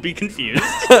you will be confused.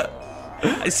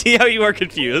 I see how you are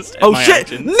confused. At Oh my shit!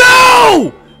 actions.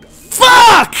 No!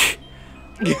 Fuck!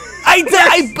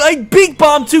 I big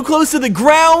bombed too close to the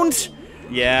ground,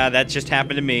 Yeah, that just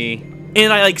happened to me.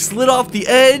 and I like slid off the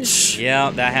edge. Yeah,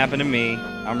 that happened to me.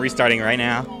 I'm restarting right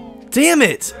now. Damn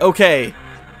it! Okay,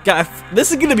 God,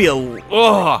 this is gonna be a.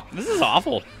 Oh This is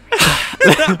awful.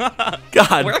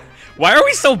 God! Why are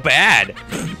we so bad?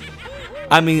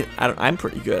 I mean, I'm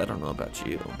pretty good. I don't know about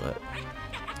you, but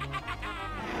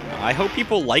I hope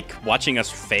people like watching us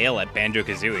fail at Banjo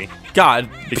Kazooie. God,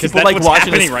 Because people that's like what's watching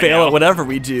us happening right fail now. at whatever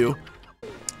we do.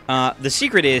 The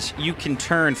secret is you can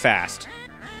turn fast.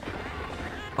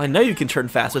 I know you can turn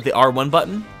fast with the R1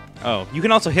 button. Oh, you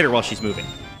can also hit her while she's moving.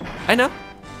 I know.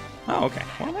 Oh, okay.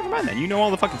 Well, never mind then. You know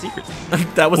all the fucking secrets.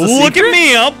 That was a Look secret? at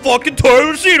me! I'm fucking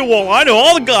Tyler Cedarwall. I know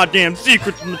all the goddamn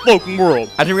secrets in the fucking world.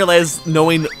 I didn't realize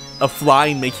knowing a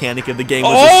flying mechanic of the game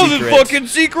was All a the secret. fucking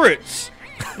secrets.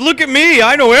 Look at me.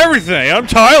 I know everything. I'm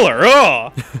Tyler.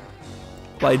 Oh.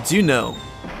 Well, I do know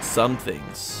some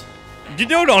things. You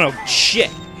don't know shit.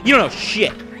 You don't know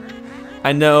shit.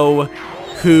 I know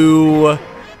who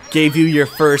gave you your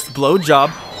first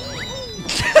blowjob.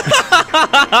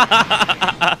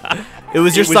 It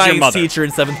was your science mother. teacher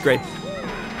in 7th grade.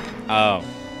 Oh,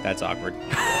 that's awkward.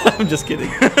 I'm just kidding.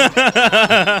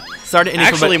 Started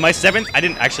Actually, my 7th, I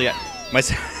didn't actually,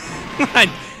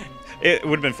 it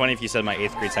would have been funny if you said my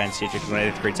 8th grade science teacher, because my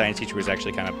 8th grade science teacher was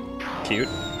actually kind of cute.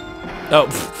 Oh,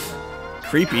 pff,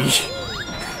 creepy.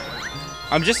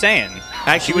 I'm just saying.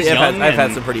 Actually, She was I've young had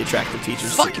and- some pretty attractive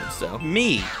teachers Fuck too. So,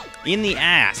 me in the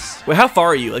ass. wait, how far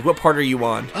are you? Like, what part are you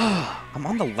on? I'm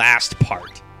on the last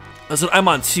part. That's what I'm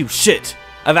on too. Shit,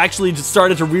 I've actually just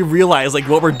started to realize like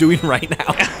what we're doing right now.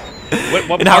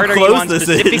 What And how part are you close on this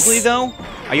specifically, is. though?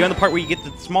 Are you on the part where you get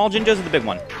the small Jinjos or the big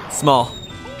one? Small.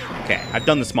 Okay, I've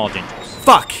done the small Jinjos.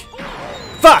 Fuck.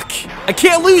 Fuck. I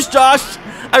can't lose, Josh.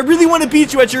 I really want to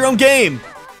beat you at your own game.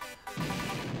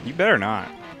 You better not.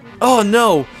 Oh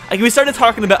no. Like, we started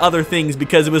talking about other things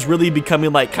because it was really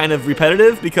becoming like kind of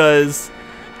repetitive because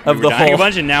of We the were dying whole. a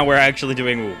bunch, and now we're actually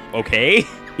doing okay.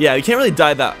 Yeah, you can't really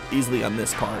die that easily on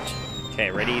this part.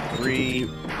 Okay, ready? 3,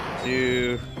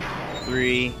 2,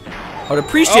 3. I would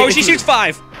appreciate. Oh, if she you- shoots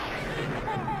 5.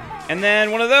 And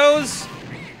then one of those.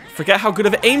 Forget how good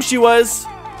of an aim she was.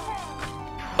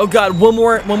 Oh god, one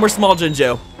more small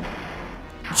Jinjo.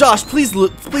 Josh, please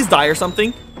die or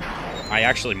something. I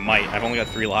actually might. I've only got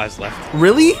 3 lives left.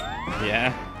 Really?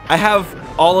 Yeah. I have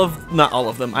not all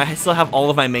of them. I still have all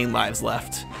of my main lives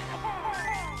left.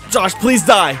 Josh, please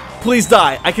die. Please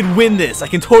die. I can win this. I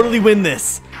can totally win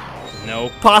this. No.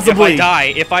 Possibly.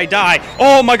 If I die.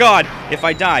 Oh my god. If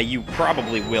I die, you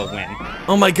probably will win.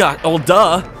 Oh my god. Oh,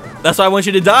 duh. That's why I want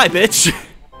you to die, bitch.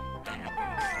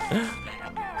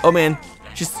 Oh man.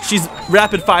 She's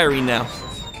rapid firing now.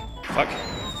 Fuck.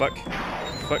 Fuck.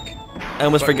 Fuck. I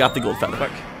almost Fuck. forgot the gold feather.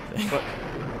 Fuck.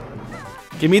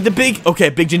 Fuck. Give me the big. Okay,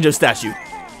 big Jinjo statue.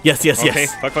 Yes, yes, Okay.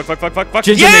 yes. Fuck. Fuck. Fuck. Fuck. Fuck. Fuck.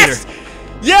 Jinjonator. Yes!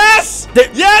 Yes!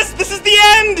 There- Yes! This is the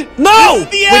end! No! This is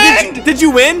the Wait, end! did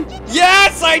you win?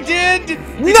 Yes, I did!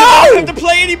 Because No! I don't have to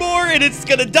play anymore, and it's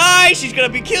gonna die, she's gonna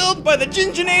be killed by the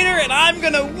Jinjonator, and I'm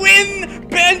gonna win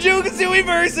Banjo Kazooie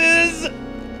Versus!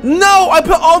 No! I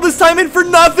put all this time in for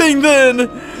nothing then!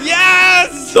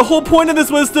 Yes! The whole point of this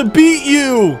was to beat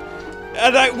you!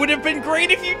 And it would have been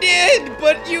great if you did,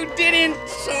 but you didn't,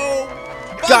 so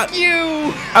fuck God.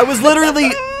 you!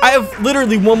 I have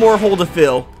literally one more hole to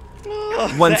fill.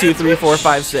 1, 2, 3, 4,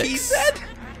 5, 6. He said?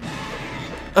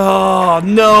 Oh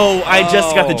no! I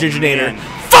just got the Oh, Jinjonator. man.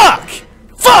 Fuck!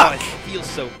 Fuck! I feel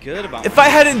so good about If I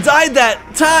hadn't died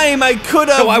that time, I could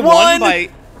have So I won.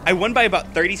 won by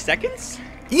about 30 seconds?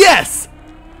 Yes!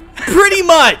 Pretty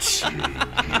much!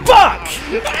 Fuck!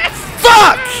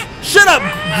 Fuck! Shut up,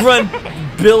 run,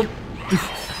 Bill.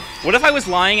 What if I was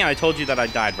lying and I told you that I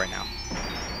died right now?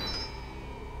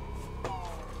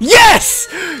 Yes!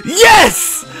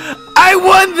 Yes! I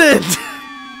won this!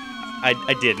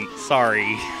 I didn't,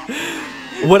 sorry.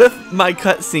 What if my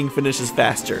cutscene finishes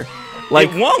faster? Like,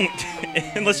 It won't,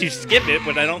 unless you skip it,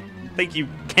 but I don't think you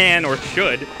can or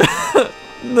should.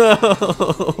 no.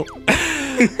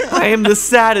 I am the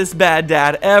saddest bad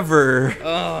dad ever.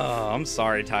 Oh, I'm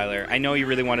sorry, Tyler. I know you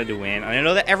really wanted to win, and I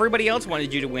know that everybody else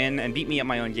wanted you to win and beat me at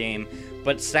my own game,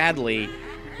 but sadly,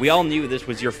 we all knew this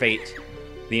was your fate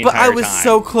the But entire I time. was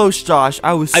so close, Josh.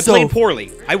 I played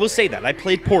poorly. I will say that. I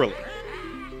played poorly.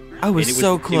 I was And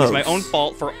so close. It was my own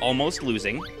fault for almost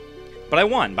losing, but I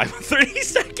won by 30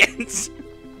 seconds.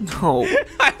 No.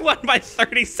 I won by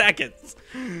 30 seconds.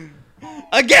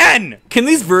 Again! Can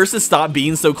these verses stop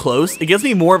being so close? It gives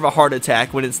me more of a heart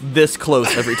attack when it's this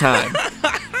close every time.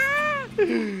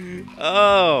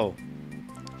 Oh.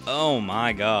 Oh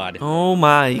my god. Oh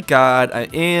my god, I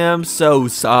am so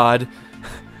sad.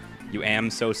 You am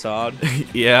so sod.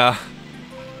 Yeah.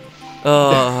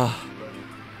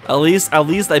 At least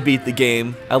I beat the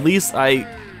game. At least I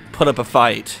put up a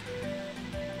fight.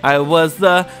 I was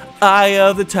the eye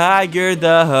of the tiger,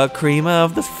 the cream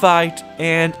of the fight,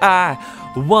 and I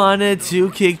Wanted to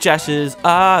kick Josh's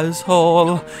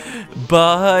asshole,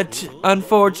 but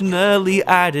unfortunately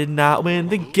I did not win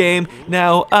the game.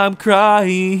 Now I'm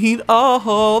crying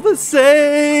all the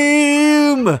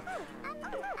same.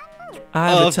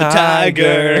 I'm a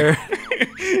tiger.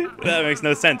 That makes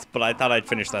no sense, but I thought I'd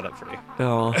finish that up for you.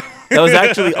 Oh, that was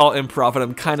actually all improv, and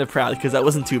I'm kind of proud because that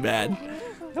wasn't too bad.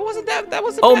 That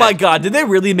wasn't Oh bad. my god, did they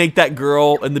really make that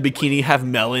girl in the bikini have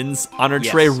melons on her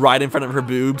tray right in front of her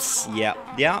boobs? Yeah,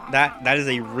 that is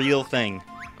a real thing.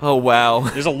 Oh wow.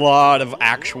 There's a lot of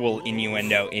actual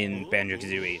innuendo in Banjo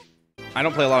Kazooie. I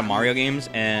don't play a lot of Mario games,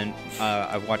 and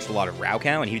I've watched a lot of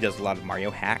Raocow, and he does a lot of Mario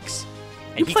hacks.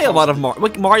 And You he play a calls lot of Mario.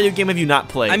 What Mario game have you not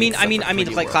played? I mean, except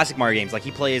for like 3D classic Mario games. Like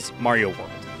he plays Mario World,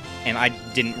 and I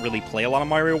didn't really play a lot of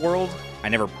Mario World. I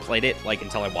never played it like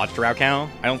until I watched Raocow.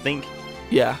 I don't think.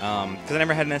 Yeah. Because I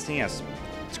never had an SNES.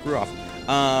 Screw off.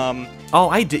 Oh,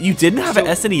 I did. You didn't have an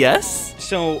SNES?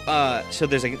 So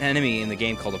there's an enemy in the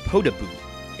game called a Podoboo.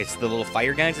 It's the little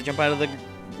fire guys that jump out of the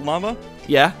lava.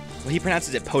 Yeah. Well, he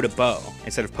pronounces it Podoboo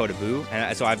instead of Podoboo,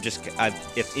 and so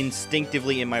it's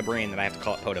instinctively in my brain that I have to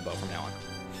call it Podoboo from now on.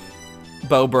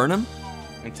 Bo Burnham?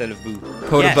 Instead of Boo.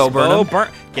 Podoboo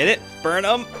Burnham? Get it?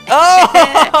 Burnham? Oh!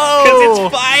 Because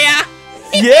it's fire!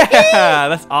 Yeah!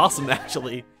 That's awesome,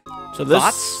 actually. So this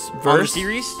Thoughts on the verse...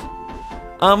 series?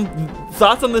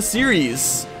 Thoughts on the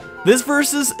series. This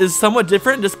versus is somewhat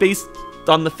different just based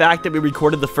on the fact that we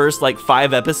recorded the first, like,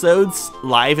 5 episodes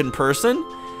live in person.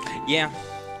 Yeah.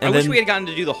 And I wish then- we had gotten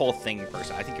to do the whole thing in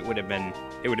person. I think it would have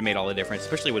made all the difference,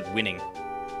 especially with winning.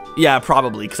 Yeah,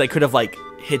 probably, because I could have, like,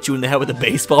 hit you in the head with a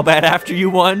baseball bat after you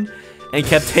won, and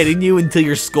kept hitting you until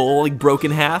your skull, like, broke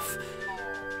in half.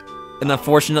 And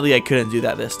unfortunately, I couldn't do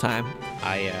that this time.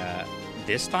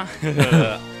 This time?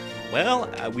 Well,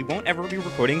 we won't ever be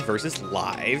recording Versus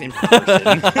live in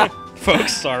person.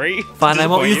 Folks, sorry. Fine, I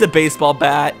won't Disappoint use you. a baseball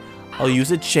bat. I'll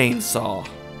use a chainsaw.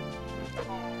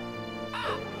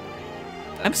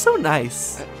 I'm so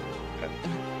nice.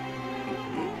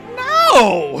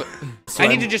 No! So I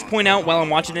need to just point out while I'm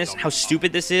watching this how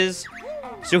stupid this is.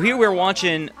 So here we're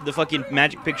watching the fucking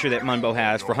magic picture that Munbo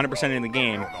has for 100% in the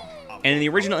game. And in the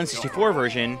original N64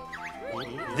 version,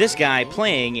 this guy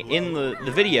playing in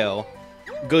the video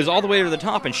goes all the way to the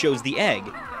top and shows the egg.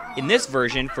 In this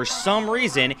version, for some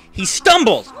reason, he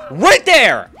stumbles right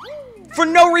there! For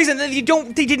no reason. They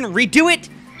didn't redo it.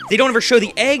 They don't ever show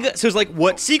the egg. So it's like,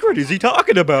 what secret is he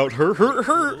talking about? Her.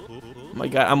 Oh my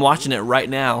god, I'm watching it right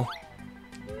now.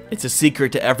 It's a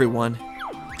secret to everyone.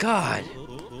 God.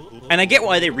 And I get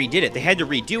why they redid it. They had to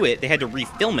redo it. They had to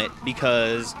refilm it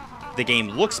because the game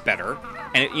looks better.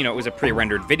 And, it was a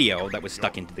pre-rendered video that was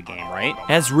stuck into the game, right?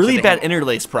 It has really So they bad had-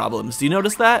 interlace problems. Do you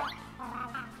notice that?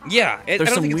 Yeah. I There's don't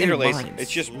some think it's weird interlaced. lines.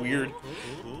 It's just weird.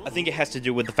 I think it has to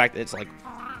do with the fact that it's, like,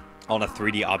 on a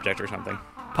 3D object or something.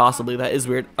 Possibly, that is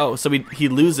weird. Oh, so he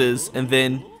loses, and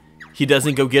then he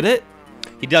doesn't go get it?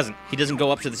 He doesn't. He doesn't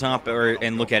go up to the top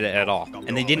and look at it at all.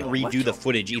 And they didn't redo the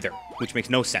footage either, which makes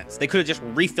no sense. They could have just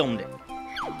refilmed it.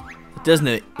 Doesn't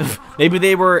it? Maybe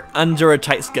they were under a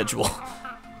tight schedule.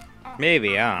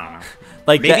 Maybe, I don't know.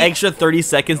 Like, the Maybe- extra 30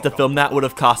 seconds to film that would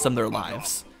have cost them their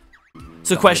lives.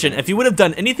 So question, if you would have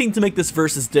done anything to make this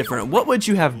versus different, what would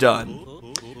you have done?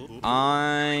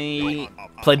 I...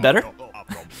 Played better?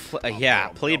 Yeah,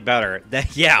 played better.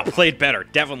 Played better,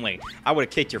 definitely. I would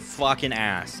have kicked your fucking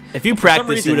ass. If you For some practiced,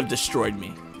 you reason- would have destroyed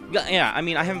me. Yeah, I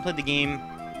mean, I haven't played the game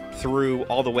through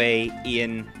all the way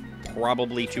in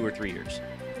probably 2 or 3 years.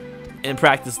 And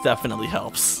practice definitely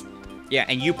helps. Yeah,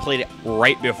 and you played it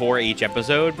right before each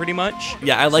episode, pretty much.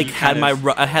 Yeah, I like you had kind my of-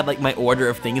 I had like my order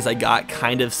of things I got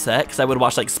kind of set because I would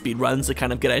watch like speed runs to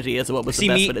kind of get ideas of what was See,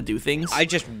 the best me, way to do things. I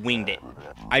just winged it.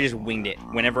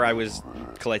 Whenever I was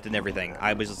collecting everything,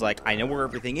 I was just like, I know where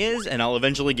everything is, and I'll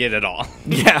eventually get it all.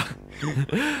 Yeah.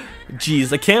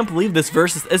 Jeez, I can't believe this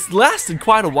versus. It's lasted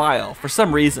quite a while for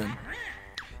some reason.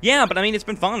 Yeah, but I mean, it's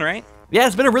been fun, right? Yeah,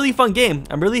 it's been a really fun game.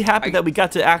 I'm really happy that we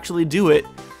got to actually do it.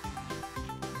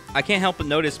 I can't help but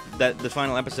notice that the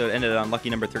final episode ended on lucky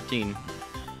number 13.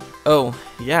 Oh,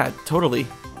 yeah, totally.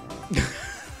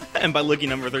 And by lucky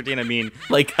number 13, I mean...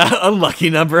 Like, unlucky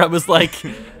number. I was like,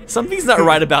 something's not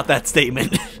right about that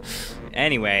statement.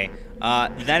 Anyway,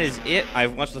 that is it.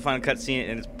 I've watched the final cutscene,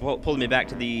 and it's pulled me back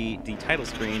to the title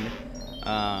screen.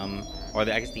 I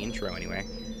guess the intro, anyway.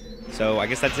 So, I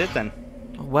guess that's it, then.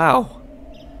 Wow.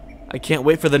 I can't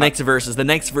wait for the next verses. The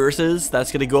next verses,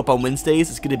 that's going to go up on Wednesdays.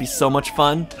 It's going to be so much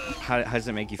fun. How does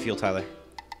it make you feel, Tyler?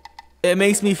 It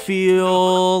makes me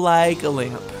feel like a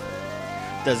lamp.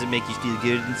 Does it make you feel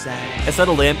good inside? I said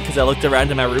a lamp because I looked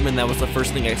around in my room and that was the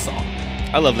first thing I saw.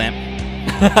 I love Lamp.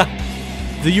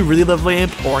 Do you really love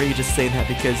Lamp, or are you just saying that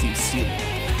because you see Lamp?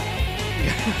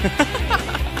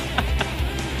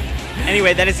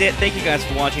 Anyway, that is it. Thank you guys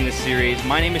for watching this series.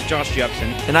 My name is Josh Jepson.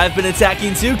 And I've been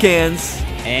attacking Toucans.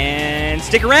 And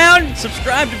stick around,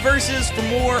 subscribe to Versus for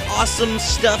more awesome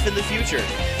stuff in the future.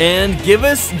 And give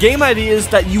us game ideas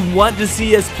that you want to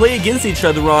see us play against each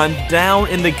other on down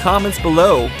in the comments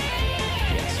below.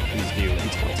 Yes, please do.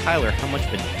 And tell Tyler how much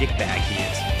of a dickbag he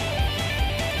is.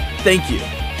 Thank you.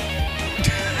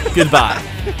 Goodbye.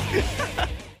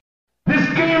 This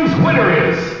game's winner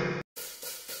is